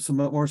get into some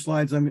more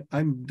slides.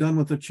 I'm done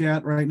with the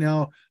chat right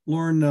now.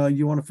 Lauren,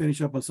 you want to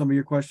finish up on some of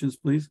your questions,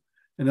 please?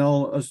 And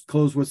I'll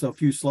close with a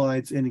few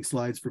slides, ending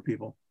slides for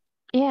people.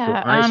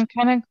 Yeah, I'm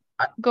kind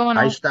of going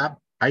on.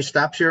 I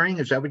stopped sharing.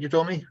 Is that what you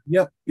told me?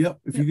 Yep.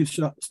 If you could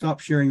stop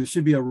sharing, there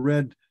should be a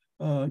red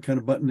kind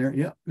of button there.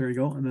 Yeah, there you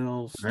go. And then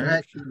I'll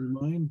start sharing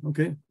mine.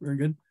 Okay, very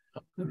good.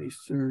 Let me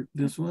start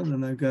this one,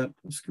 and I've got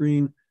a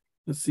screen.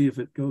 Let's see if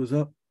it goes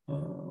up.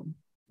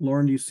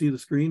 Lauren, do you see the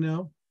screen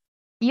now?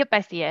 Yep,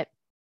 I see it.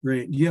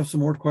 Great. Do you have some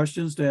more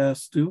questions to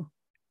ask Stu?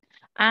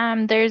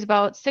 There's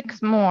about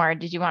 6 more.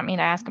 Did you want me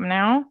to ask them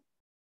now?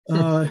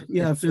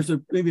 Yeah, if there's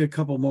maybe a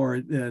couple more,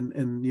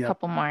 and yeah,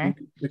 couple more.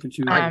 We can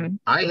choose. I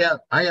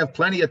have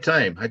plenty of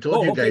time. I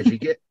told you guys, you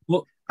get.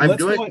 Well, I'm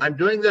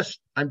doing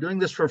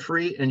this for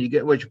free, and you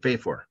get what you pay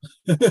for.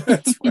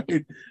 That's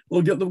right.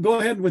 Well, go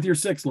ahead with your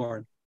 6,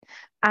 Lauren.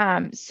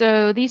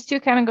 So these two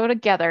kind of go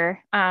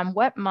together.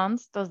 What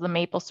months does the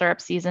maple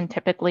syrup season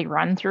typically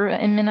run through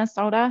in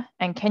Minnesota?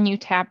 And can you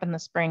tap in the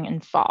spring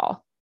and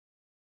fall?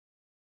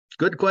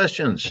 Good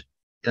questions.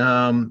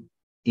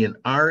 In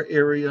our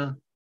area,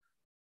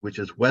 which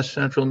is west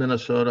central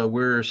Minnesota.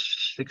 We're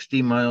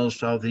 60 miles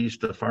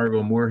southeast of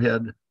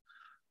Fargo-Moorhead.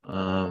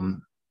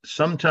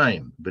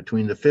 Sometime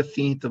between the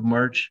 15th of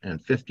March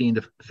and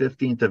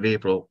 15th of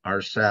April,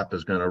 our sap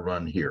is going to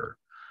run here.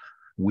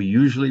 We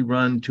usually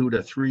run 2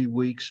 to 3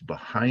 weeks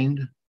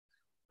behind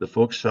the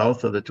folks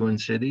south of the Twin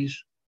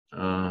Cities.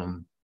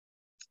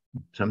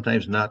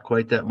 Sometimes not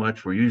quite that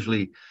much. We're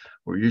usually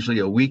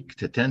a week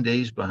to 10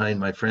 days behind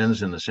my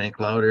friends in the St.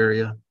 Cloud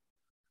area.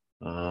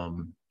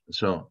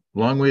 So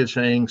long way of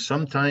saying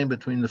sometime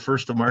between the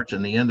 1st of March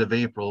and the end of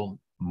April,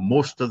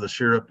 most of the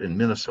syrup in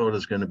Minnesota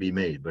is going to be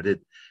made, but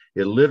it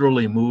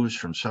literally moves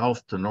from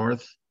south to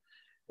north.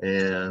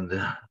 And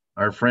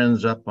our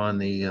friends up on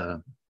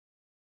the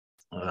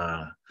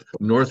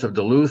north of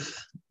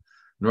Duluth,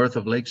 north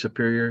of Lake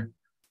Superior,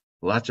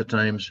 lots of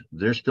times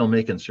they're still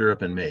making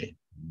syrup in May,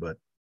 but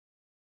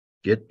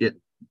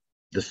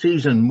the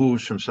season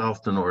moves from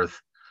south to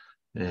north,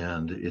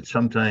 and it's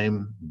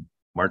sometime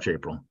March,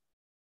 April.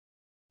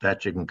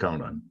 That you can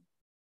count on.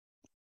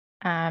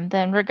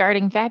 Then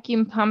regarding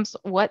vacuum pumps,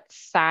 what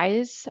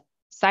sizes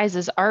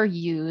are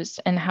used,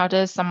 and how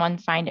does someone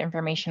find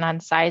information on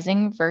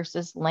sizing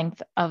versus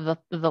length of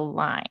the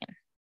line?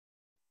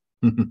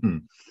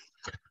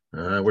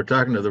 We're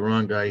talking to the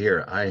wrong guy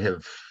here.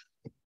 I've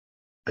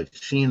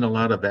seen a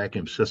lot of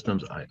vacuum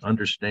systems. I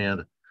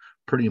understand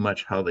pretty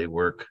much how they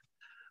work.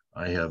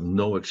 I have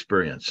no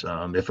experience.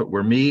 If it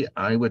were me,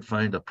 I would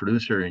find a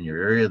producer in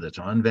your area that's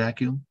on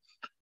vacuum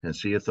and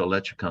see if they'll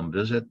let you come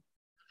visit.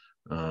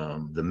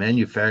 The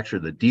manufacturer,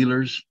 the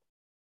dealers,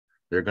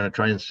 they're going to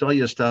try and sell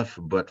you stuff,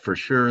 but for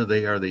sure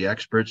they are the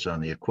experts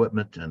on the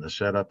equipment and the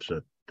setups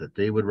that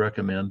they would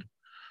recommend.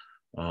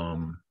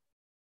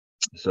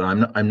 So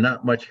I'm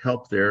not much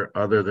help there,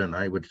 other than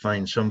I would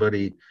find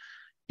somebody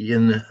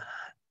in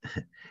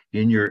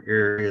your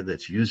area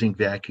that's using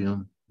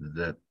vacuum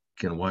that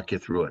can walk you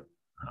through it.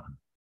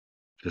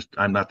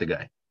 I'm not the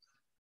guy.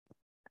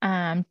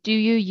 Do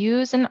you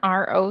use an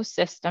RO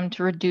system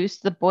to reduce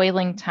the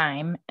boiling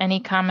time?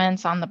 Any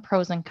comments on the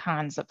pros and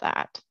cons of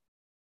that?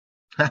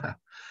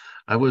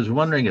 I was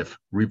wondering if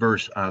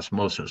reverse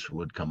osmosis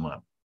would come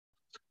up.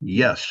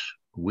 Yes,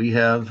 we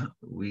have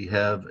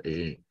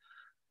a,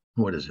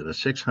 what is it, a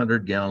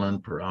 600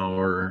 gallon per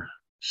hour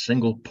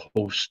single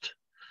post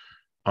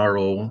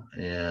RO,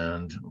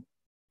 and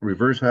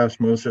reverse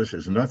osmosis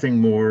is nothing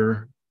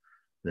more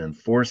than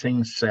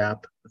forcing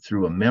sap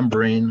through a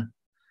membrane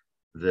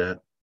that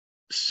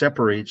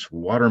separates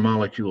water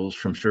molecules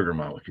from sugar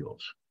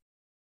molecules.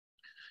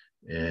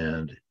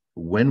 And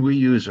when we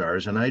use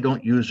ours, and I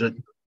don't use it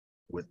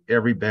with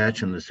every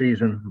batch in the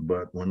season,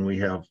 but when we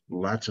have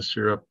lots of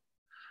syrup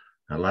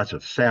and lots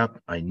of sap,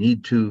 I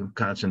need to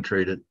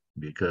concentrate it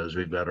because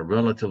we've got a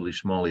relatively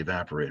small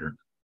evaporator.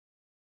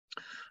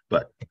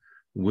 But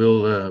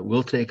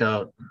we'll take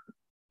out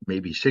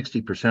maybe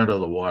 60% of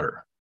the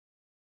water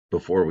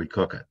before we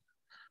cook it,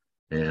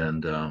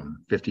 and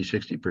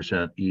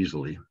 50-60%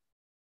 easily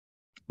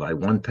by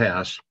one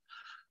pass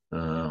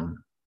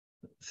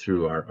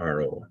through our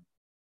RO.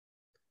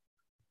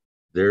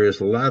 There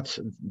was lots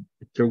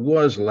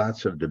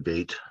of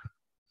debate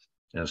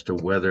as to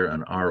whether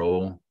an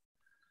RO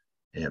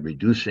and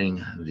reducing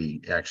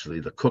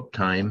the cook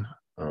time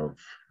of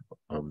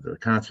the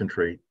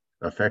concentrate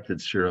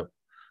affected syrup.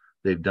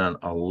 They've done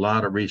a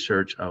lot of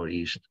research out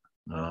east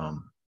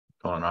on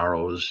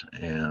ROs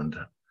and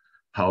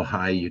how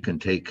high you can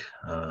take,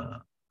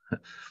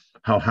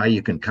 how high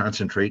you can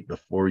concentrate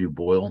before you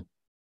boil.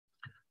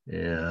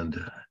 And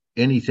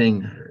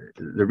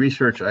the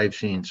research I've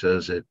seen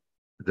says that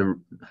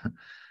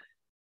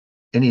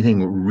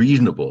anything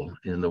reasonable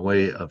in the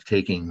way of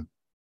taking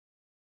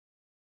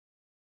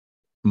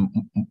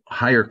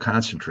higher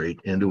concentrate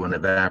into an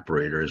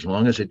evaporator, as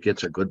long as it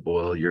gets a good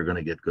boil, you're going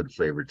to get good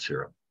flavored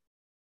syrup.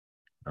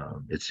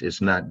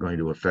 It's not going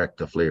to affect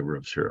the flavor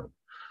of syrup.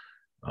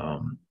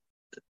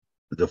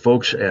 The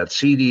folks at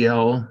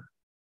CDL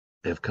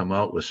have come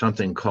out with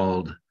something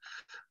called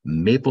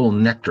maple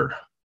nectar.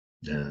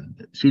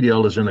 And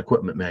CDL is an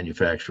equipment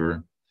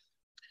manufacturer,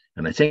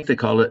 and I think they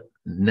call it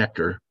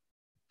nectar,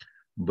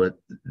 but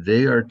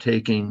they are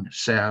taking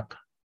sap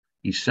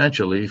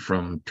essentially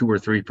from 2 or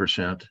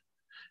 3%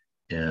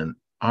 and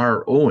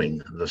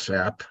ROing the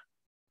sap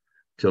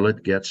till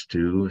it gets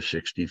to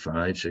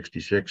 65,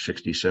 66,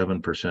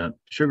 67%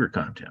 sugar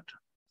content.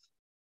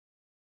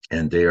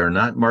 And they are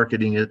not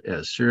marketing it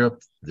as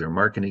syrup. They're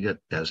marketing it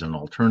as an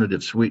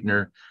alternative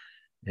sweetener.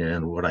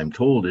 And what I'm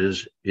told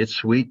is it's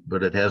sweet,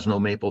 but it has no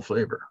maple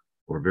flavor,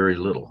 or very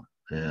little.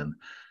 And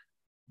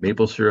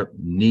maple syrup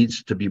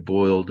needs to be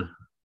boiled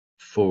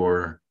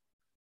for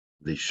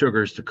the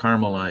sugars to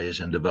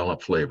caramelize and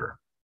develop flavor.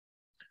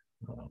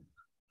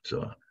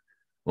 So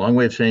long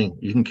way of saying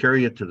you can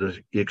carry it to the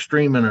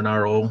extreme in an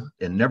RO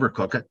and never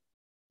cook it.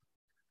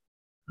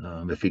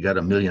 If you got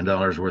 $1 million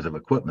worth of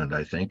equipment,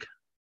 I think.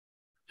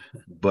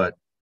 But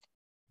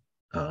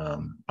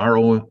an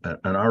RO,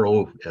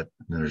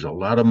 there's a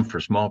lot of them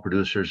for small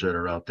producers that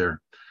are out there,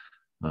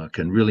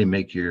 can really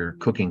make your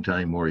cooking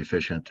time more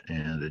efficient,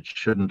 and it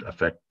shouldn't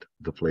affect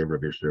the flavor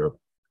of your syrup.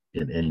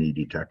 in any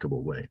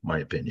detectable way, my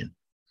opinion.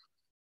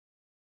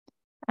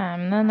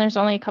 Then there's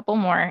only a couple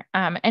more.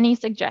 Any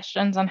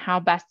suggestions on how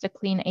best to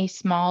clean a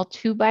small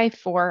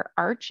 2x4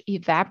 arch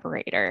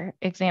evaporator?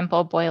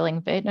 Example,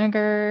 boiling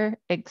vinegar,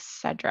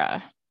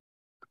 etc.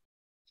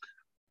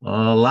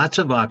 Lots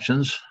of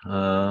options.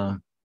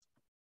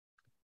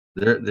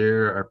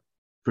 There are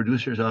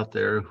producers out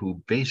there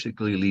who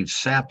basically leave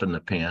sap in the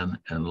pan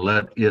and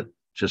let it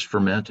just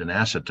ferment and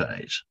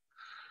acetize,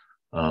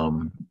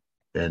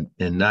 and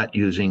not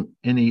using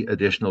any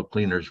additional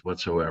cleaners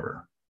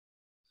whatsoever.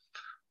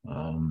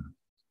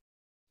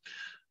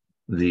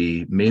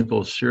 The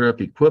maple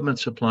syrup equipment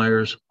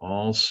suppliers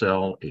all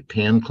sell a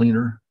pan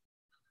cleaner.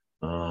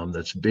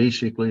 That's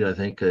basically, I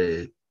think,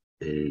 a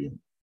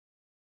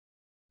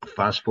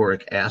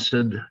phosphoric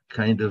acid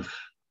kind of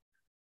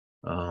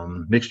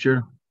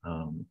mixture.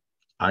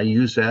 I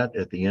use that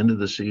at the end of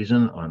the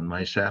season on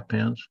my sap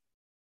pans.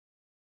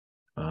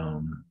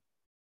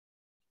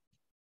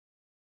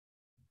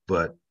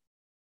 But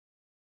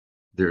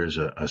there's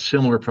a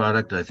similar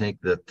product, I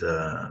think, that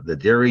the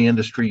dairy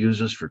industry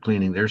uses for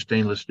cleaning their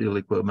stainless steel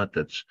equipment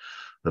that's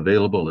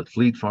available at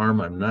Fleet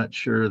Farm. I'm not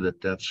sure that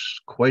that's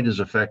quite as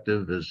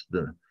effective as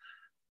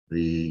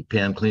the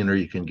pan cleaner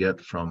you can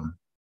get from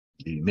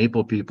the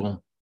Maple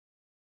people.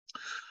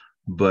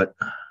 But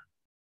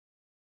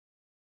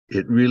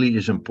it really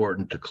is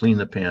important to clean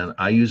the pan.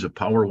 I use a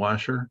power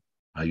washer.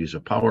 I use a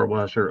power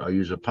washer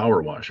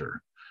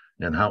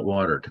and hot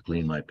water to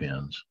clean my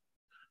pans.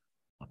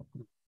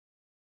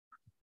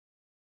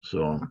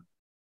 So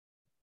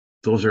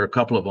those are a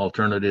couple of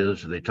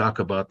alternatives. They talk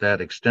about that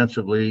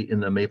extensively in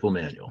the Maple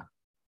Manual.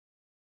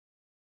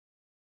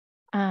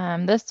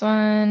 This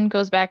one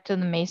goes back to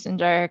the mason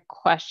jar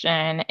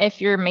question.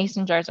 If your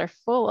mason jars are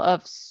full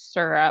of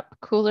syrup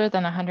cooler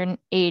than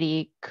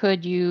 180,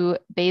 could you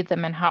bathe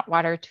them in hot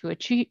water to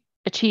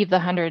achieve the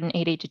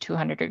 180 to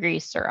 200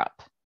 degrees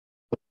syrup?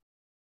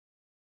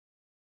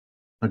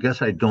 I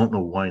guess I don't know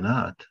why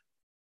not.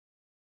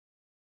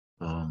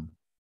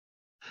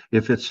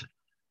 If it's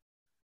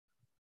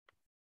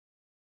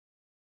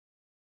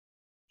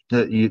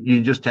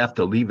you just have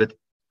to leave it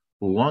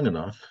long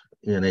enough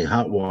in a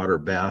hot water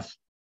bath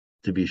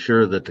to be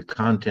sure that the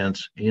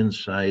contents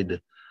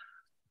inside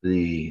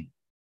the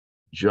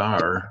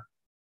jar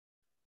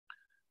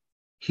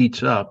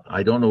heats up.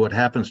 I don't know what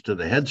happens to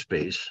the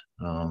headspace.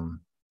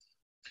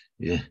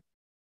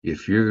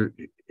 If you're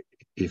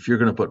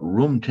going to put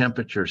room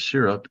temperature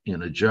syrup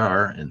in a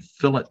jar and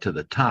fill it to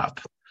the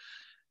top,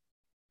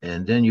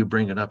 and then you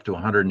bring it up to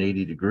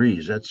 180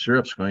 degrees, that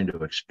syrup's going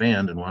to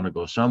expand and want to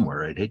go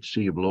somewhere. I'd hate to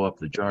see you blow up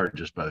the jar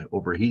just by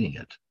overheating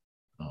it.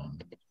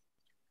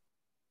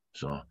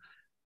 So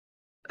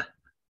I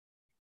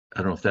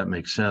don't know if that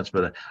makes sense,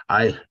 but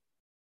I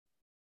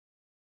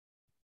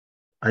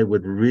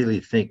would really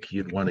think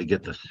you'd want to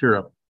get the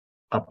syrup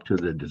up to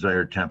the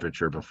desired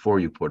temperature before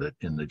you put it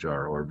in the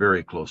jar, or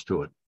very close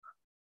to it.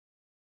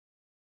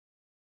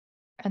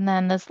 And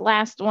then this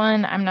last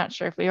one, I'm not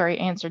sure if we already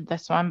answered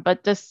this one,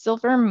 but does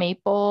silver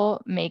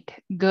maple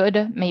make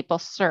good maple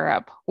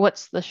syrup?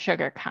 What's the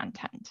sugar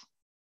content?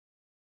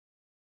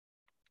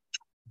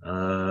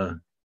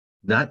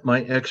 Not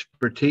my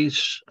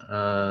expertise.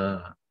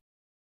 I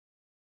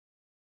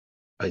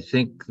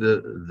think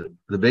the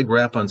big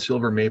rap on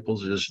silver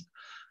maples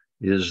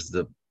is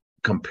the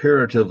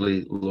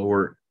comparatively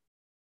lower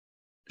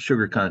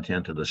sugar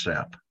content of the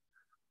sap.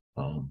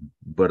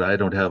 But I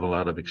don't have a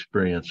lot of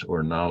experience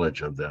or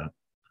knowledge of that.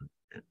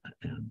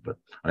 But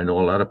I know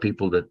a lot of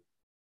people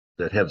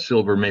that have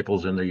silver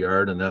maples in their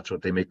yard, and that's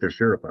what they make their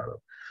syrup out of.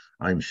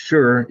 I'm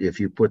sure if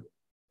you put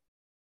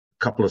a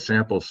couple of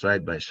samples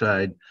side by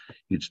side,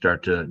 you'd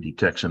start to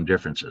detect some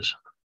differences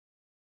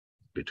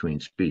between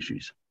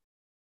species.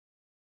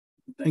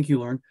 Thank you,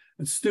 Lauren.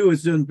 And Stu,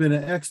 it's been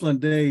an excellent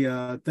day.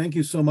 Thank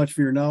you so much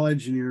for your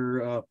knowledge and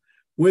your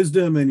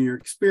wisdom and your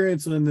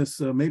experience on this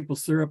maple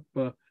syrup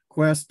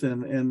quest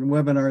and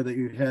webinar that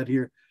you had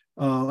here.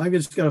 I've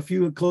just got a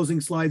few closing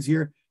slides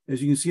here.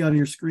 As you can see on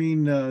your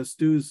screen,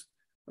 Stu's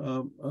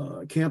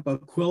Camp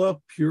Aquila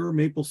Pure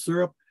Maple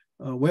Syrup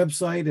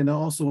website, and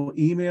also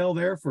email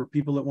there for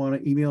people that want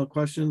to email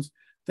questions.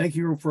 Thank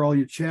you for all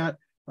your chat.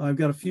 I've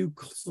got a few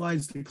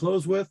slides to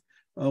close with.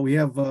 We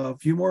have a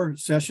few more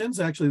sessions.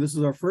 Actually, this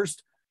is our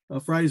first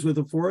Fridays with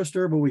a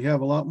Forester, but we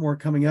have a lot more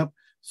coming up.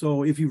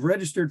 So if you've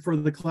registered for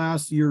the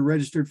class, you're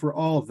registered for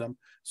all of them.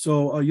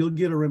 So you'll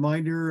get a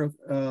reminder of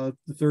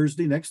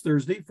next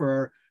Thursday for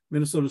our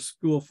Minnesota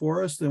School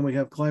Forest. Then we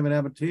have climate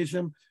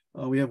adaptation.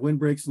 We have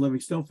windbreaks and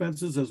living snow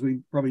fences, as we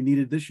probably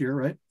needed this year,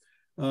 right?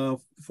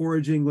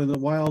 Foraging with the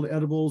wild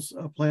edibles,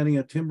 planning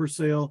a timber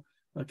sale,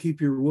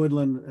 keep your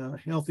woodland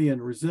healthy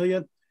and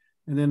resilient.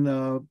 And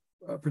then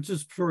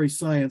participatory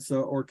science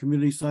or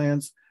community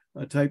science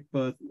type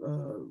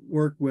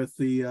work with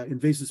the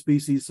invasive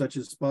species such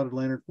as spotted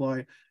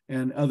lanternfly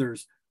and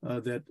others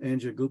that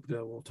Anja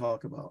Gupta will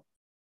talk about.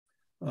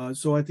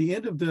 So at the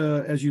end of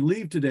as you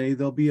leave today,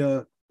 there'll be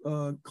your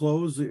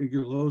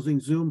closing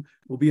Zoom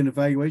will be an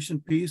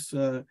evaluation piece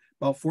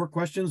about 4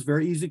 questions,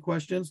 very easy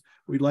questions.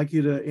 We'd like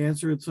you to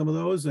answer some of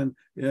those, and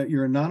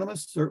you're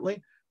anonymous,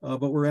 certainly,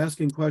 but we're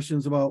asking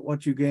questions about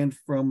what you gained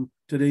from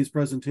today's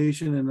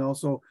presentation, and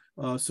also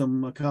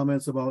some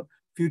comments about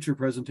future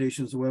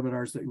presentations and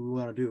webinars that we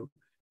want to do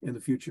in the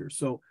future.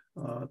 So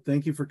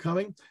thank you for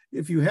coming.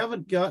 If you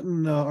haven't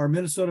gotten our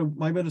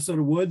My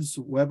Minnesota Woods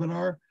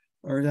webinar,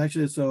 or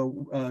actually it's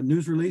a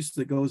news release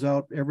that goes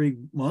out every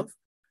month,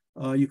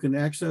 you can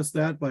access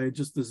that by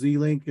just the Z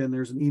link, and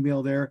there's an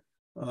email there.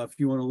 If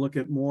you want to look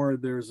at more,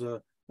 there's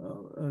a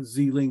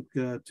Z link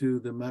to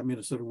the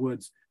Minnesota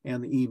Woods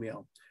and the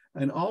email.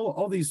 And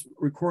all these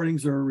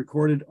recordings are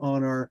recorded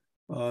on our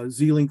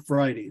Z-Link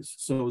Fridays.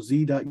 So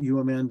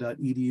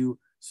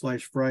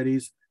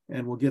z.umn.edu/Fridays,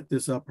 and we'll get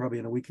this up probably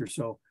in a week or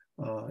so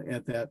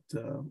at that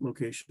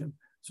location.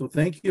 So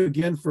thank you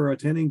again for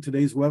attending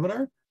today's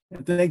webinar.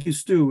 And thank you,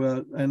 Stu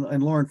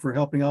and Lauren, for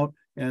helping out,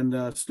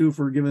 and Stu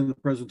for giving the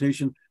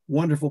presentation.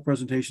 Wonderful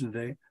presentation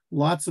today.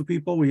 Lots of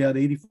people. We had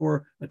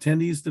 84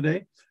 attendees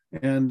today,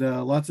 and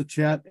lots of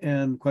chat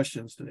and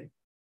questions today.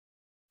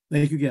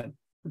 Thank you again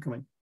for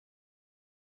coming.